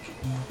this week,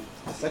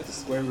 it's like the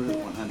square root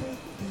of 100.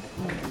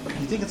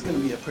 You think it's going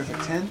to be a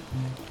perfect 10,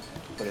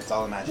 but it's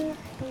all imaginary.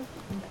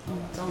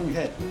 It's all in your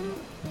head.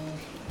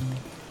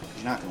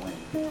 You're not going to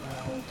win.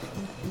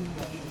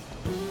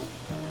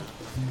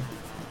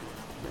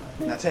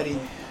 Now, Teddy,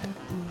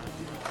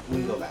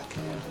 we go back.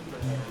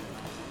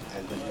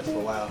 I've been here for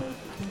a while.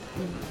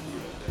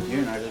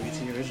 You're an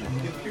RWT original.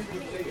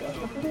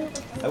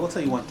 I will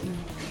tell you one thing.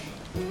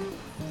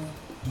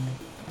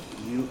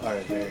 You are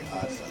a very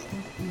odd fellow.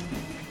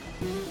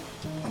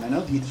 And I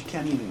know that you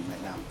can't eat me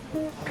right now.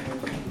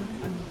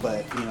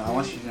 But, you know, I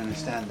want you to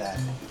understand that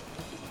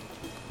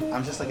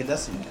I'm just like a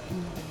decimal.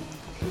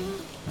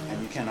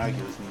 And you can't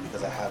argue with me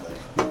because I have a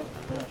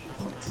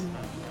point.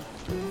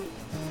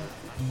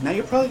 Now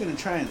you're probably going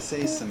to try and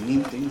say some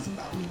mean things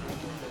about me.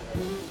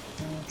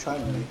 Try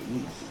to make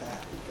me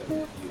fat.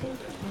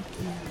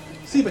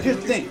 See, but here's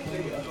the thing.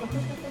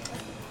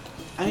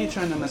 I ain't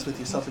trying to mess with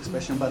your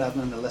self-expression, but I've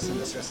learned a lesson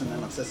that stressing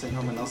and obsessing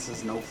on someone else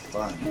is no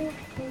fun.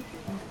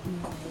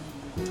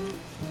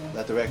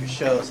 Let the record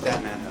show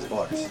Statman has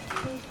bars.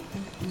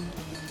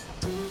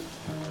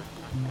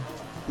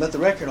 Let the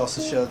record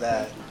also show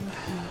that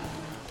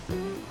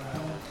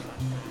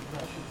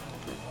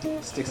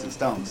sticks and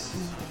stones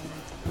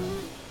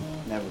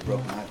never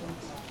broke my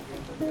bones.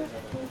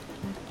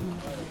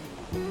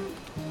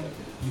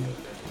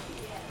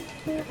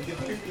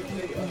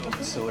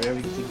 So whatever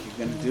you think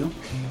you're gonna do,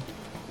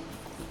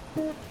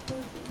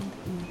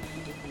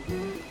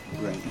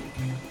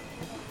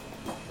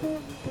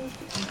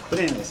 But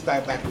anyways,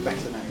 back to the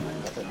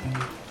 99. Back to the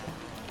 99.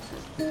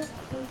 I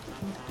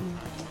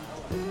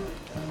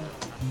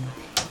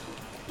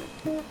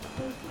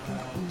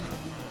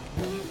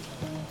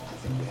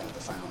think we have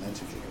the final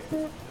interview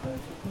here.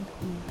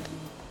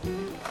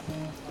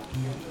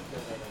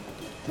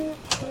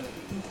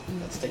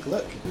 Let's take a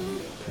look.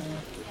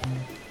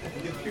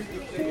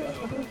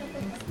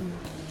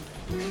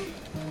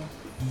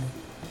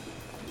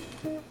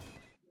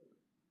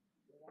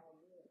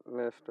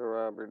 Mr.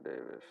 Robert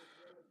Davis.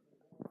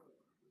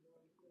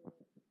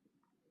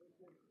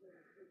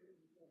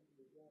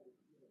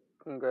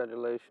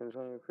 Congratulations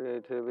on your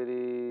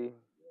creativity,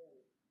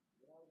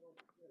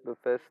 the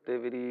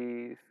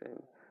festivities,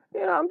 and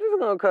I'm just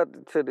gonna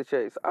cut to the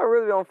chase. I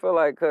really don't feel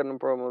like cutting a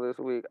promo this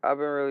week. I've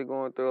been really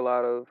going through a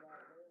lot of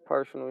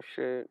personal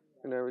shit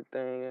and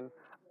everything, and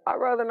I'd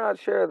rather not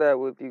share that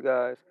with you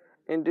guys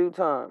in due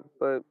time.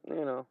 But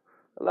a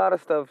lot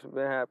of stuff's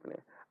been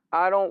happening.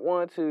 I don't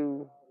want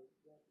to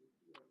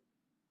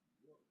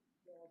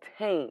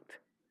taint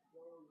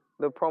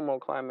the promo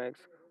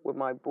climax with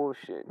my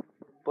bullshit,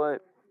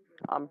 but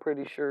I'm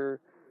pretty sure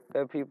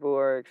that people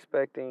are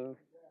expecting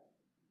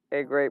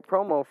a great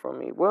promo from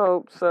me.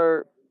 Well,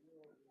 sir,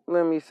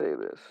 let me say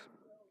this.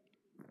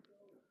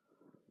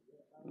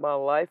 My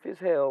life is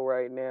hell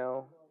right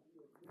now.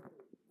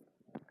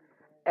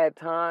 At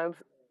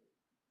times,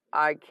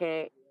 I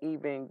can't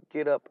even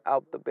get up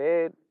out the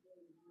bed.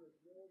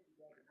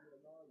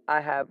 I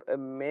have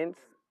immense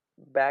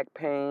back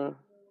pain.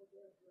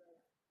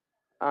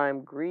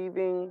 I'm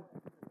grieving.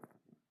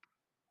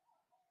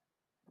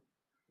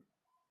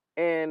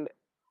 And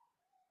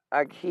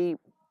I keep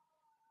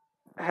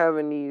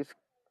having these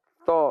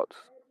thoughts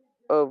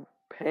of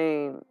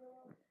pain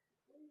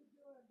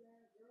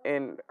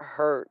and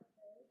hurt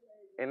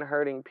and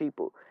hurting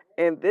people.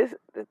 And this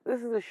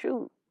is a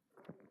shoot.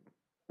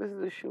 This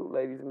is a shoot,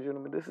 ladies and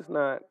gentlemen. This is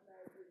not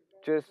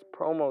just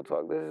promo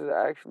talk. This is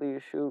actually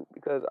a shoot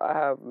because I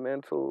have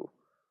mental,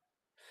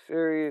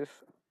 serious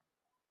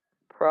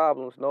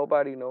problems.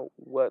 Nobody know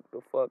what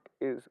the fuck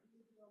is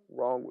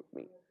wrong with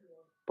me.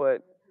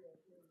 But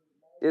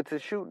it's a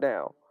shoot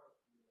now.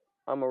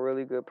 I'm a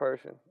really good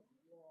person.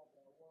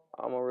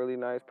 I'm a really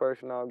nice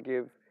person. I'll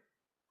give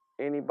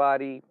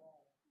anybody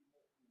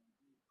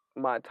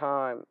my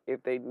time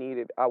if they need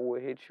it. I will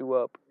hit you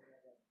up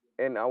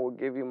and I will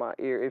give you my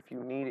ear if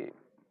you need it.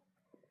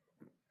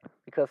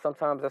 Because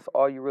sometimes that's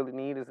all you really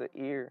need is an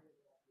ear.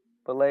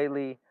 But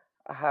lately,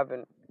 I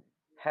haven't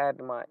had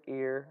my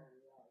ear.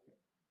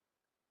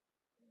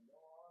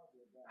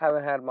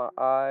 Haven't had my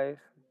eyes.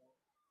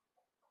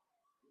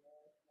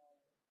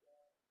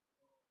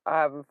 I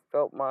haven't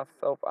felt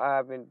myself. I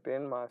haven't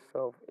been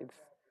myself. It's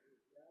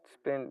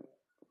been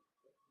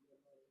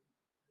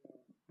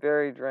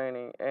very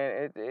draining,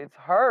 and it's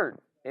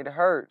hurt. It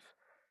hurts.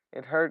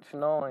 It hurts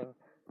knowing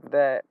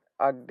that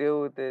I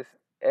deal with this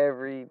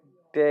every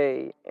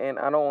day, and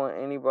I don't want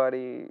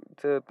anybody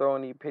to throw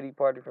any pity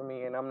party for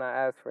me, and I'm not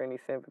asking for any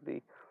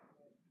sympathy.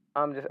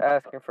 I'm just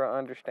asking for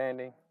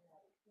understanding.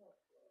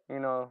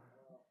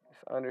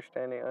 It's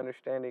understanding.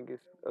 Understanding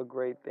is a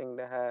great thing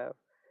to have,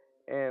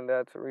 and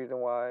that's the reason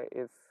why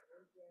it's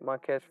my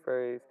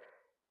catchphrase.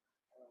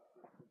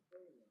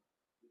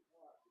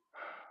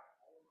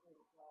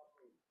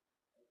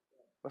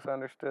 What's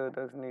understood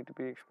doesn't need to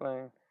be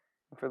explained.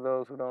 And for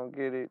those who don't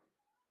get it,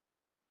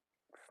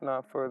 it's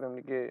not for them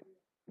to get.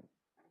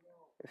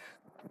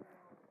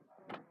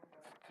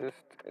 It's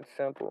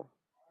simple.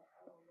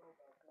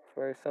 It's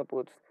very simple.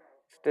 It's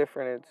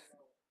different.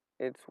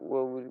 It's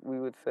what we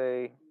would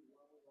say.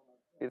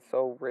 It's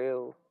so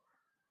real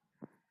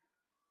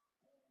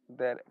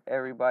that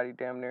everybody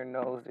damn near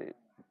knows it.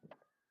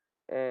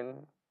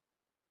 And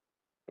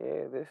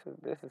yeah, this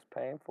is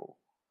painful.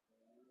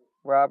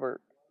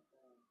 Robert,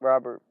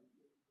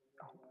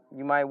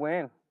 you might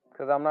win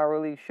because I'm not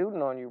really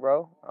shooting on you,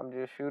 bro. I'm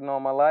just shooting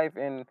on my life,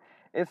 and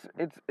it's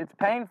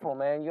painful,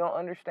 man. You don't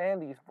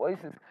understand these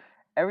voices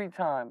every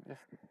time.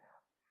 Just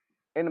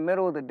in the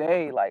middle of the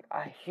day, like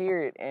I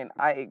hear it and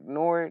I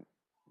ignore it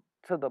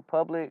to the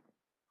public,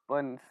 but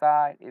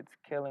inside it's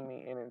killing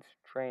me and it's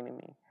draining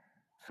me.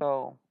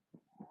 So,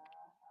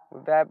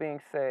 with that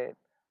being said,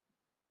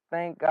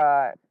 thank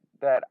God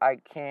that I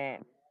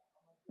can't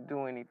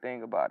do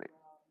anything about it.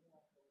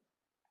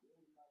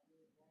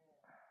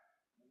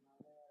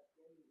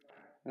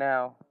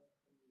 Now,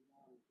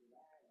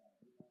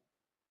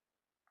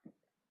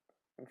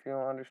 if you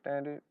don't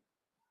understand it,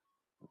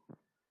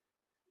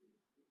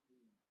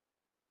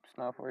 it's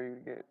not for you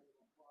to get.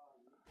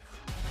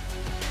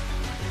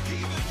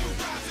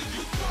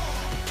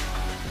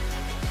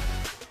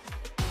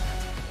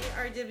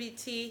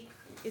 RWT,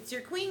 it's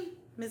your queen,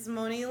 Miss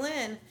Moni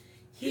Lynn,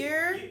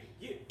 here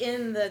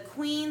in the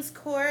Queen's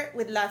Court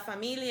with La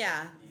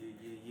Familia.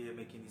 Yeah,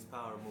 making these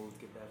power moves.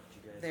 Get back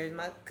with you guys. There's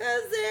my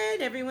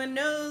cousin, everyone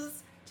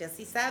knows,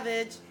 Jesse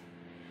Savage.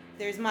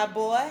 There's my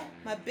boy,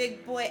 my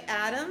big boy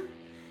Adam,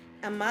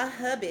 and my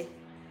hubby,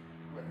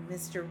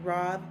 Mr.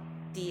 Rob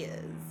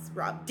Diaz.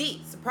 Rob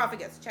D,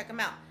 Sarcophagus, check him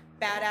out.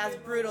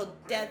 Badass, brutal,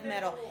 death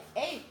metal.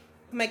 Hey,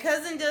 My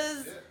cousin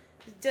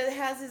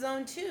has his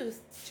own too.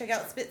 Check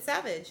out Spit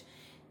Savage.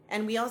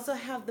 And we also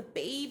have the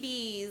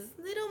babies.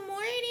 Little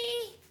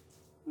Morty.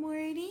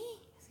 Morty,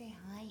 say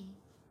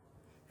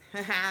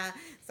hi.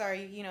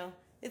 Sorry,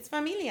 it's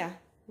familia.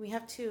 We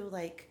have to,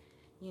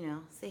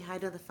 say hi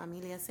to the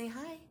familia. Say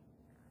hi.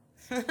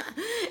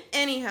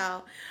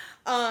 Anyhow,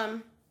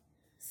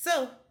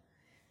 so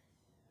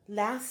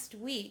last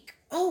week,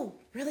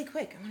 really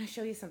quick, I want to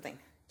show you something.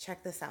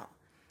 Check this out.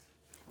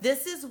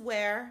 This is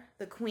where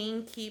the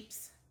queen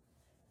keeps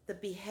the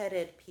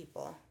beheaded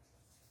people.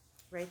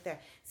 Right there.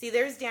 See,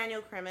 there's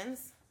Daniel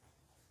Crimmins.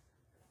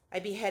 I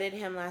beheaded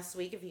him last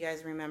week, if you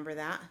guys remember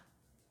that.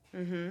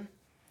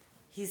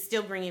 He's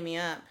still bringing me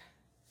up.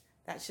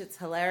 That shit's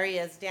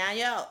hilarious,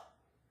 Daniel.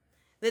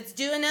 Let's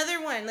do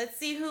another one. Let's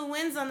see who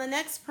wins on the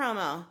next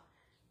promo.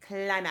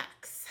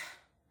 Climax.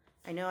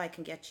 I know I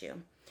can get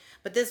you.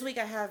 But this week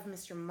I have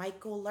Mr.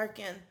 Michael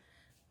Larkin.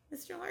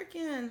 Mr.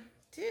 Larkin,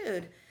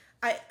 dude,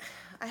 I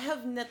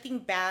have nothing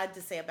bad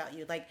to say about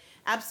you. Like,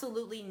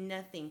 absolutely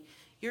nothing.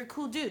 You're a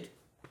cool dude.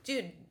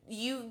 Dude,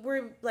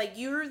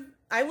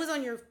 I was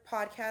on your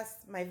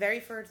podcast, my very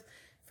first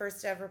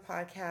ever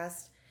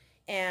podcast,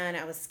 and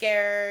I was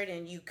scared,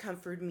 and you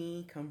comforted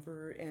me,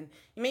 and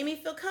you made me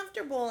feel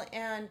comfortable,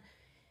 and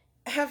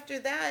after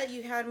that,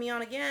 you had me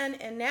on again,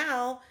 and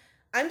now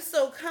I'm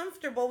so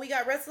comfortable. We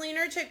got Wrestling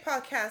Nerd Chick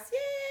podcast.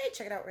 Yay!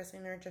 Check it out,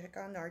 Wrestling Nerd Chick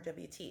on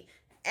RWT.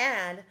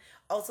 And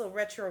also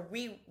Retro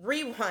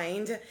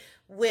Rewind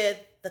with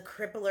the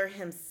crippler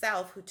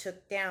himself who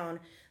took down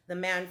the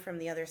man from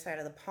the other side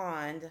of the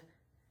pond.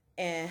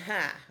 And,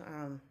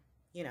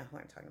 you know who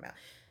I'm talking about.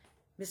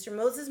 Mr.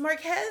 Moses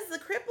Marquez, the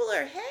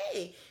crippler.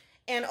 Hey!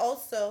 And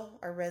also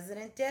our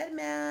resident dead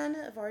man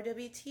of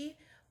RWT,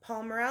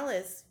 Paul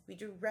Morales. We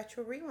do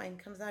Retro Rewind.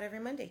 Comes out every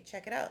Monday.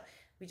 Check it out.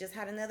 We just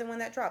had another one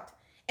that dropped.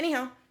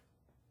 Anyhow,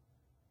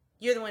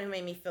 you're the one who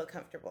made me feel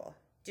comfortable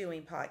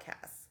doing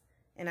podcasts.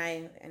 And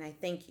I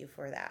thank you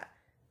for that,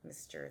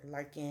 Mr.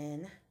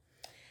 Larkin.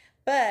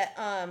 But,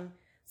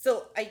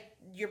 so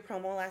your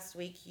promo last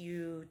week,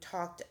 you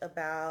talked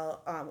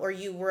about, or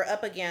you were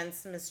up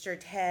against Mr.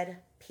 Ted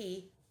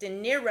P. De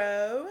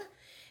Niro,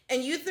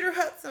 and you threw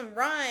out some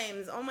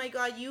rhymes. Oh my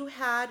God, you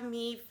had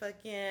me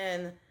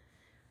fucking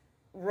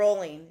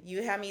rolling.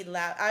 You had me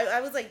laugh. I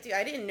was like, dude,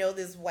 I didn't know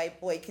this white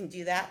boy can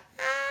do that.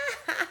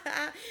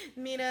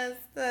 Mira,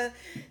 the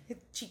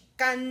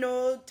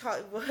Chicano,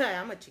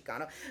 I'm a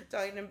Chicano,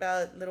 talking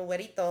about little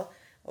güerito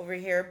over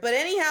here. But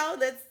anyhow,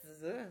 that's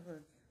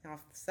off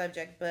the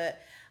subject.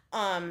 But,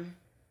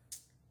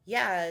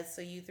 yeah,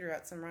 so you threw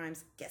out some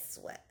rhymes. Guess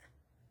what?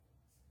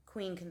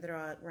 Queen can throw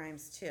out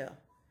rhymes too.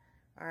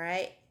 All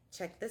right,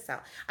 check this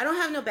out. I don't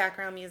have no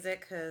background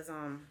music because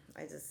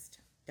I just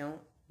don't.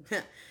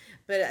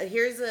 But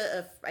here's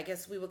I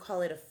guess we would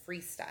call it a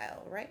freestyle,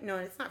 right? No,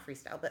 it's not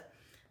freestyle, but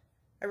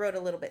I wrote a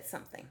little bit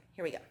something.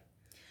 Here we go.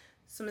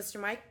 So,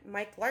 Mr.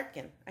 Mike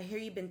Larkin, I hear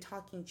you've been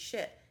talking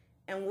shit,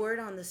 and word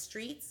on the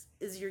streets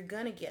is you're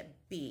gonna get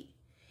beat.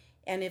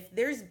 And if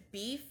there's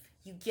beef,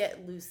 you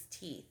get loose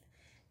teeth.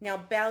 Now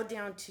bow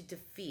down to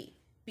defeat,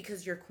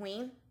 because your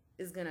queen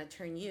is gonna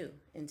turn you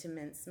into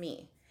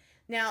mincemeat.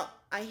 Now,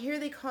 I hear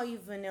they call you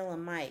Vanilla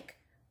Mike,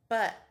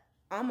 but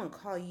I'm gonna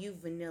call you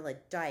Vanilla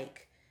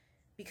Dyke,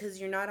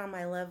 because you're not on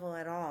my level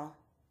at all.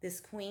 This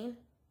queen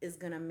is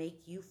gonna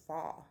make you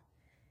fall.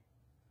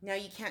 Now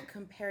you can't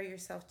compare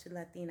yourself to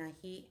Latina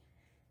Heat.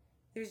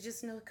 There's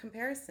just no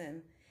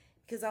comparison,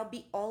 because I'll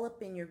be all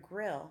up in your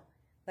grill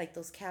like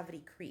those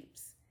cavity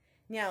creeps.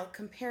 Now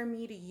compare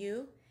me to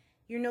you,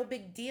 you're no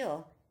big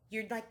deal.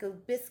 You're like a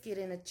biscuit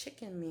in a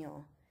chicken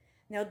meal.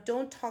 Now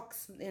don't talk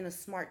in a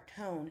smart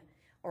tone,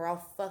 or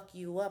I'll fuck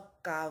you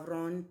up,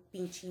 cabrón,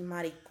 pinche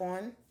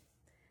maricón.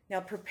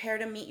 Now prepare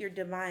to meet your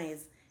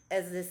demise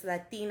as this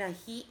Latina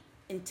heat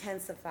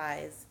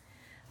intensifies.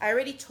 I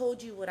already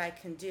told you what I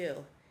can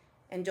do,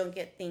 and don't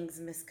get things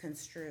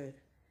misconstrued.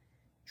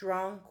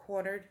 Drawn,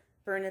 quartered,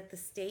 burn at the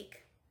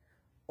stake,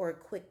 or a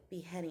quick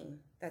beheading.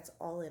 That's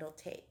all it'll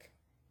take.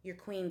 Your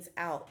queen's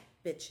out,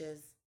 bitches.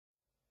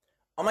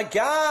 Oh my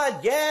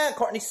God, yeah,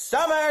 Courtney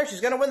Summer,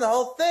 she's gonna win the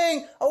whole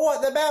thing. Oh,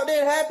 what, the bout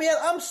didn't happen yet?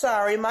 I'm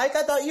sorry, Mike,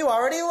 I thought you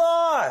already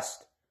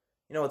lost.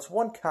 You know, it's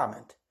one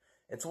comment,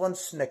 it's one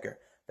snicker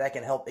that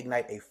can help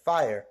ignite a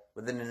fire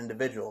within an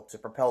individual to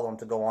propel them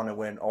to go on and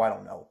win, I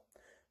don't know,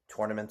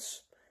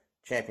 tournaments,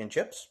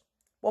 championships.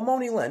 Well,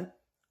 Moni Lynn,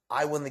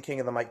 I won the King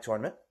of the Mic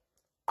tournament.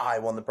 I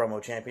won the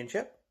promo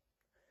championship.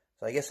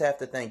 So I guess I have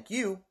to thank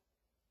you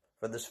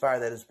for this fire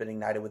that has been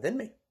ignited within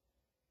me.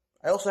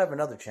 I also have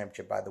another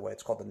championship, by the way.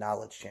 It's called the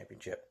Knowledge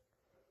Championship.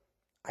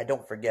 I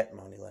don't forget,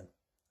 Moni Lynn.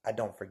 I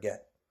don't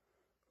forget.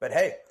 But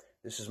hey,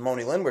 this is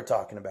Moni Lynn we're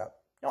talking about.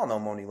 Y'all know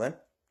Moni Lynn.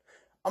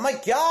 Oh my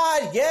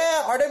God,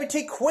 yeah,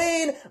 RWT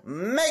Queen,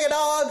 Mega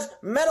Dogs,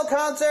 metal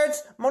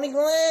concerts, Moni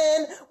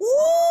Lynn,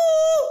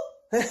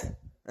 woo!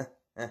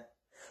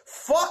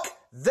 Fuck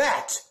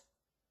that!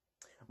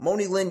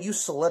 Moni Lynn, you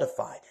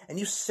solidify and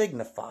you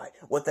signify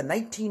what the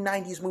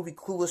 1990s movie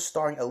Clueless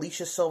starring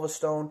Alicia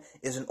Silverstone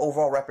is an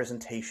overall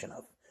representation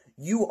of.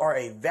 You are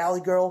a Valley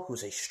girl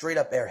who's a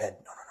straight-up airhead.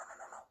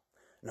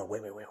 No,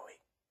 wait.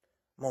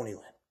 Moni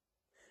Lynn,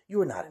 you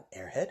are not an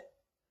airhead.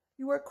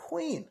 You are a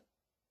queen.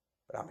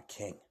 But I'm a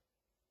king.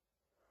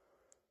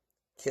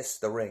 Kiss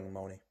the ring,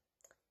 Moni.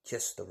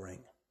 Kiss the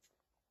ring.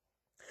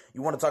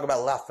 You want to talk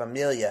about La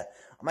Familia?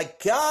 Oh my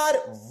God,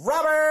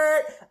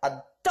 Robert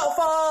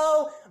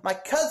Adolfo, my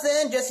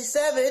cousin, Jesse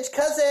Savage,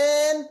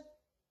 cousin.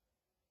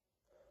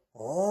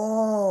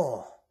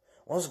 Oh,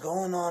 what's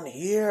going on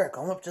here?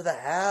 Come up to the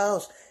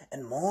house.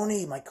 And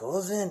Moni, my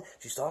cousin,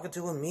 she's talking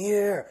to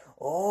Amir.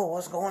 Oh,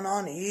 what's going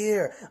on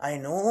here? I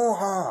know,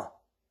 huh?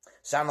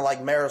 Sounded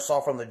like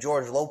Marisol from the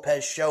George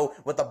Lopez show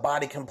with the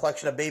body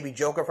complexion of Baby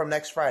Joker from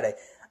next Friday.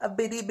 A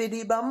bitty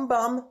bitty bum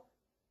bum.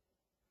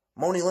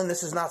 Moni Lynn,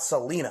 this is not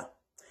Selena.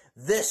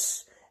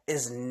 This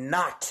is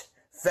not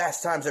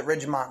Fast Times at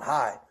Ridgemont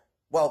High.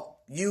 Well,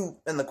 you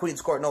and the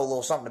Queen's Court know a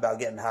little something about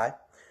getting high.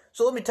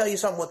 So let me tell you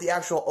something what the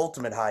actual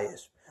ultimate high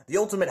is. The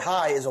ultimate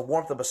high is a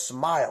warmth of a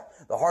smile,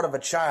 the heart of a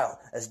child,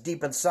 as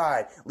deep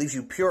inside, leaves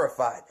you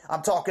purified.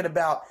 I'm talking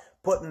about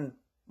putting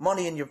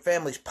money in your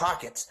family's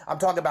pockets. I'm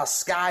talking about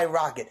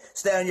skyrocket,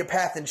 stay on your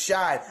path and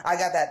shine. I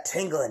got that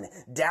tingling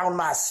down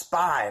my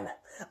spine.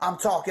 I'm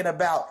talking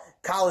about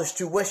college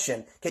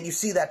tuition. Can you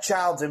see that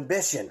child's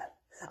ambition?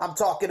 I'm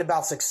talking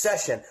about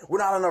succession. We're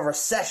not in a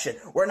recession.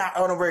 We're not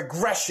on a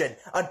regression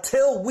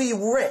until we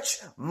rich.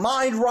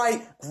 Mind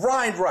right,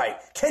 grind right.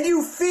 Can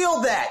you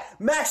feel that?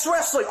 Max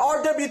Wrestling,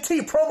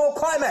 RWT, promo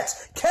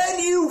climax.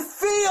 Can you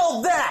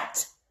feel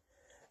that?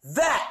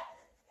 That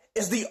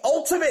is the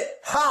ultimate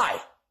high.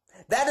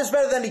 That is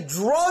better than any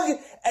drug,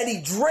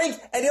 any drink,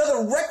 any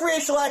other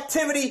recreational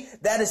activity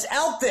that is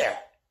out there.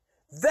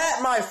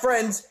 That, my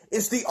friends,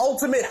 is the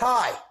ultimate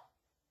high.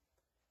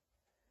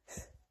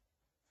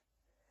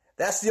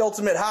 That's the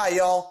ultimate high,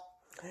 y'all.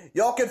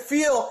 Y'all can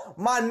feel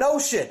my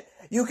notion.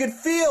 You can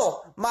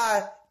feel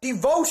my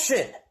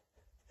devotion.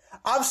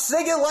 I'm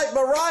singing like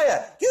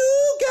Mariah.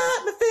 You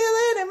got me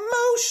feeling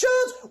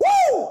emotions.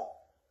 Woo!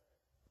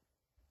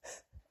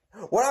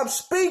 What I'm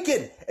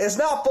speaking is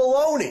not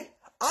baloney.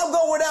 I'm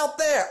going out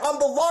there. I'm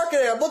the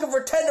Larkinator. I'm looking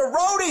for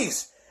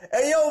tenderonies.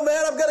 Hey, yo,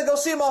 man, I'm going to go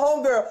see my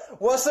homegirl.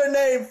 What's her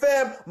name,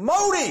 fam?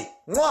 Moni.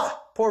 Mwah.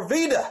 Por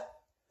vida.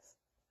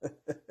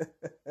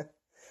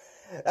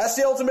 That's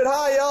the ultimate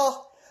high,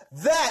 y'all.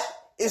 That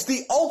is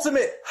the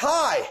ultimate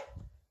high.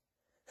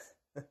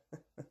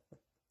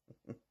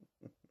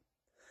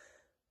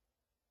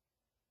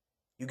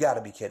 You got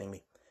to be kidding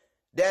me.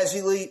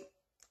 Dazzy Lee,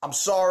 I'm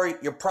sorry.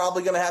 You're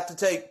probably going to have to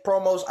take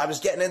promos. I was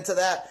getting into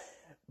that.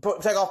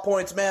 Take off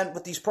points, man,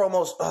 with these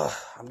promos.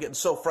 I'm getting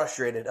so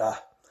frustrated.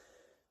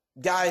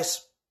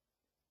 Guys,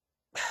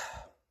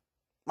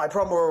 my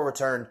promo will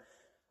return.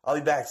 I'll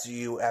be back to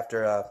you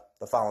after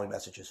the following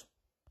messages.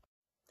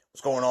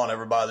 What's going on,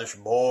 everybody? This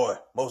your boy,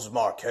 Moses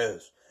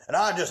Marquez. And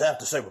I just have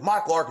to say what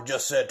Mike Larkin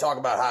just said, talk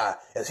about high,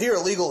 is here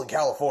illegal in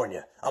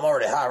California. I'm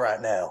already high right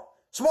now.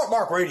 Smart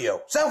Mark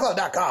Radio,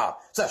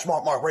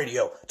 SoundCloud.com/Smart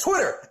Radio,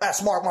 Twitter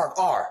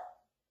 @SmartMarkR.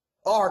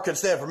 R can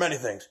stand for many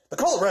things. The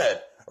color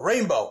red, a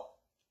rainbow.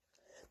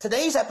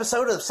 Today's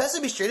episode of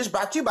Sesame Street is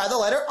brought to you by the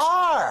letter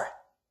R.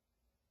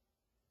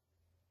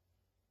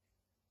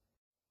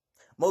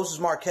 Moses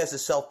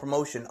Marquez's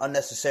self-promotion,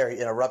 unnecessary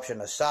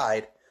interruption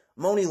aside,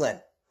 Moni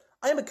Lynn,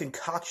 I am a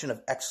concoction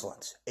of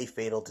excellence, a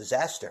fatal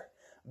disaster.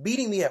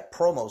 Beating me at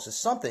promos is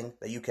something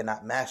that you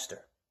cannot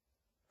master.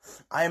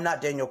 I am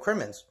not Daniel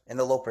Crimmins in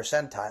the low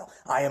percentile.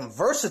 I am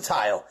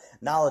versatile.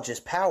 Knowledge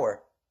is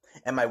power,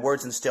 and my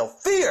words instill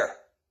fear.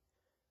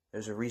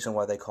 There's a reason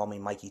why they call me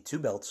Mikey Two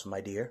Belts, my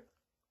dear.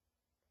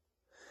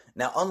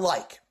 Now,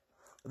 unlike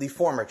the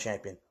former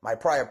champion, my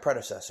prior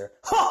predecessor,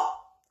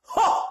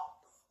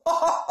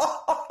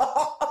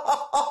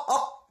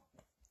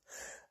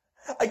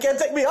 I can't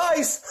take me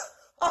eyes.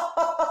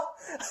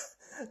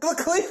 The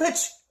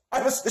cleavage.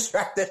 I was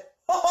distracted.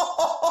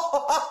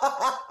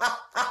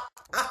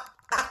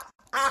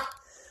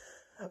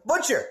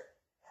 Butcher,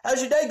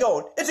 how's your day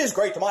going? It is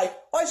great, Mike.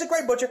 Why is it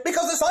great, Butcher?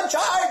 Because the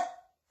sunshine.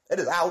 It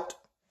is out.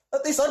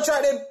 Let the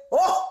sunshine in.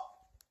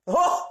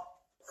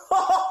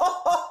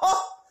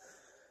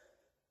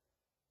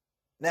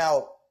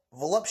 Now,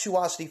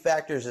 voluptuosity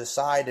factors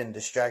aside and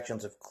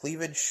distractions of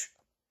cleavage.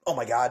 Oh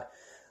my God.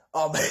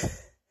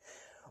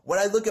 When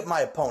I look at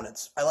my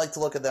opponents, I like to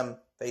look at them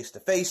face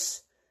to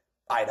face,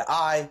 eye to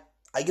eye.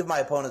 I give my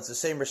opponents the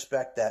same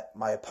respect that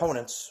my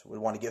opponents would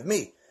want to give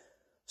me.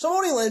 So,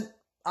 Moni Lynn,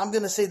 I'm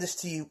going to say this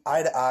to you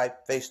eye to eye,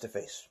 face to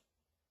face.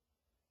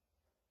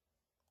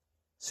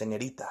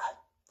 Señorita,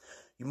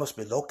 you must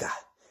be loca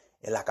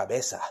en la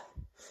cabeza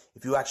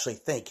if you actually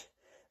think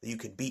that you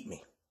could beat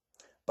me.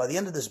 By the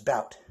end of this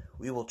bout,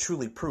 we will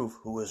truly prove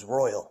who is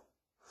royal.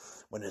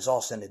 When it is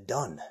all said and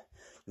done,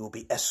 you will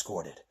be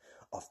escorted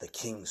off the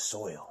king's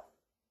soil.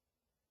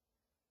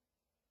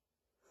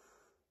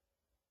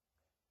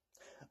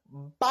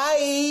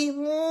 Bye!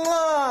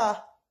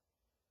 Mwah!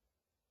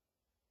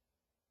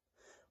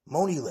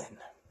 Moni Lynn,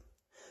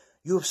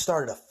 you have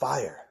started a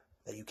fire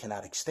that you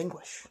cannot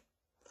extinguish.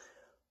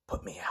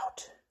 Put me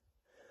out.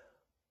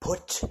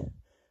 Put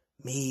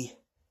me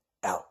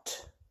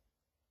out.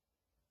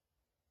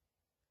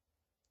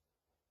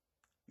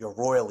 You're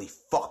royally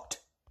fucked.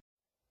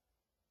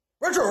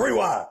 Retro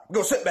Rewind.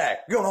 Go sit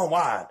back. Go and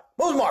unwind.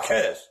 Moses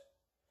Marquez.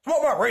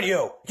 Smart Mark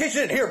Radio. In case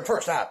you didn't hear him the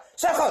first time.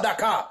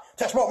 SoundCloud.com.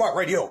 That's Smart Mark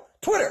Radio.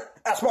 Twitter.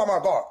 At Smart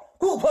Mark Bar.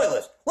 Google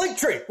Playlist.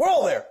 Linktree. We're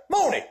all there.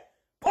 Moni.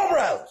 Paul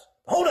Morales.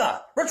 Hold on.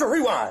 Retro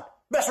Rewind.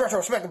 Best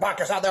retrospective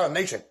podcast out there in the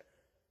nation.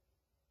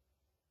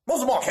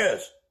 Moses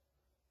Marquez.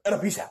 And a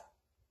peace out.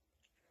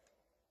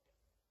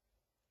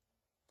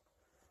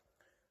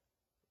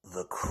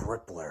 The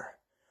Crippler.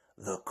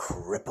 The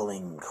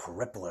crippling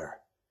crippler.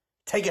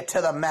 Take it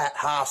to the mat,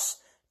 Haas.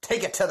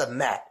 Take it to the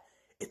mat.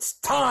 It's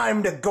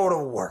time to go to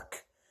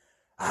work.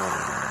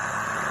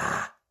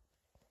 Ah.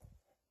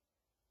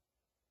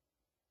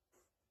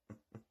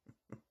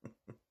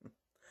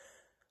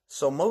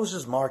 So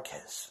Moses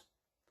Marquez,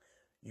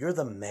 you're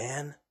the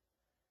man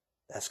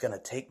that's going to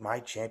take my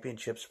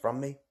championships from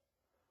me?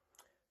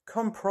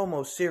 Come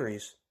promo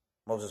series,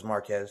 Moses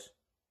Marquez,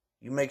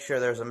 you make sure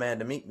there's a man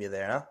to meet me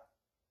there, huh?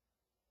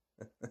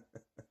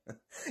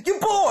 You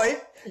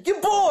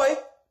boy,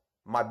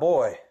 my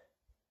boy.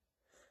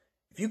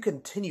 If you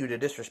continue to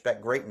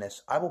disrespect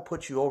greatness, I will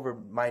put you over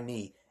my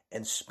knee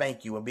and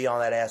spank you and be on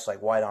that ass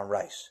like white on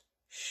rice.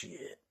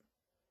 Shit.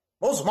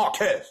 Moses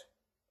Marquez,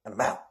 and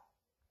I'm out.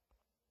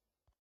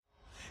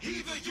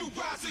 Either you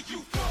rise or you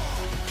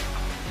fall.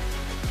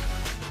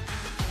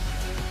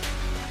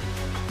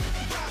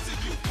 Rise or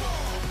you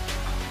fall.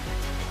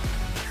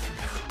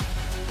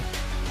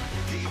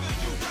 Either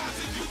you rise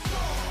or you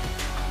fall.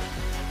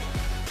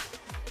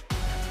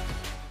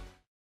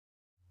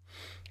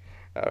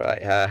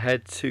 Alright,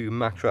 head to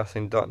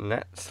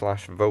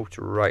maxwrestling.net/vote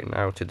right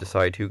now to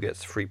decide who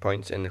gets 3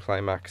 points in the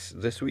climax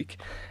this week.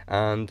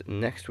 And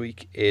next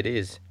week it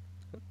is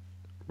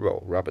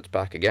Robert's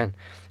back again.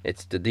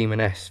 It's the Demon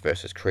S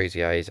versus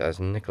Crazy Eyes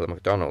as Nicola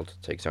McDonald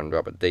takes on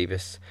Robert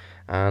Davis,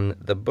 and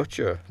the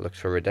Butcher looks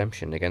for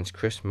redemption against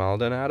Chris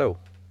Maldonado.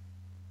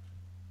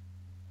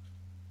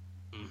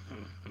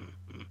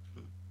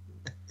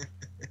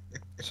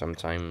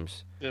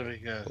 Sometimes Very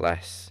good.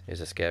 less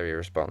is a scary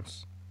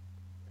response.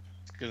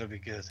 It's gonna be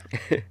good.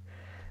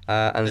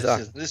 And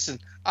Zach, Listen,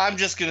 I'm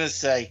just gonna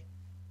say,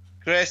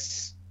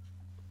 Chris.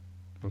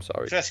 I'm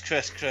sorry.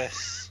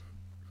 Chris.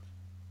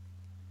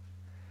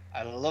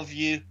 I love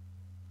you.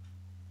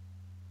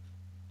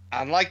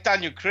 And like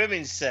Daniel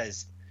Crimmins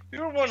says,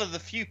 you're one of the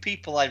few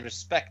people I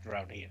respect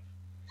around here.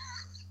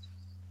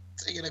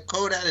 Taking a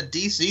quote out of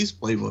DC's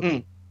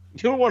playbook.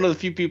 You're one of the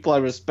few people I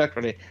respect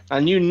around here.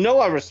 And you know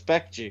I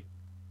respect you.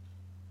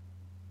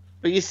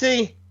 But you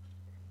see,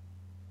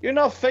 you're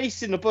not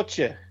facing a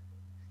butcher.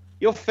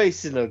 You're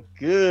facing a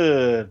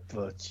good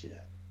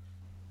butcher.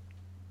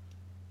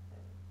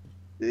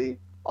 See?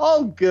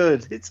 All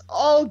good. It's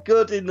all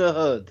good in the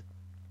hood.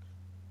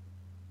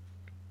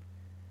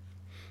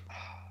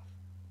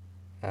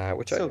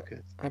 Which So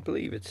good. I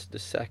believe it's the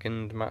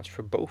second match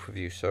for both of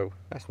you, so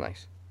that's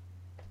nice.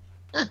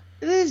 It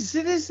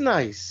is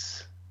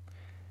nice.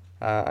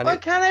 And Why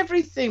can't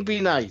everything be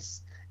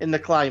nice in the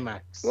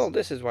climax? well,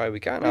 this is why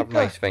we can't have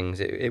Because nice things.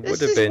 It would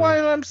This have is been. why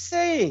I'm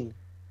saying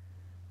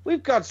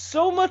we've had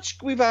so much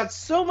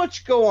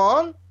go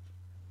on.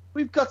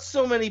 We've got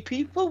so many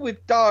people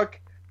with dark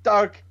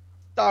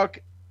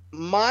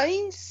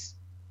minds.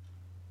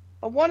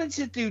 I wanted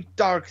to do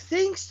dark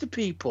things to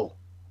people.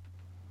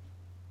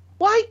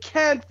 Why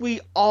can't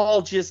we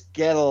all just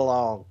get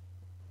along?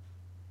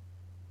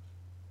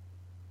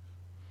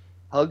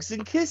 Hugs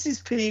and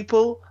kisses,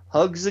 people.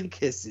 Hugs and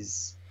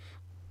kisses.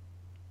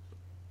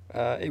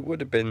 It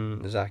would have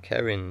been Zach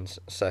Herring's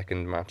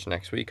second match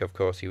next week. Of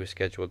course, he was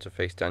scheduled to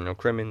face Daniel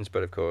Crimmins,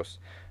 but of course,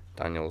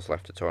 Daniel's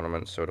left the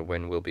tournament, so the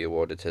win will be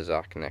awarded to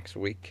Zach next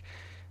week.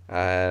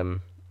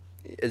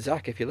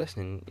 Zach, if you're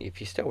listening,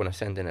 if you still want to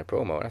send in a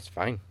promo, that's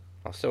fine.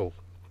 I'll still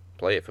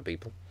play it for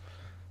people.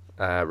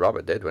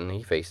 Robert did when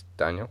he faced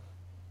Daniel.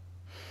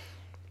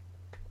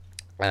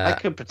 I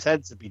could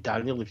pretend to be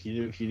Daniel if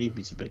you need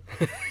me to be.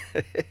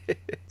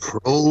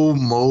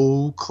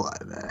 Promo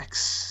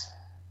climax.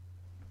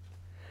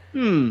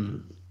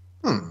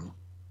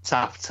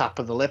 Tap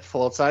of the lip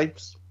 4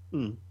 times.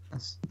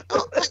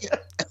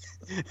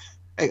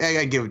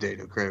 I give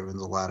Daniel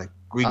Cravens a lot of.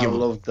 I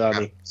love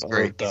Danny. He's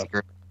great.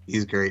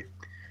 He's great.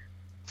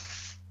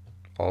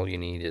 All you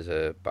need is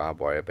a barbed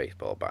wire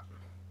baseball bat.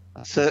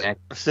 That's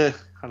it.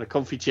 And a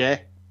comfy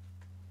chair.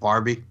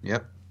 Barbie.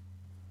 Yep.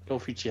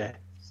 Comfy chair.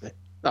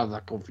 Not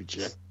that comfy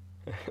chair.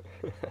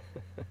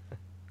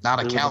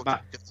 Not a couch.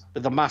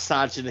 With the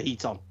massage and the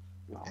heat on.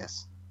 No.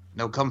 Yes.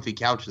 No comfy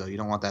couch though. You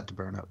don't want that to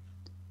burn up.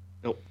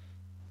 Nope.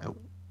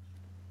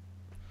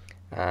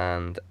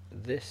 And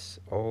this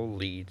all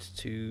leads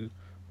to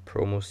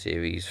promo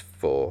series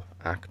 4,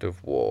 Act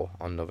of War,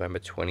 on November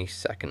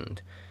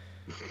 22nd.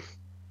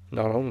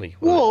 Not only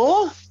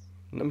war.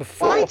 Number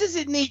 4. Why does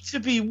it need to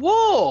be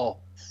war?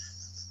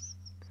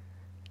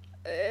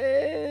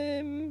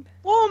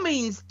 War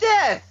means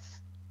death.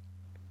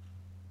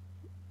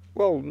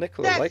 Well,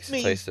 Nicola Death likes to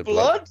means taste the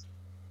blood.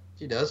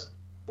 She does.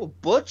 Well,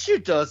 Butcher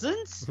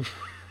doesn't.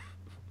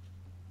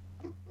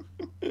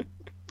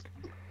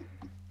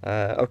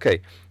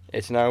 Okay,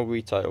 it's now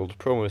retitled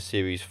Promo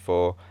Series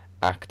 4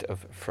 Act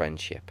of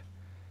Friendship.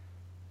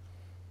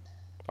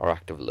 Or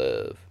Act of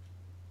Love.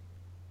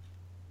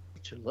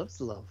 Butcher loves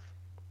love.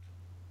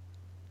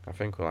 I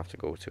think we'll have to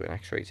go to an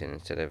X rating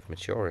instead of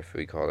mature if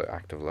we call it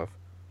Act of Love.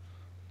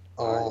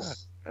 Oh,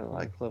 I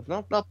like love.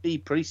 Not be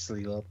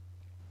priestly love.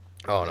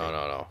 Oh,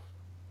 no.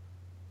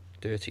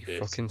 Dirty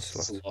fucking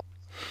slut.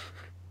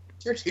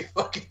 Dirty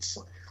fucking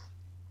slut.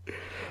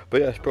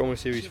 But yes, Promo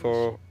Series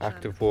 4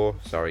 Act of War,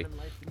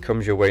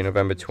 comes your way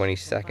November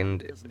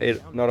 22nd.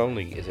 It not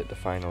only is it the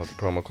final of the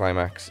promo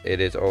climax,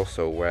 it is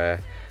also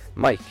where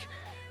Mike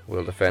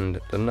will defend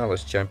the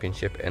Knowledge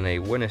Championship in a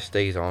winner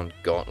stays on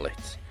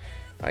gauntlet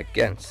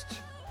against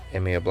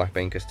Emir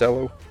Blackbane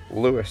Costello,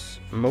 Lewis,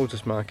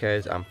 Moses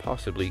Marquez, and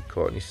possibly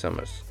Courtney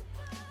Summers.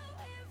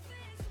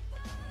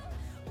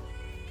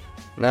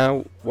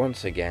 Now,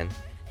 once again,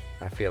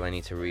 I feel I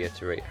need to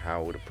reiterate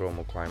how the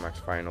promo climax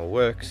final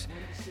works.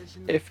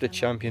 If the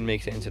champion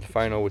makes it into the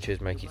final, which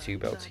is Mikey Two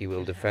Belts, he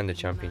will defend the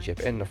championship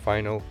in the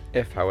final.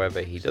 If,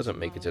 however, he doesn't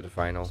make it to the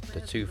final,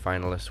 the two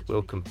finalists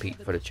will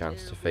compete for the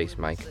chance to face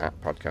Mike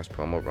at Podcast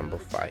Promo Rumble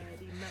 5.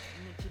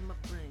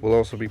 We'll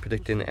also be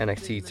predicting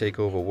NXT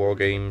TakeOver War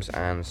Games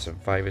and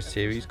Survivor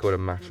Series. Go to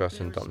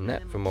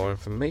maxwrestling.net for more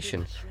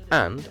information.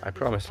 And I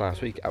promised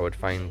last week I would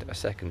find a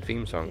second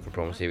theme song for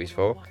Promo Series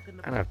 4,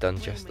 and I've done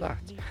just that.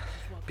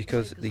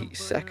 Because the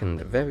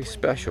second very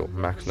special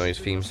Max Noise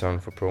theme song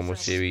for Promo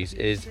Series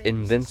is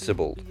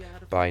Invincible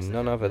by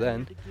none other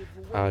than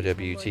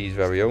RWT's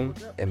very own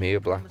Emir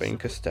Blackbane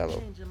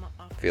Costello.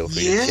 Feel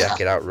free to check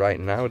it out right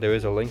now. There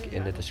is a link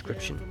in the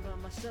description.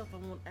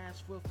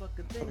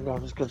 I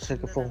was going to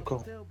take a phone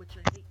call.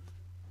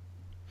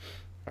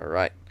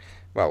 Alright.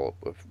 Well,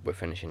 we're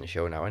finishing the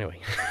show now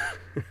anyway.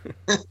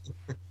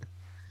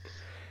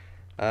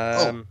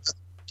 Can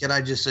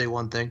I just say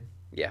one thing?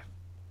 Yeah.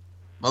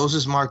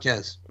 Moses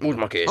Marquez.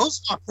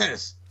 Moses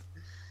Marquez.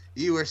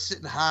 You are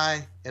sitting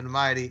high and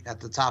mighty at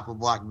the top of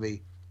Block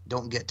B.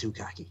 Don't get too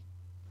cocky.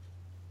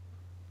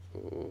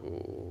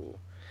 Ooh.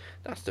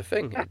 That's the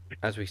thing.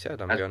 As we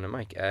said, I'm going to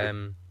Mike.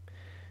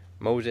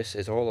 Moses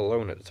is all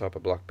alone at the top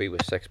of Block B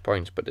with 6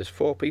 points, but there's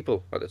 4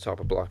 people at the top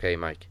of Block A,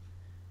 Mike.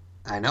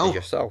 I know. There's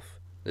yourself,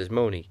 there's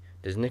Moni,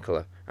 there's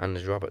Nicola, and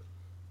there's Robert.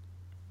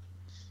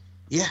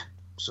 Yeah,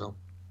 so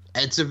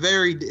it's a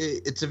very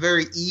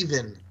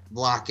even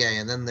Block A,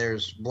 and then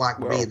there's Block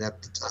B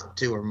that the top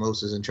 2 are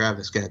Moses and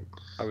Travis get.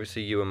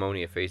 Obviously, you and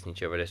Moni are facing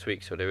each other this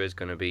week, so there is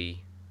going to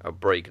be a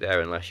break there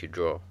unless you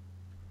draw,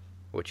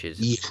 which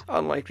is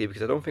unlikely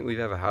because I don't think we've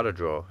ever had a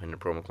draw in the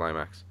promo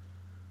climax.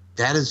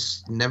 That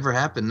has never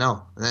happened,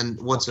 no. And then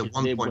what's at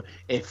one point?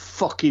 It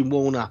fucking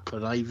won't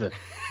happen either.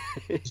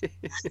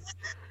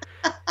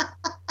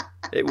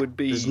 It would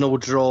be... There's no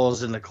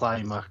draws in the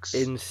climax.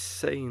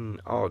 Insane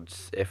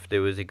odds if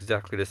there was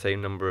exactly the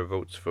same number of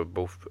votes for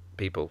both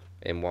people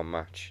in one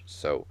match.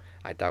 So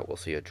I doubt we'll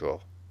see a draw.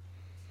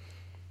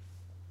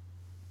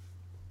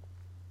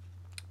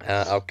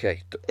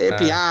 Okay. It'd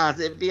be hard.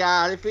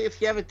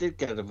 If you ever did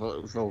get a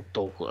vote, you know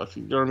what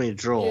I mean?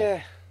 Draw.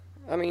 Yeah.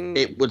 I mean,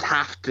 it would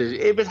have to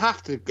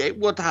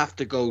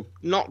go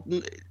not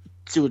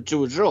to a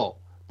draw.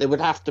 There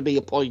would have to be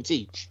a point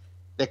each.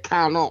 There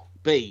cannot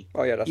be.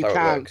 Oh yeah, that's you how it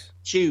can't works.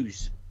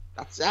 Choose.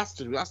 That's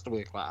to work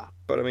like that.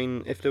 But I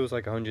mean, if there was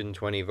like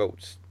 120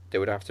 votes, there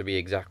would have to be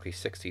exactly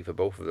 60 for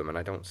both of them, and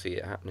I don't see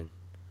it happening.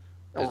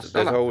 There's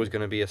always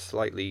going to be a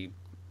slight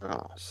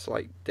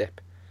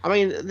dip. I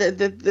mean,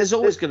 there's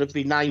always going to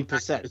be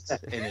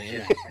 9% in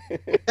it.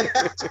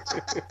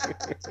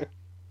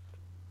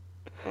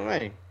 All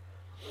right.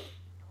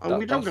 And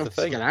we don't have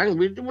to get angry.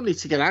 We don't need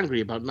to get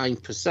angry about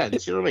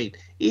 9%. You know what I mean?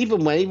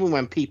 Even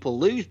when people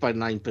lose by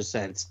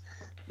 9%,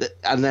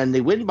 and then they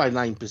win by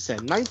 9%,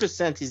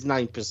 9% is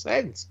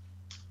 9%.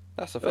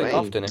 That's the thing. Right.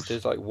 Often, if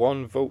there's like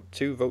 1 vote,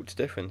 2 votes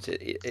difference,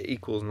 it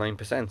equals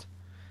 9%.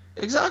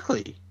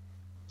 Exactly.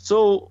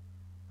 So,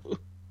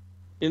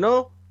 you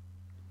know,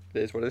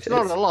 it is what it's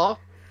not a lot.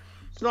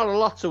 It's not a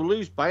lot to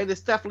lose by. There's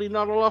definitely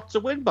not a lot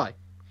to win by.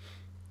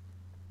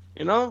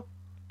 You know.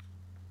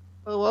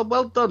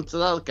 Well done to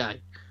that guy.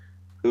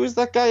 Who is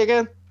that guy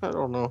again? I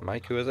don't know.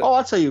 Mike, who is it? Oh,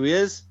 I'll tell you who he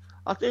is.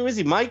 Who is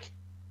he, Mike?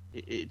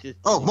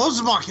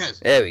 Moses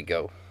Marquez. There we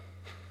go.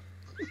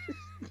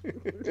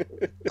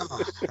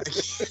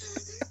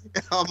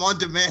 I'm on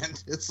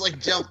demand. It's like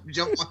jump,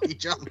 monkey,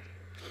 jump.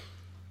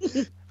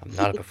 I'm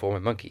not a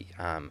performing monkey.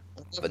 I'm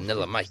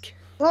Vanilla Mike.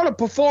 Not a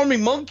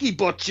performing monkey,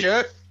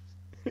 Butcher.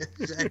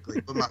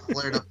 Exactly. With my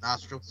flared up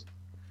nostrils.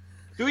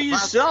 Do it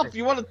yourself.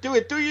 You want to do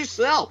it? Do it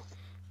yourself.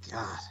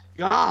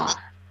 God.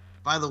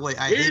 By the way,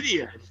 I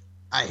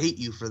hate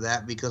you for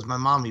that because my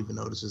mom even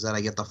notices that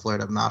I get the flared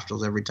up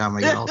nostrils every time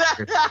I get all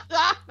scared.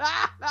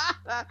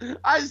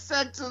 I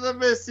said to the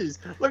missus,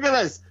 "Look at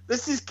this.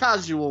 This is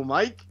casual,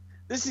 Mike.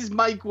 This is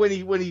Mike when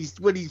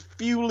he's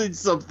fueling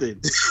something."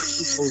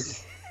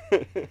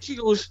 She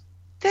goes,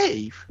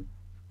 Dave,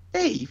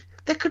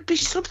 there could be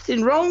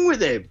something wrong with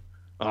him.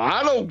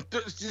 I don't.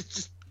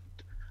 Just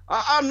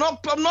I'm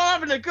not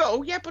having a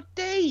go. Yeah, but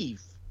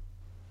Dave.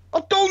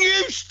 Oh, don't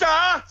you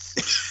start.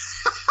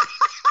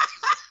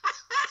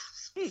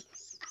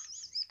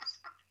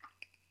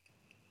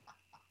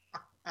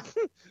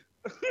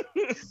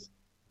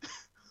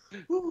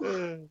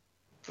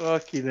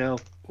 Fucking hell.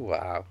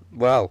 Wow.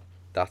 Well,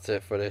 that's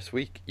it for this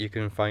week. You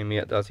can find me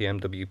at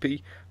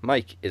DazzyMWP.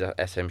 Mike is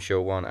at SM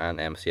Show 1 and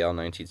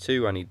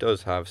MCL92, and he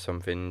does have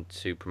something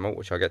to promote,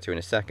 which I'll get to in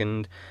a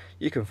second.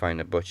 You can find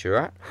the Butcher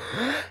at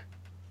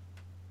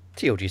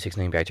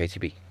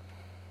TOG69BIJTB.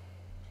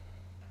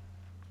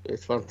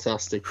 It's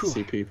fantastic to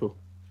see people.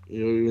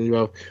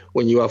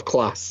 When you have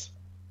class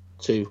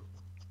to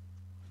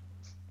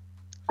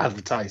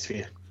advertise for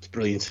you. It's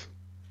brilliant.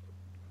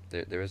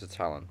 There is a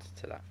talent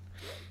to that.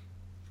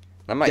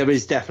 Now, Mike, there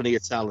is definitely a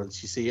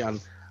talent, you see, and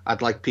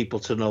I'd like people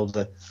to know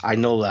that I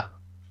know that.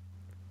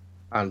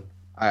 And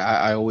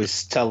I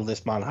always tell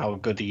this man how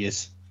good he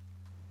is.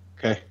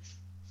 Okay?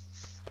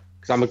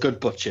 Because I'm a good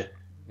butcher.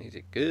 He's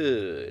a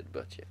good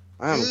butcher.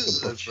 I am a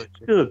good butcher.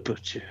 Good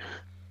butcher.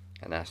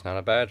 And that's not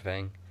a bad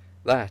thing.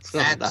 That's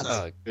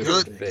a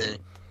good thing.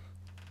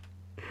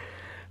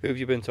 Who have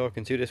you been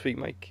talking to this week,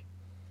 Mike?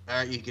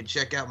 You can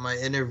check out my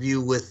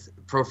interview with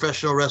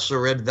professional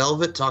wrestler Red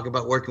Velvet, talk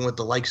about working with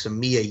the likes of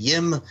Mia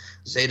Yim,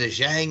 Zeta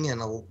Zhang,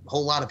 and a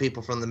whole lot of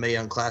people from the Mae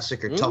Young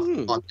Classic or Tough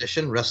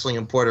Audition, Wrestling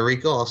in Puerto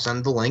Rico. I'll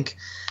send the link.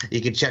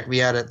 You can check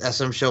me out at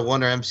SM Show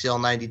 1 or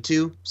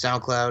MCL92,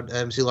 SoundCloud,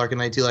 MC Larkin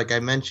 92, like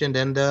I mentioned,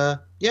 and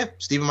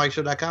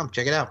StephenMikeShow.com.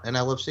 Check it out, and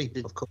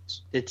LFC, of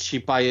course. Did she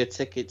buy her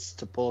tickets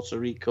to Puerto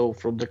Rico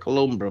from the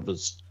Colon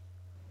brothers?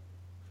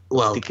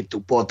 Well, ticket to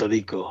Puerto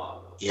Rico.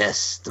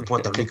 Yes, the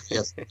Puerto Rico,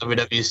 yes,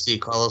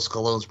 WWC, Carlos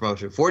Colon's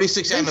promotion.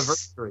 46th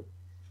anniversary.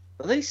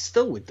 Are they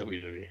still with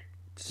WWE?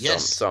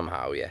 Yes.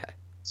 Somehow, yeah.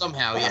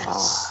 Somehow,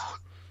 yes.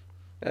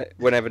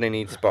 Whenever they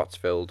need spots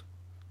filled,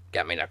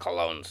 get me the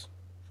colognes.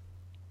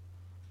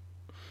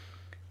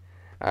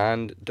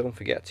 And don't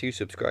forget to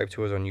subscribe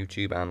to us on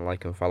YouTube and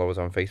like and follow us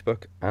on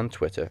Facebook and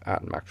Twitter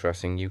at Max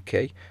Wrestling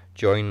UK.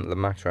 Join the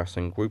Max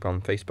Wrestling group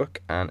on Facebook,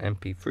 and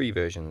MP3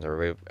 versions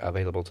are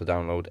available to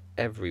download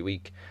every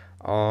week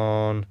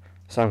on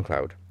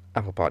SoundCloud,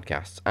 Apple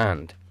Podcasts,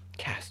 and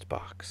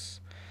Castbox.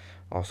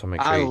 Also,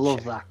 make sure I you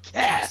love check that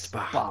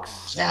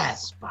Castbox.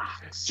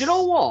 Castbox. Do you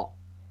know what?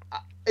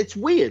 It's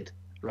weird,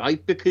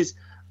 right? Because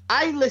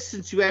I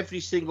listen to every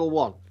single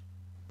one,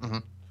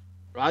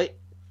 right?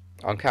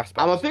 On Castbox.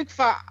 I'm a big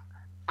fan.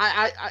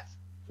 I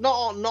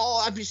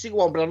not every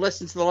single one, but I've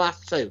listened to the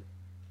last two.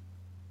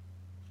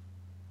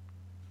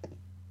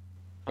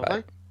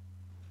 Have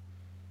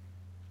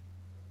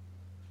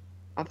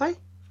I?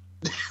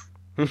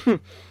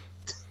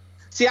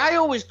 See, I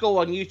always go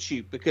on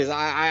YouTube because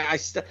I'm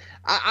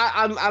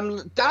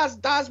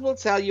Daz will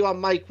tell you, and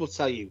Mike will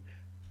tell you,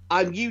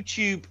 I'm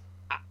YouTube.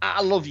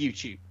 I love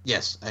YouTube.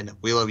 Yes, I know.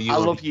 We love you. I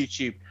love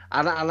YouTube,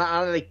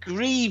 and it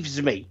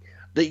grieves me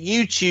that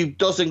YouTube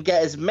doesn't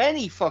get as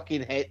many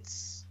fucking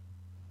hits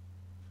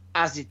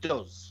as it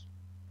does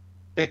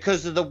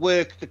because of the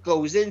work that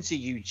goes into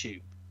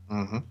YouTube.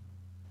 Mm-hmm.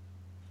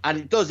 And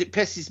it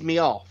pisses me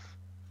off.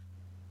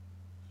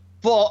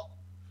 But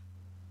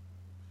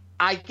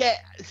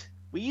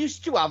we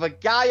used to have a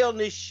guy on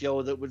this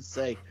show that would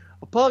say,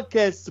 a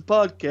podcast's a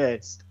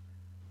podcast.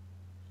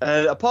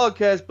 A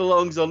podcast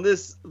belongs on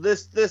this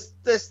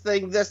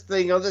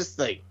thing, or this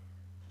thing.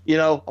 You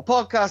know, a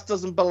podcast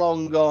doesn't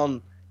belong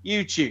on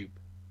YouTube.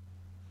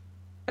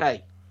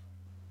 Hey.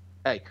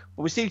 Well,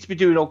 we seem to be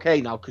doing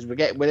okay now because we're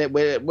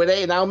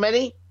hitting how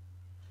many?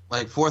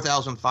 Like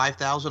 4,000,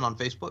 5,000 on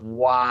Facebook.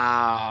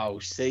 Wow,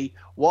 see?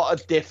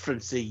 What a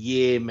difference a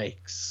year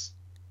makes.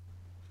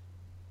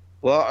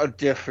 What a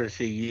difference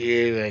a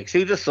year makes.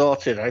 Who'd have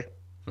thought it, eh?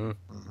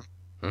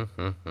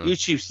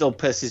 YouTube still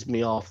pisses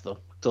me off, though.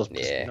 It does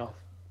piss me off.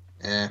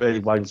 Yeah. Really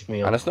winds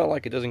me up. And it's not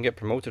like it doesn't get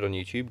promoted on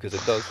YouTube, because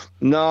it does.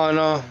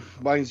 No.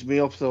 Winds me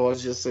up, though. I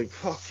was just like,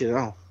 fuck, you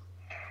know.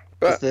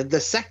 But they're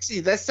sexy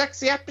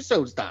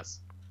episodes, Daz.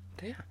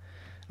 Yeah.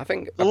 I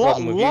think a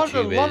problem with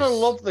YouTube lot of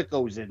love that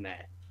goes in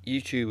there.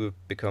 YouTube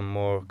have become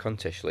more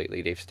cuntish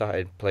lately. They've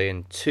started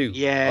playing two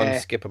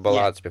unskippable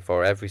ads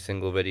before every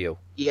single video.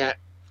 Yeah.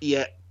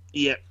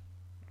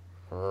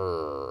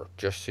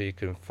 Just so you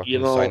can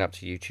fucking sign up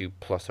to YouTube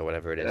Plus or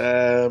whatever it is.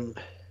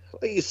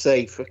 Like you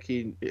say,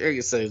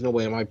 there's no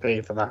way am I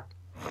paying for that.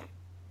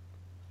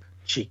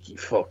 Cheeky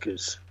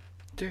fuckers.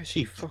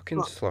 Dirty fucking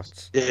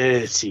sluts.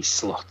 Dirty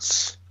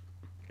sluts.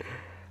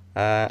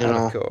 And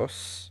of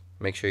course,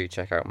 make sure you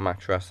check out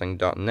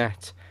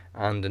maxwrestling.net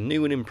and the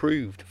new and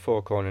improved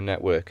Four Corner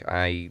Network.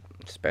 I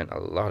spent a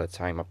lot of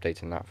time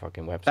updating that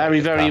fucking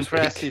website. Very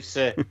impressive,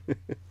 sir.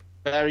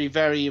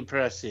 Very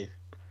impressive.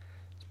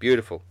 It's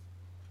beautiful.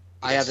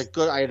 I had a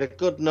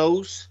good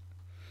nose.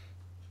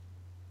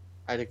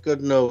 You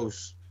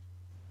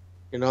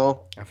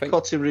know, I think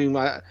cutting room.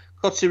 I'm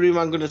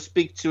going to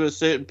speak to a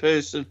certain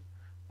person.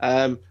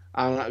 And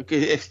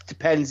it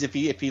depends if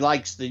he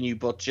likes the new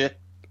Butcher.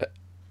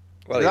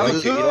 Well, he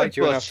liked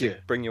you enough to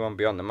bring you on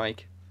Beyond the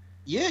Mic.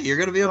 Yeah, you're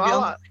going to be on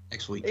Beyond the Mic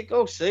next week.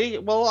 Go see.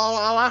 Well,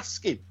 I'll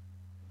ask him.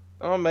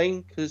 I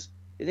mean, because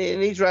it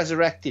needs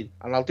resurrecting,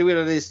 and I'll do it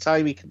at his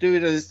time. He can do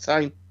it at his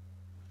time.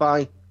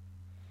 Fine.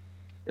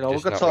 You know,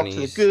 Just we're going to not talk when to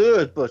the he's-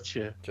 good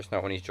butcher. Just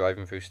not when he's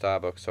driving through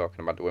Starbucks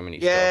talking about the women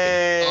he's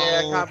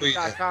Yeah, Oh,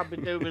 I can't be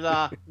doing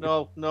that.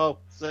 No.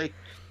 See?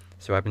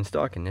 So I've been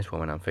stalking this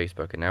woman on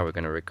Facebook, and now we're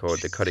going to record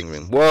the cutting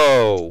room.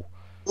 Whoa!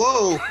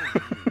 Whoa!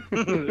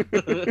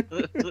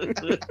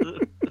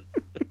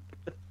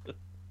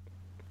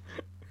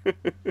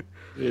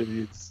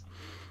 Idiots.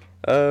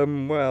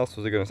 What else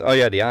was I going to say? Oh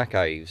yeah, the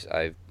archives.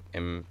 I've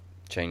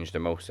changed the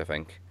most, I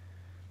think.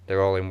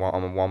 They're all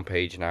on one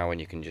page now, and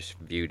you can just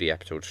view the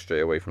episodes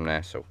straight away from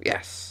there. So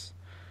yes,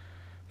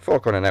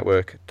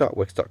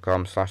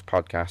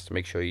 fourcornernetwork.wix.com/podcast.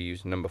 Make sure you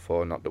use the number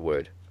 4, not the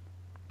word.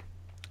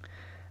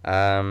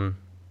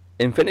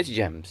 Infinity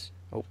Gems.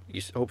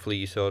 Hopefully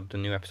you saw the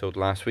new episode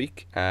last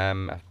week.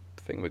 I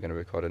think we're going to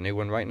record a new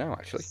one right now,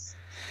 actually.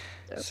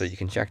 Yes. So you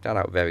can check that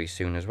out very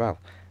soon as well.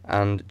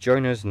 And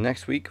join us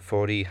next week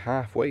for the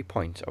halfway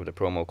point of the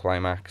promo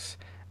climax.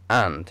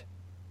 And,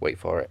 wait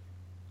for it,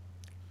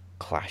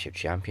 Clash of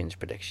Champions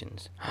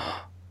predictions.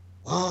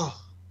 Oh,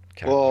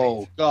 Can't Oh,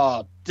 wait.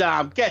 God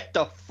damn. Get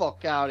the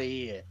fuck out of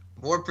here.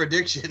 more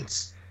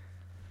predictions.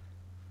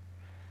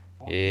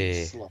 Yeah.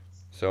 Slut.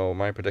 So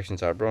my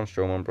predictions are Braun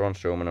Strowman, and Braun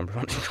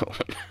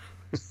Strowman.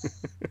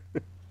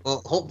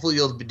 Well, hopefully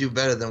you'll do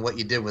better than what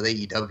you did with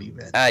AEW,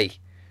 man. Hey,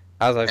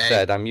 as I've Hey.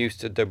 said, I'm used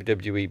to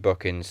WWE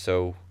bookings,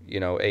 so,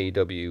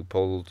 AEW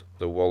pulled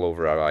the wool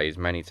over our eyes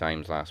many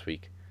times last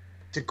week.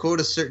 To quote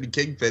a certain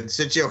kingpin,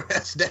 sit your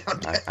ass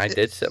down. I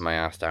did sit my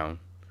ass down.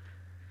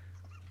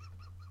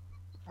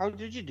 How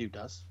did you do,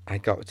 Daz? I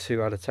got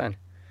 2 out of 10.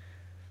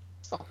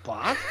 It's not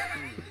bad.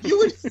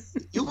 You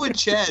and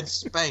Chad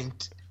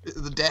spanked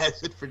the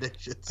dad's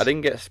predictions. I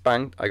didn't get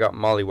spanked, I got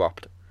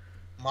mollywopped.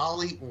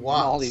 Molly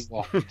Watts.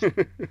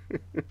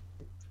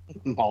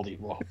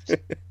 Mollywopped.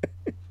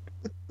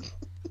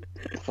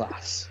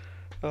 Class.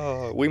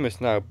 Oh, we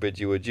must now bid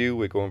you adieu.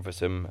 We're going for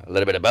a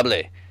little bit of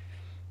bubbly.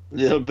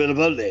 Little bit of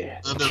money. A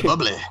little bit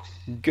bubbly.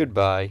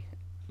 Goodbye.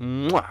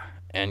 Mwah.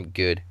 And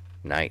good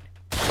night.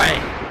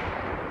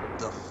 Bang!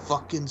 The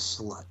fucking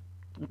slut.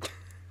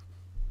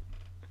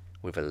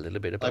 With a little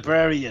bit of bubbly.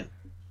 Librarian.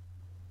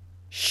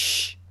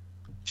 Shh.